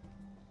enough.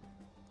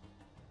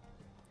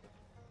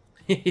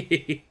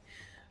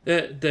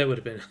 That would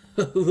have been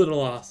a little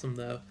awesome,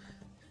 though.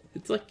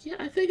 It's like, yeah,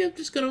 I think I'm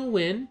just gonna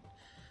win.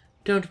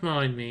 Don't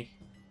mind me.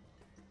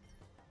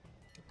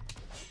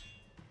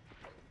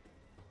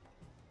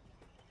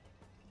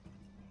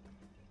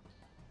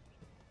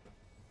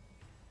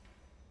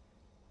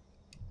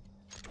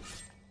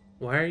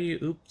 Why are you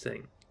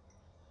oopsing?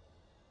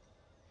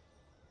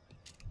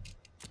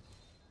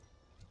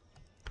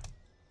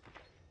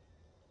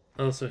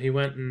 Oh, so he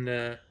went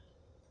and,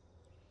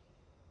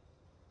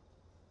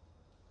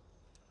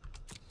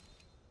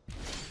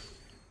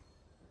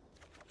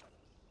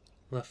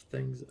 left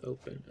things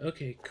open.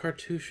 Okay,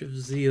 Cartouche of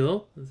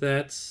Zeal.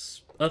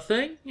 That's a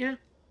thing? Yeah.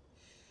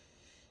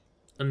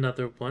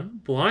 Another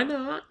one. Why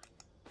not?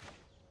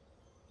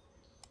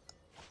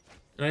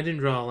 I didn't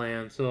draw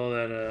land, so all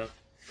that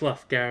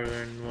fluff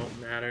gathering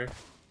won't matter.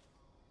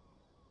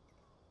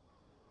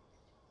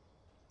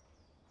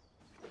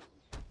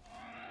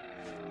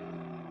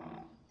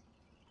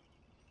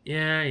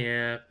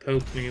 Yeah,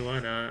 poke me, why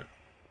not?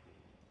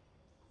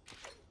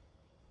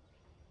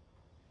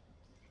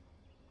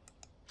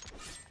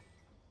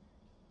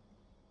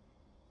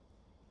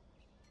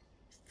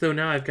 So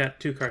now I've got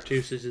 2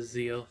 Cartouches of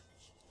Zeal.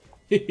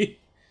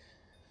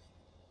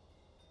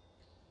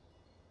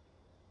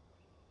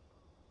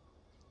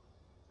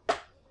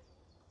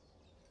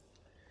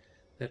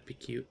 That'd be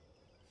cute.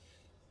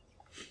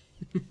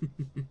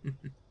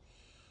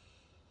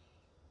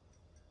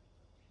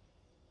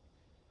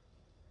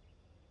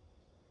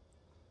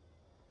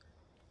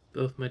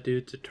 Both my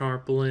dudes are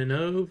tarpling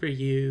over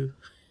you.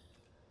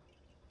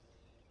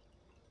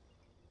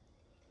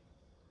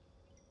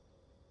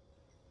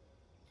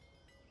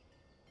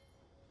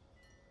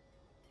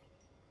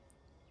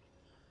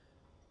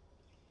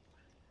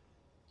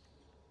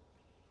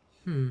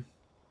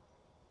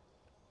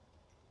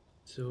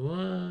 So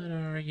what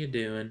are you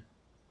doing?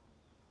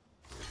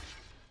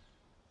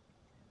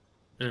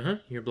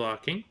 You're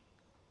blocking.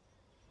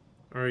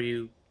 Are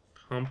you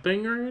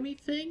pumping or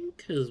anything?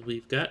 Because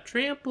we've got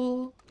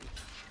trample.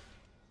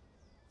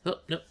 Oh,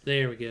 nope,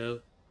 there we go.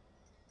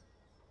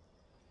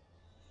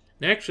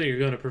 Actually, you're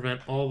going to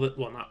prevent all the...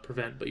 Well, not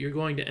prevent, but you're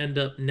going to end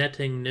up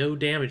netting no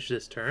damage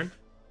this turn.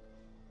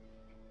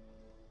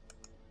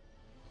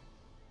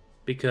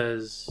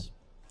 Because,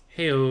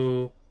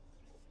 hey-oh,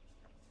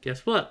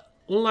 guess what?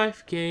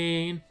 Life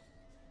gain.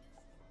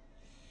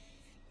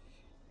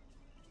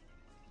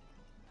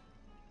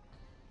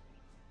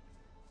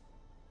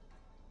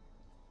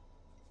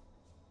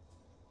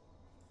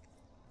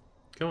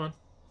 Come on.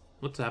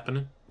 What's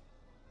happening?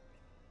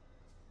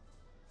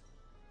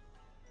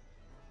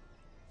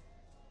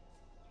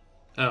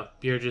 Oh,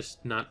 you're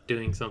just not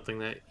doing something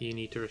that you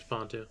need to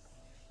respond to.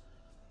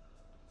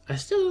 I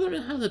still don't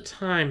know how the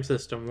time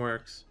system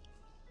works.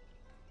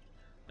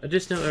 I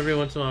just know every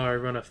once in a while I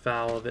run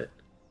afoul of it.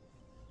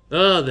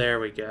 Oh, there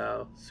we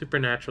go.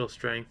 Supernatural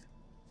strength.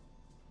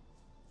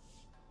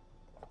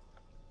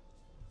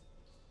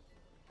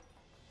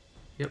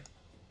 Yep.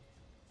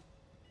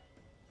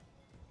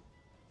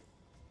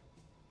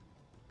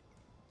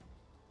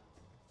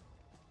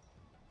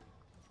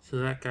 So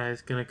that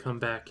guy's gonna come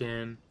back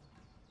in.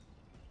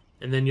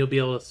 And then you'll be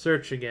able to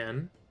search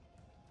again.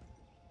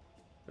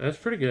 That's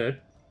pretty good.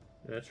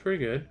 That's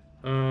pretty good.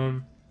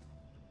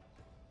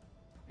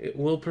 It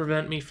will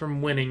prevent me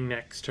from winning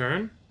next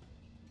turn.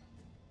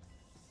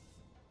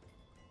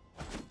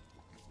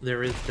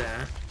 there is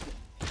that.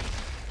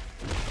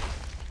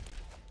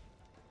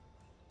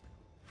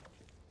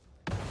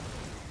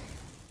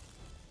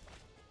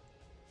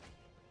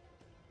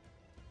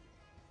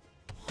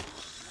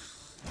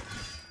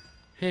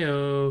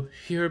 Heyo,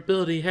 your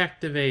ability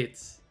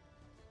activates.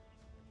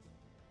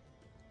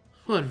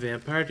 What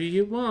vampire do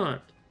you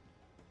want?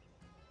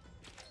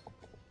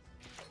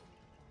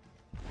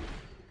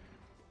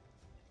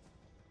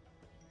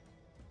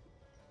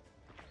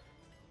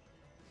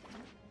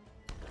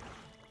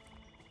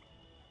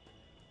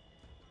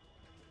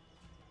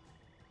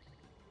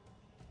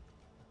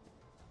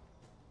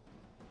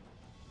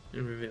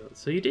 And reveal it.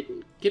 So you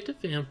didn't get a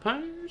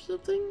vampire or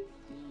something?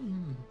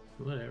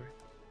 Whatever.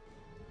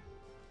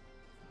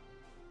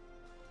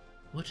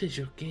 What is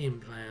your game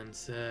plan,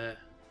 sir?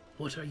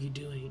 What are you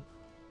doing?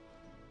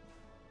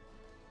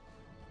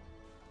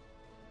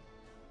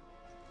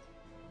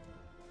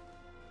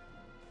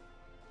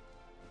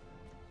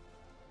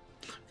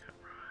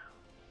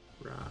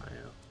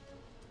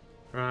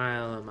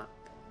 Rile him up.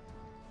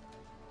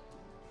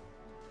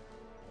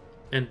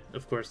 And,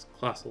 of course,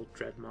 Colossal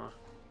Dreadmaw.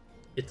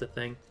 It's a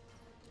thing.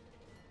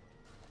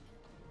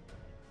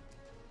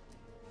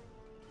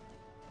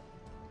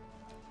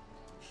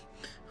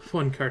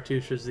 One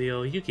Cartouche of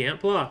Zeal, you can't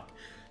block.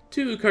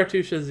 Two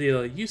Cartouche of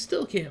Zeal, you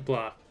still can't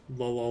block.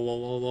 Lol lol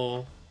lol lol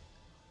lol.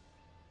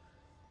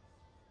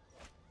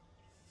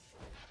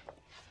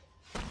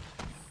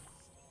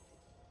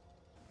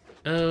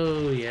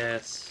 Oh,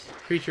 yes.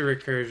 Creature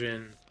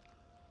recursion.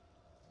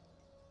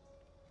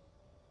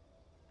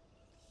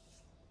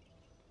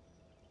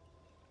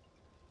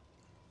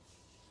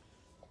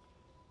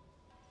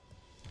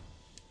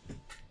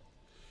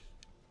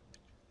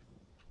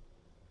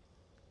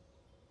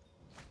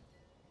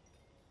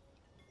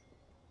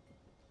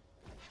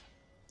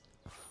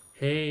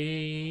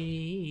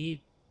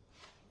 Hey,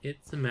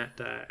 it's a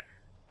Mattar.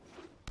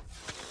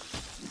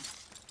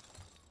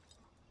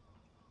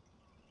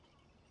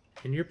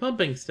 And you're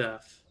pumping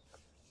stuff.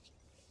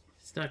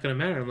 It's not gonna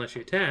matter unless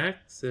you attack,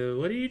 so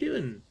what are you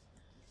doing?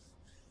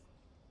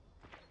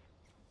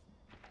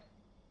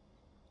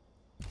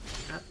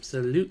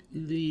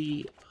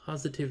 Absolutely,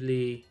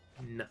 positively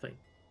nothing.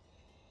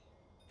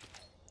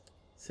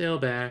 Sail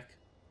back.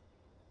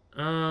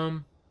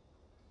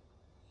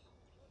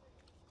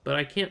 But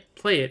I can't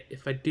play it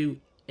if I do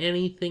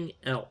anything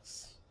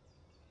else.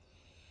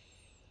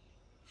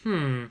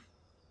 Hmm.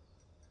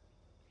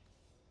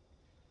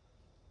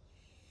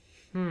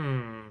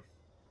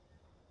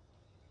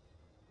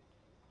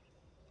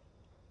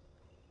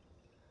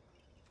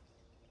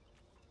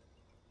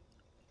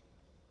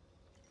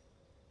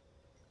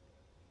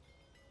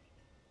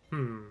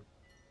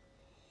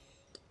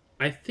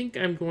 I think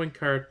I'm going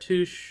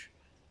Cartouche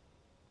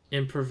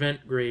and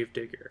prevent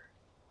Gravedigger.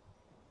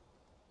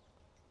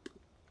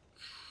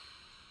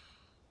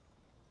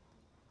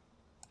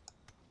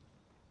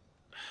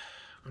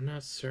 I'm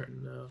not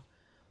certain, though.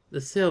 The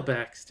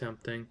sailback's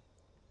tempting.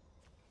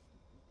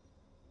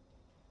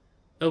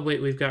 Oh,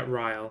 wait, we've got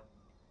Ryle.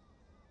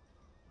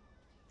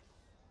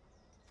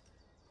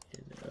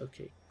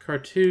 Okay,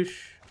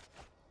 Cartouche.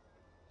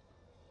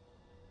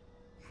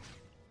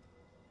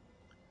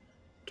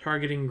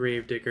 Targeting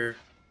Gravedigger.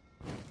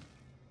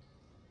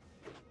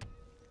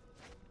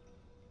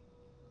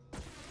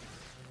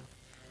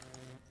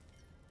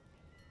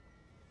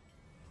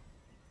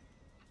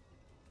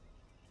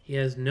 He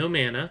has no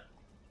mana.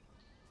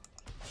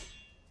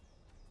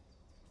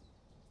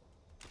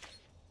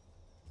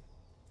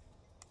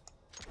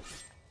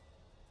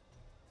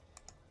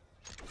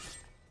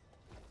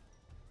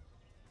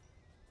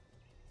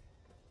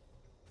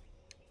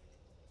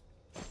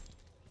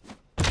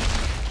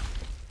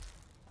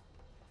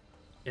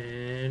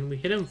 And we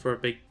hit him for a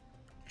big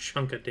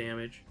chunk of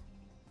damage.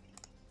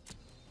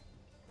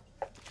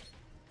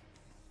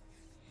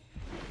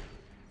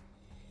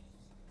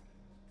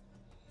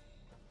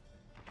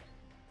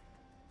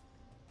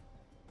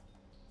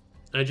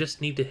 I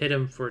just need to hit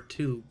him for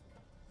 2.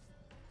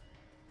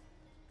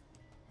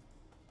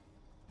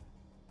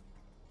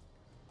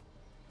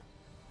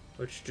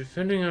 Which,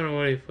 depending on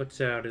what he puts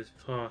out, is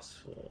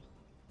possible.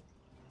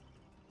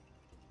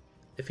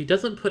 If he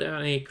doesn't put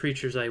out any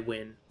creatures, I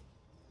win.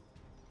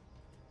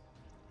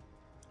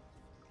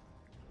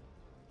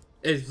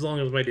 As long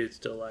as my dude's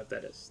still alive,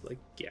 that is. Like,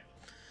 yeah.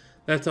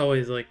 That's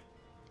always, like,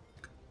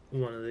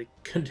 one of the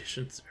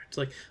conditions. It's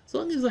like, as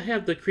long as I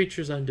have the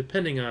creatures I'm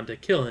depending on to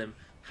kill him,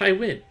 I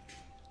win.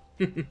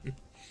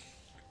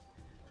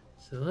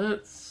 So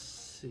let's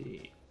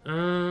see.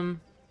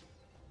 I'm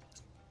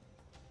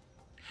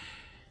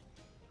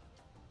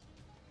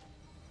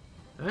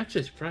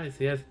actually surprised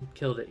he hasn't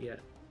killed it yet.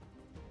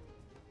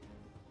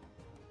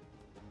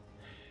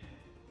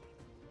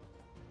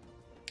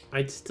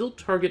 I'd still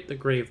target the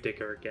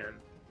Gravedigger again.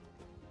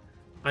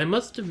 I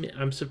must admit,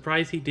 I'm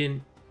surprised he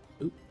didn't...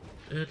 Oop.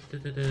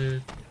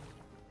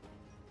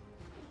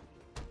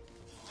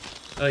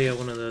 Oh yeah,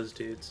 one of those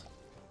dudes.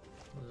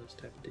 One of those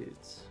type of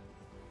dudes.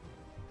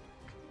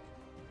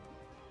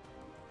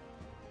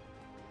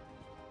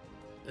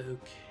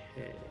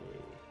 Okay.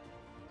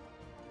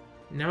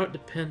 Now it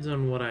depends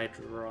on what I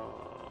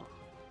draw.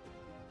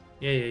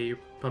 Yeah, you're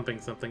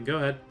pumping something. Go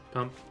ahead,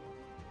 pump.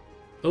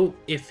 Oh,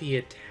 if he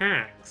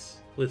attacks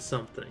with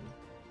something,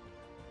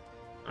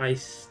 I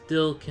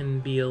still can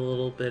be a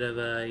little bit of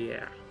a,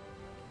 yeah.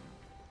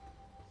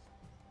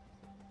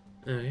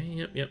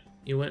 Okay, yep.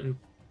 You went and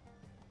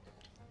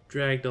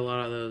dragged a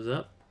lot of those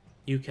up.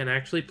 You can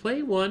actually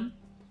play one.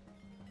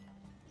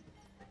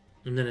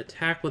 And then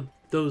attack with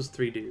those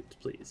 3 dudes,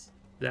 please.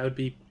 That would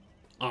be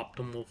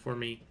optimal for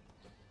me.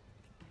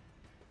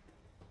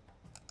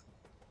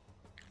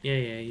 Yeah,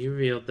 you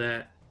revealed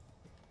that.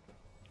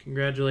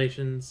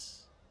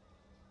 Congratulations.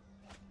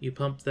 You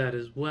pumped that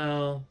as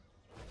well.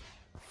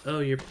 Oh,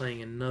 you're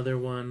playing another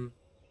one.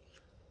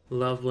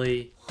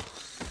 Lovely.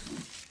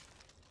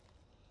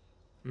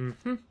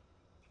 Mm-hmm.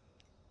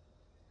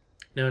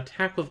 Now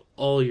attack with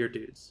all your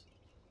dudes.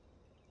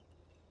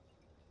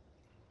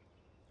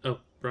 Oh,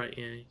 right,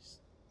 yeah.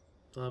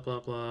 Blah, blah,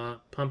 blah.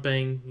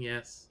 Pumping,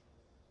 yes.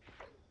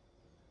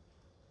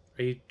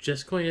 Are you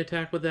just going to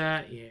attack with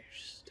that? Yeah, you're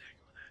just attacking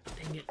with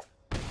that. Dang it.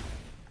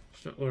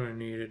 That's not what I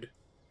needed.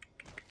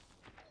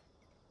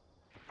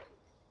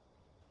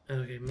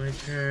 Okay, my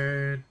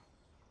turn.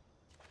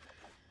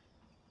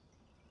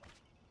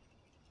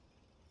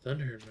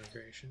 Thunderheart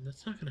migration.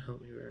 That's not gonna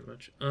help me very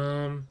much.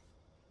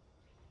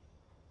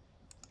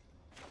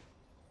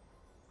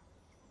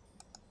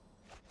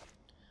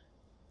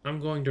 I'm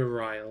going to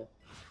Rile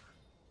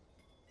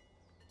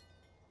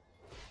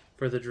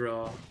for the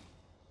draw.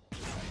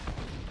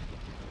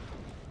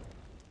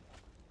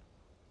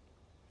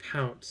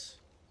 Pounce.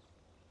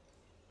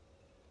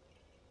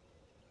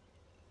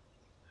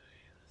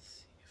 Okay, let's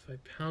see. If I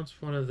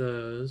pounce one of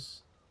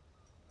those,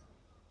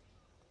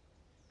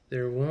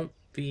 there won't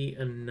be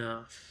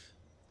enough.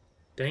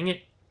 Dang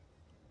it.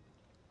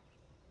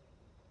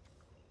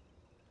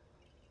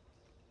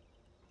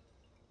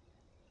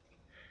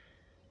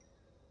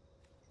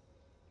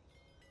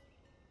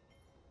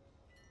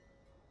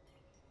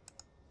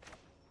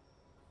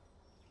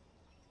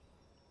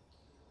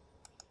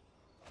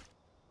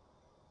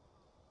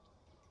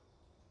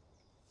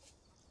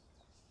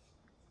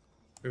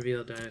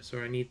 Reveal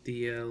dinosaur. I need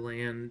the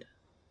land.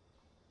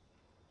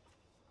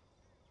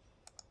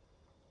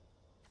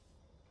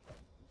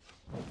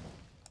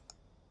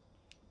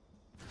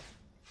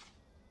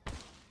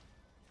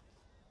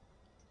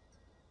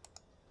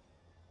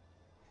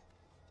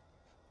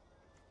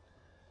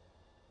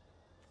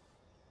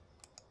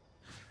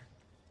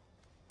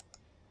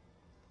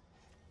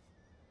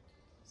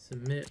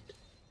 Submit.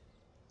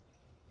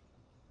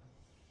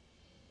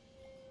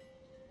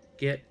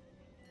 Get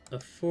a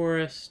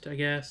forest, I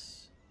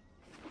guess.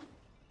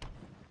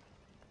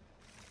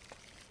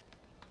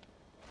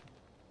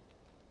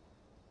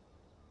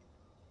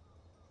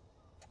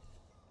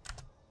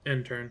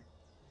 End turn.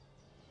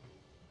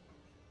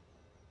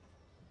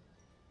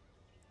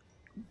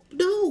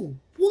 No!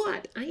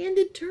 What? I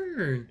ended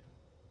turn.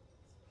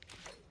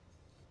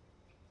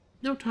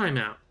 No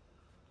timeout.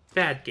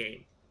 Bad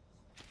game.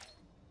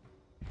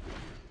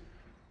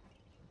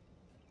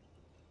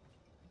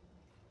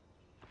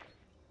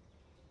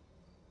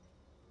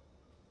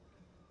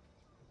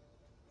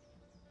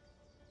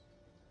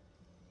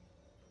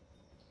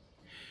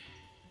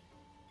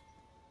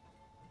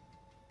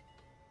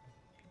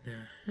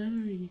 Now, how are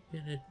you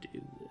gonna do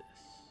this?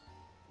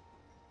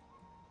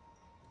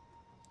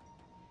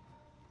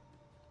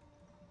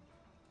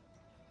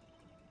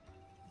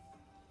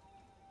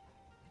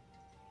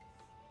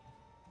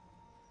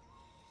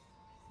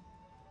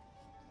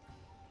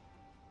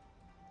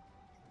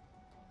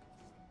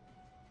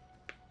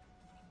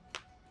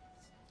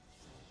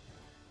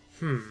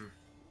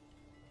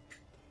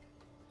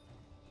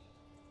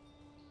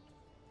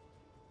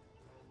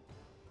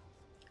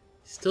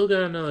 Still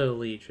got another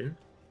Legion.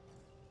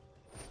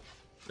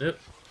 Yep,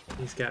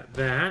 he's got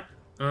that.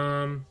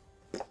 No,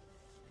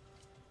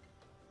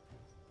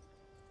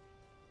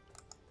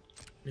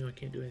 I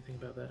can't do anything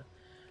about that.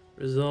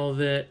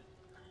 Resolve it.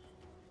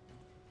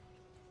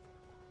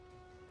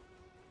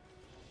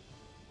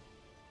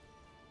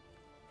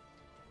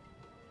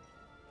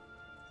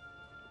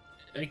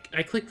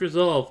 I clicked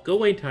resolve. Go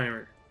away,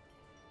 timer.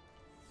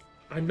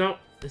 I'm not...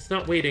 It's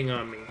not waiting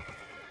on me.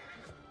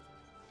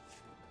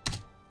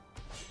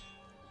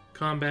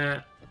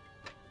 Combat.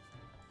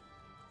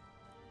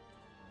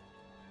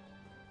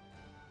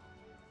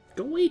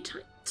 Go away,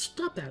 time.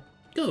 Stop that.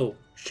 Go.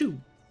 Shoot.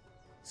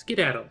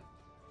 Skedaddle.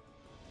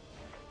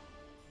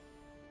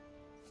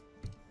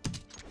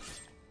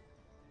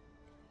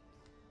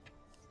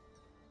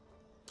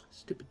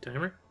 Stupid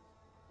timer.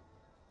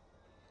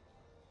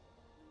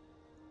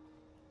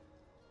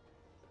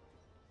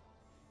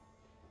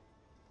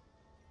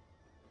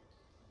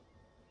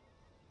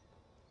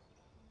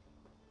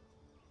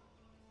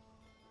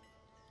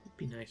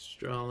 Be nice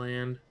to draw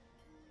land.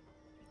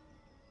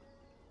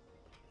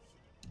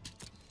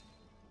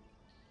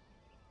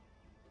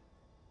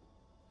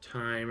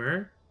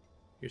 Timer.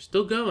 You're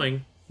still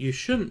going. You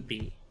shouldn't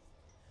be.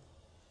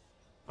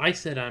 I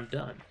said I'm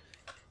done.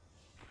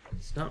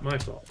 It's not my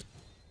fault.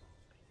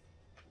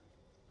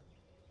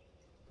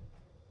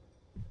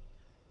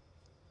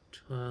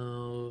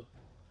 12,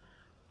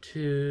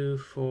 2,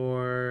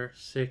 4,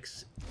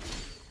 6,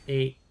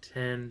 8,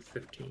 10,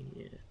 15,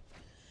 yeah.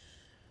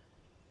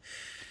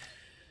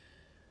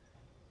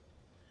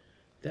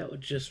 That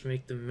would just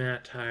make the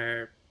mat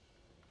tire.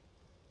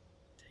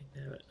 Take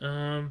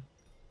that.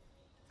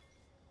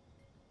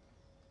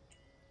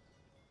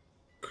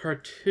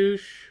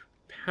 Cartouche,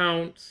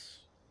 Pounce.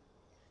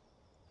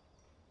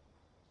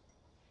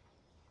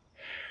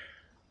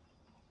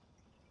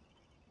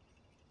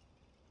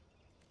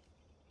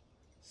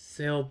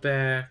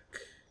 Sailback.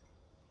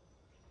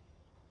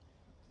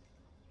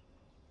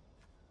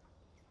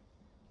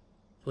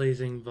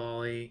 Blazing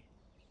Volley.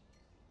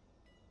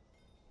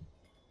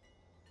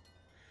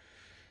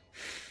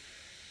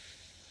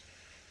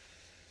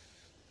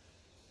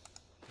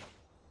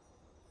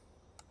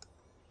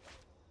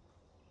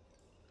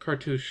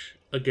 Cartouche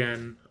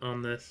again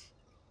on this.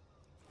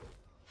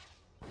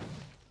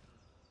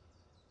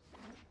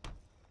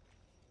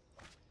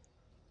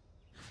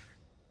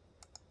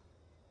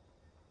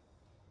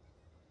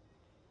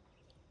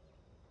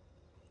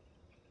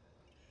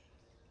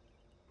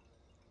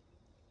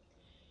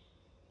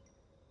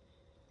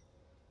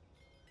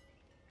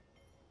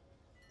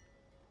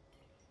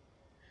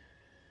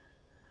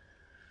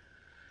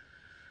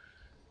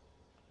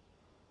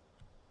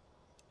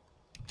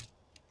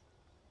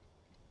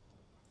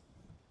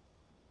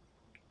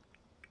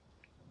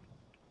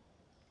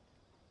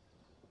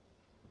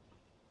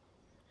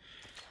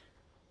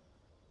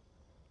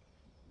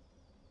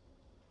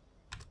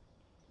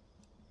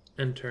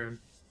 End turn.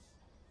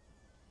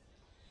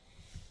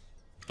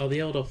 I'll be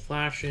able to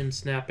flash in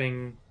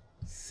snapping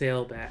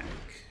Sailback.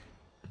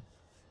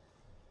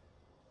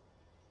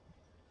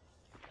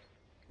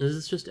 Is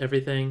this just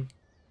everything?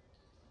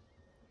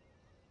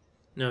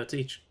 No, it's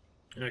each.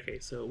 Okay,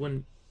 so it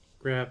wouldn't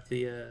grab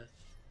the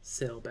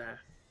Sailback.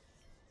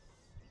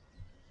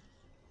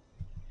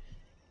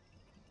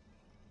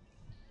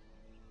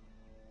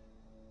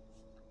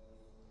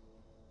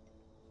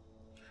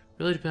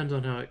 Really depends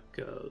on how it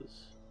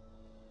goes.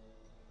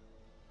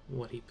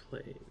 What he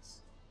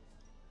plays.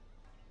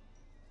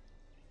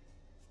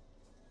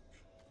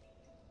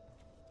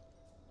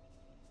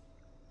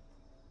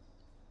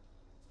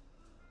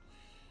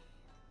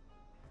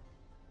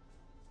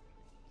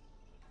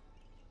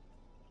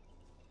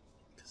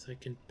 Because I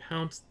can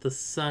pounce the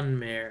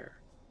Sunmare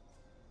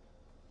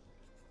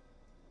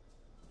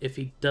if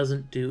he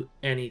doesn't do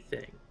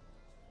anything.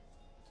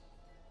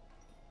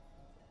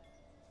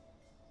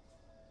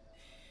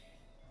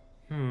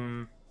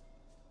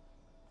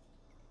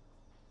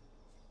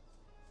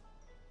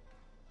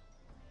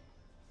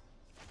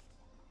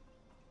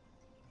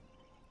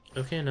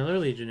 Okay, another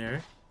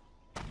Legionnaire.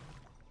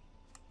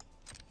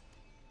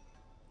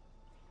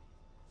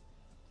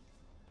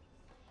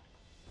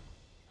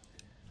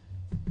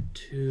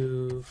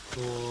 Two,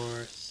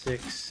 4,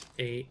 6,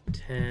 8,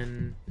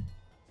 10.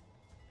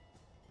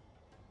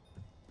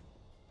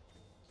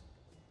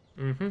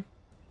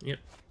 Yep.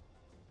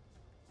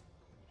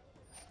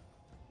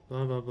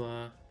 Blah, blah,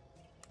 blah.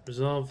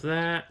 Resolve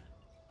that.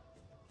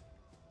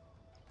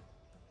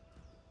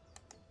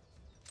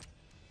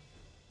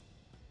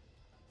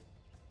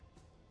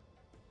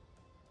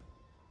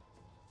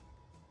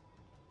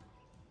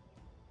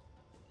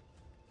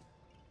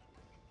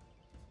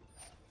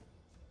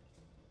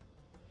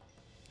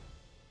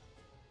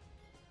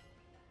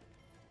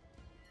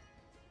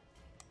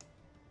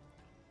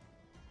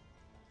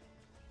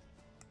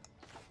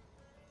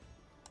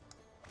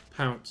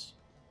 Pounce.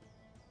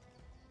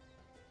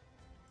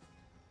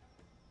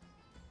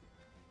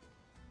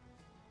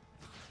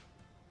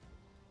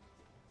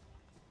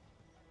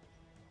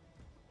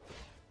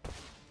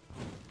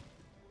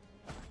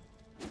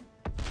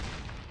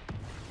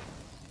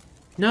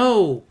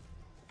 No!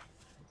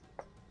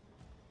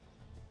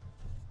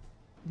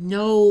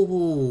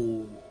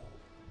 No!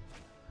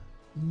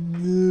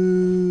 No!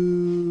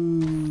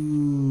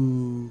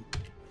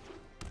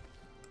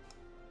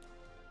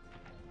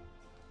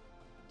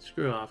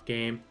 Screw off,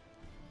 game.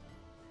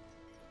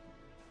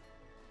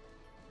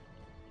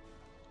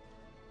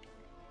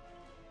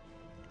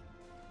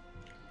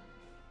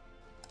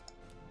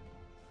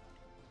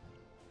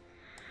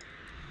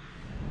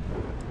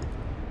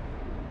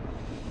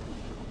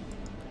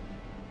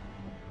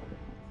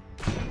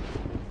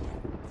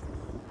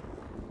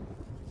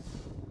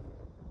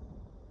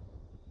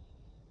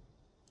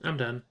 I'm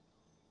done.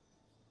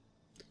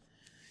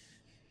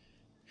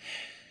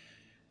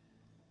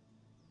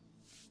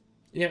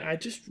 Yeah, I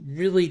just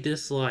really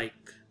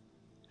dislike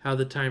how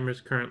the timer's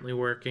currently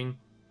working.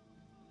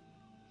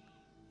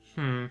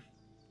 Kind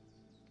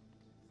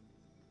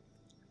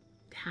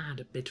of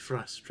a bit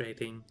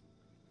frustrating,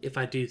 if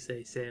I do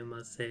say so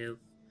myself.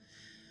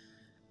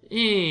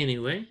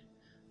 Anyway,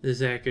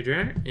 this is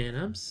Akhier, and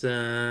I'm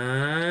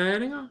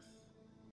signing off.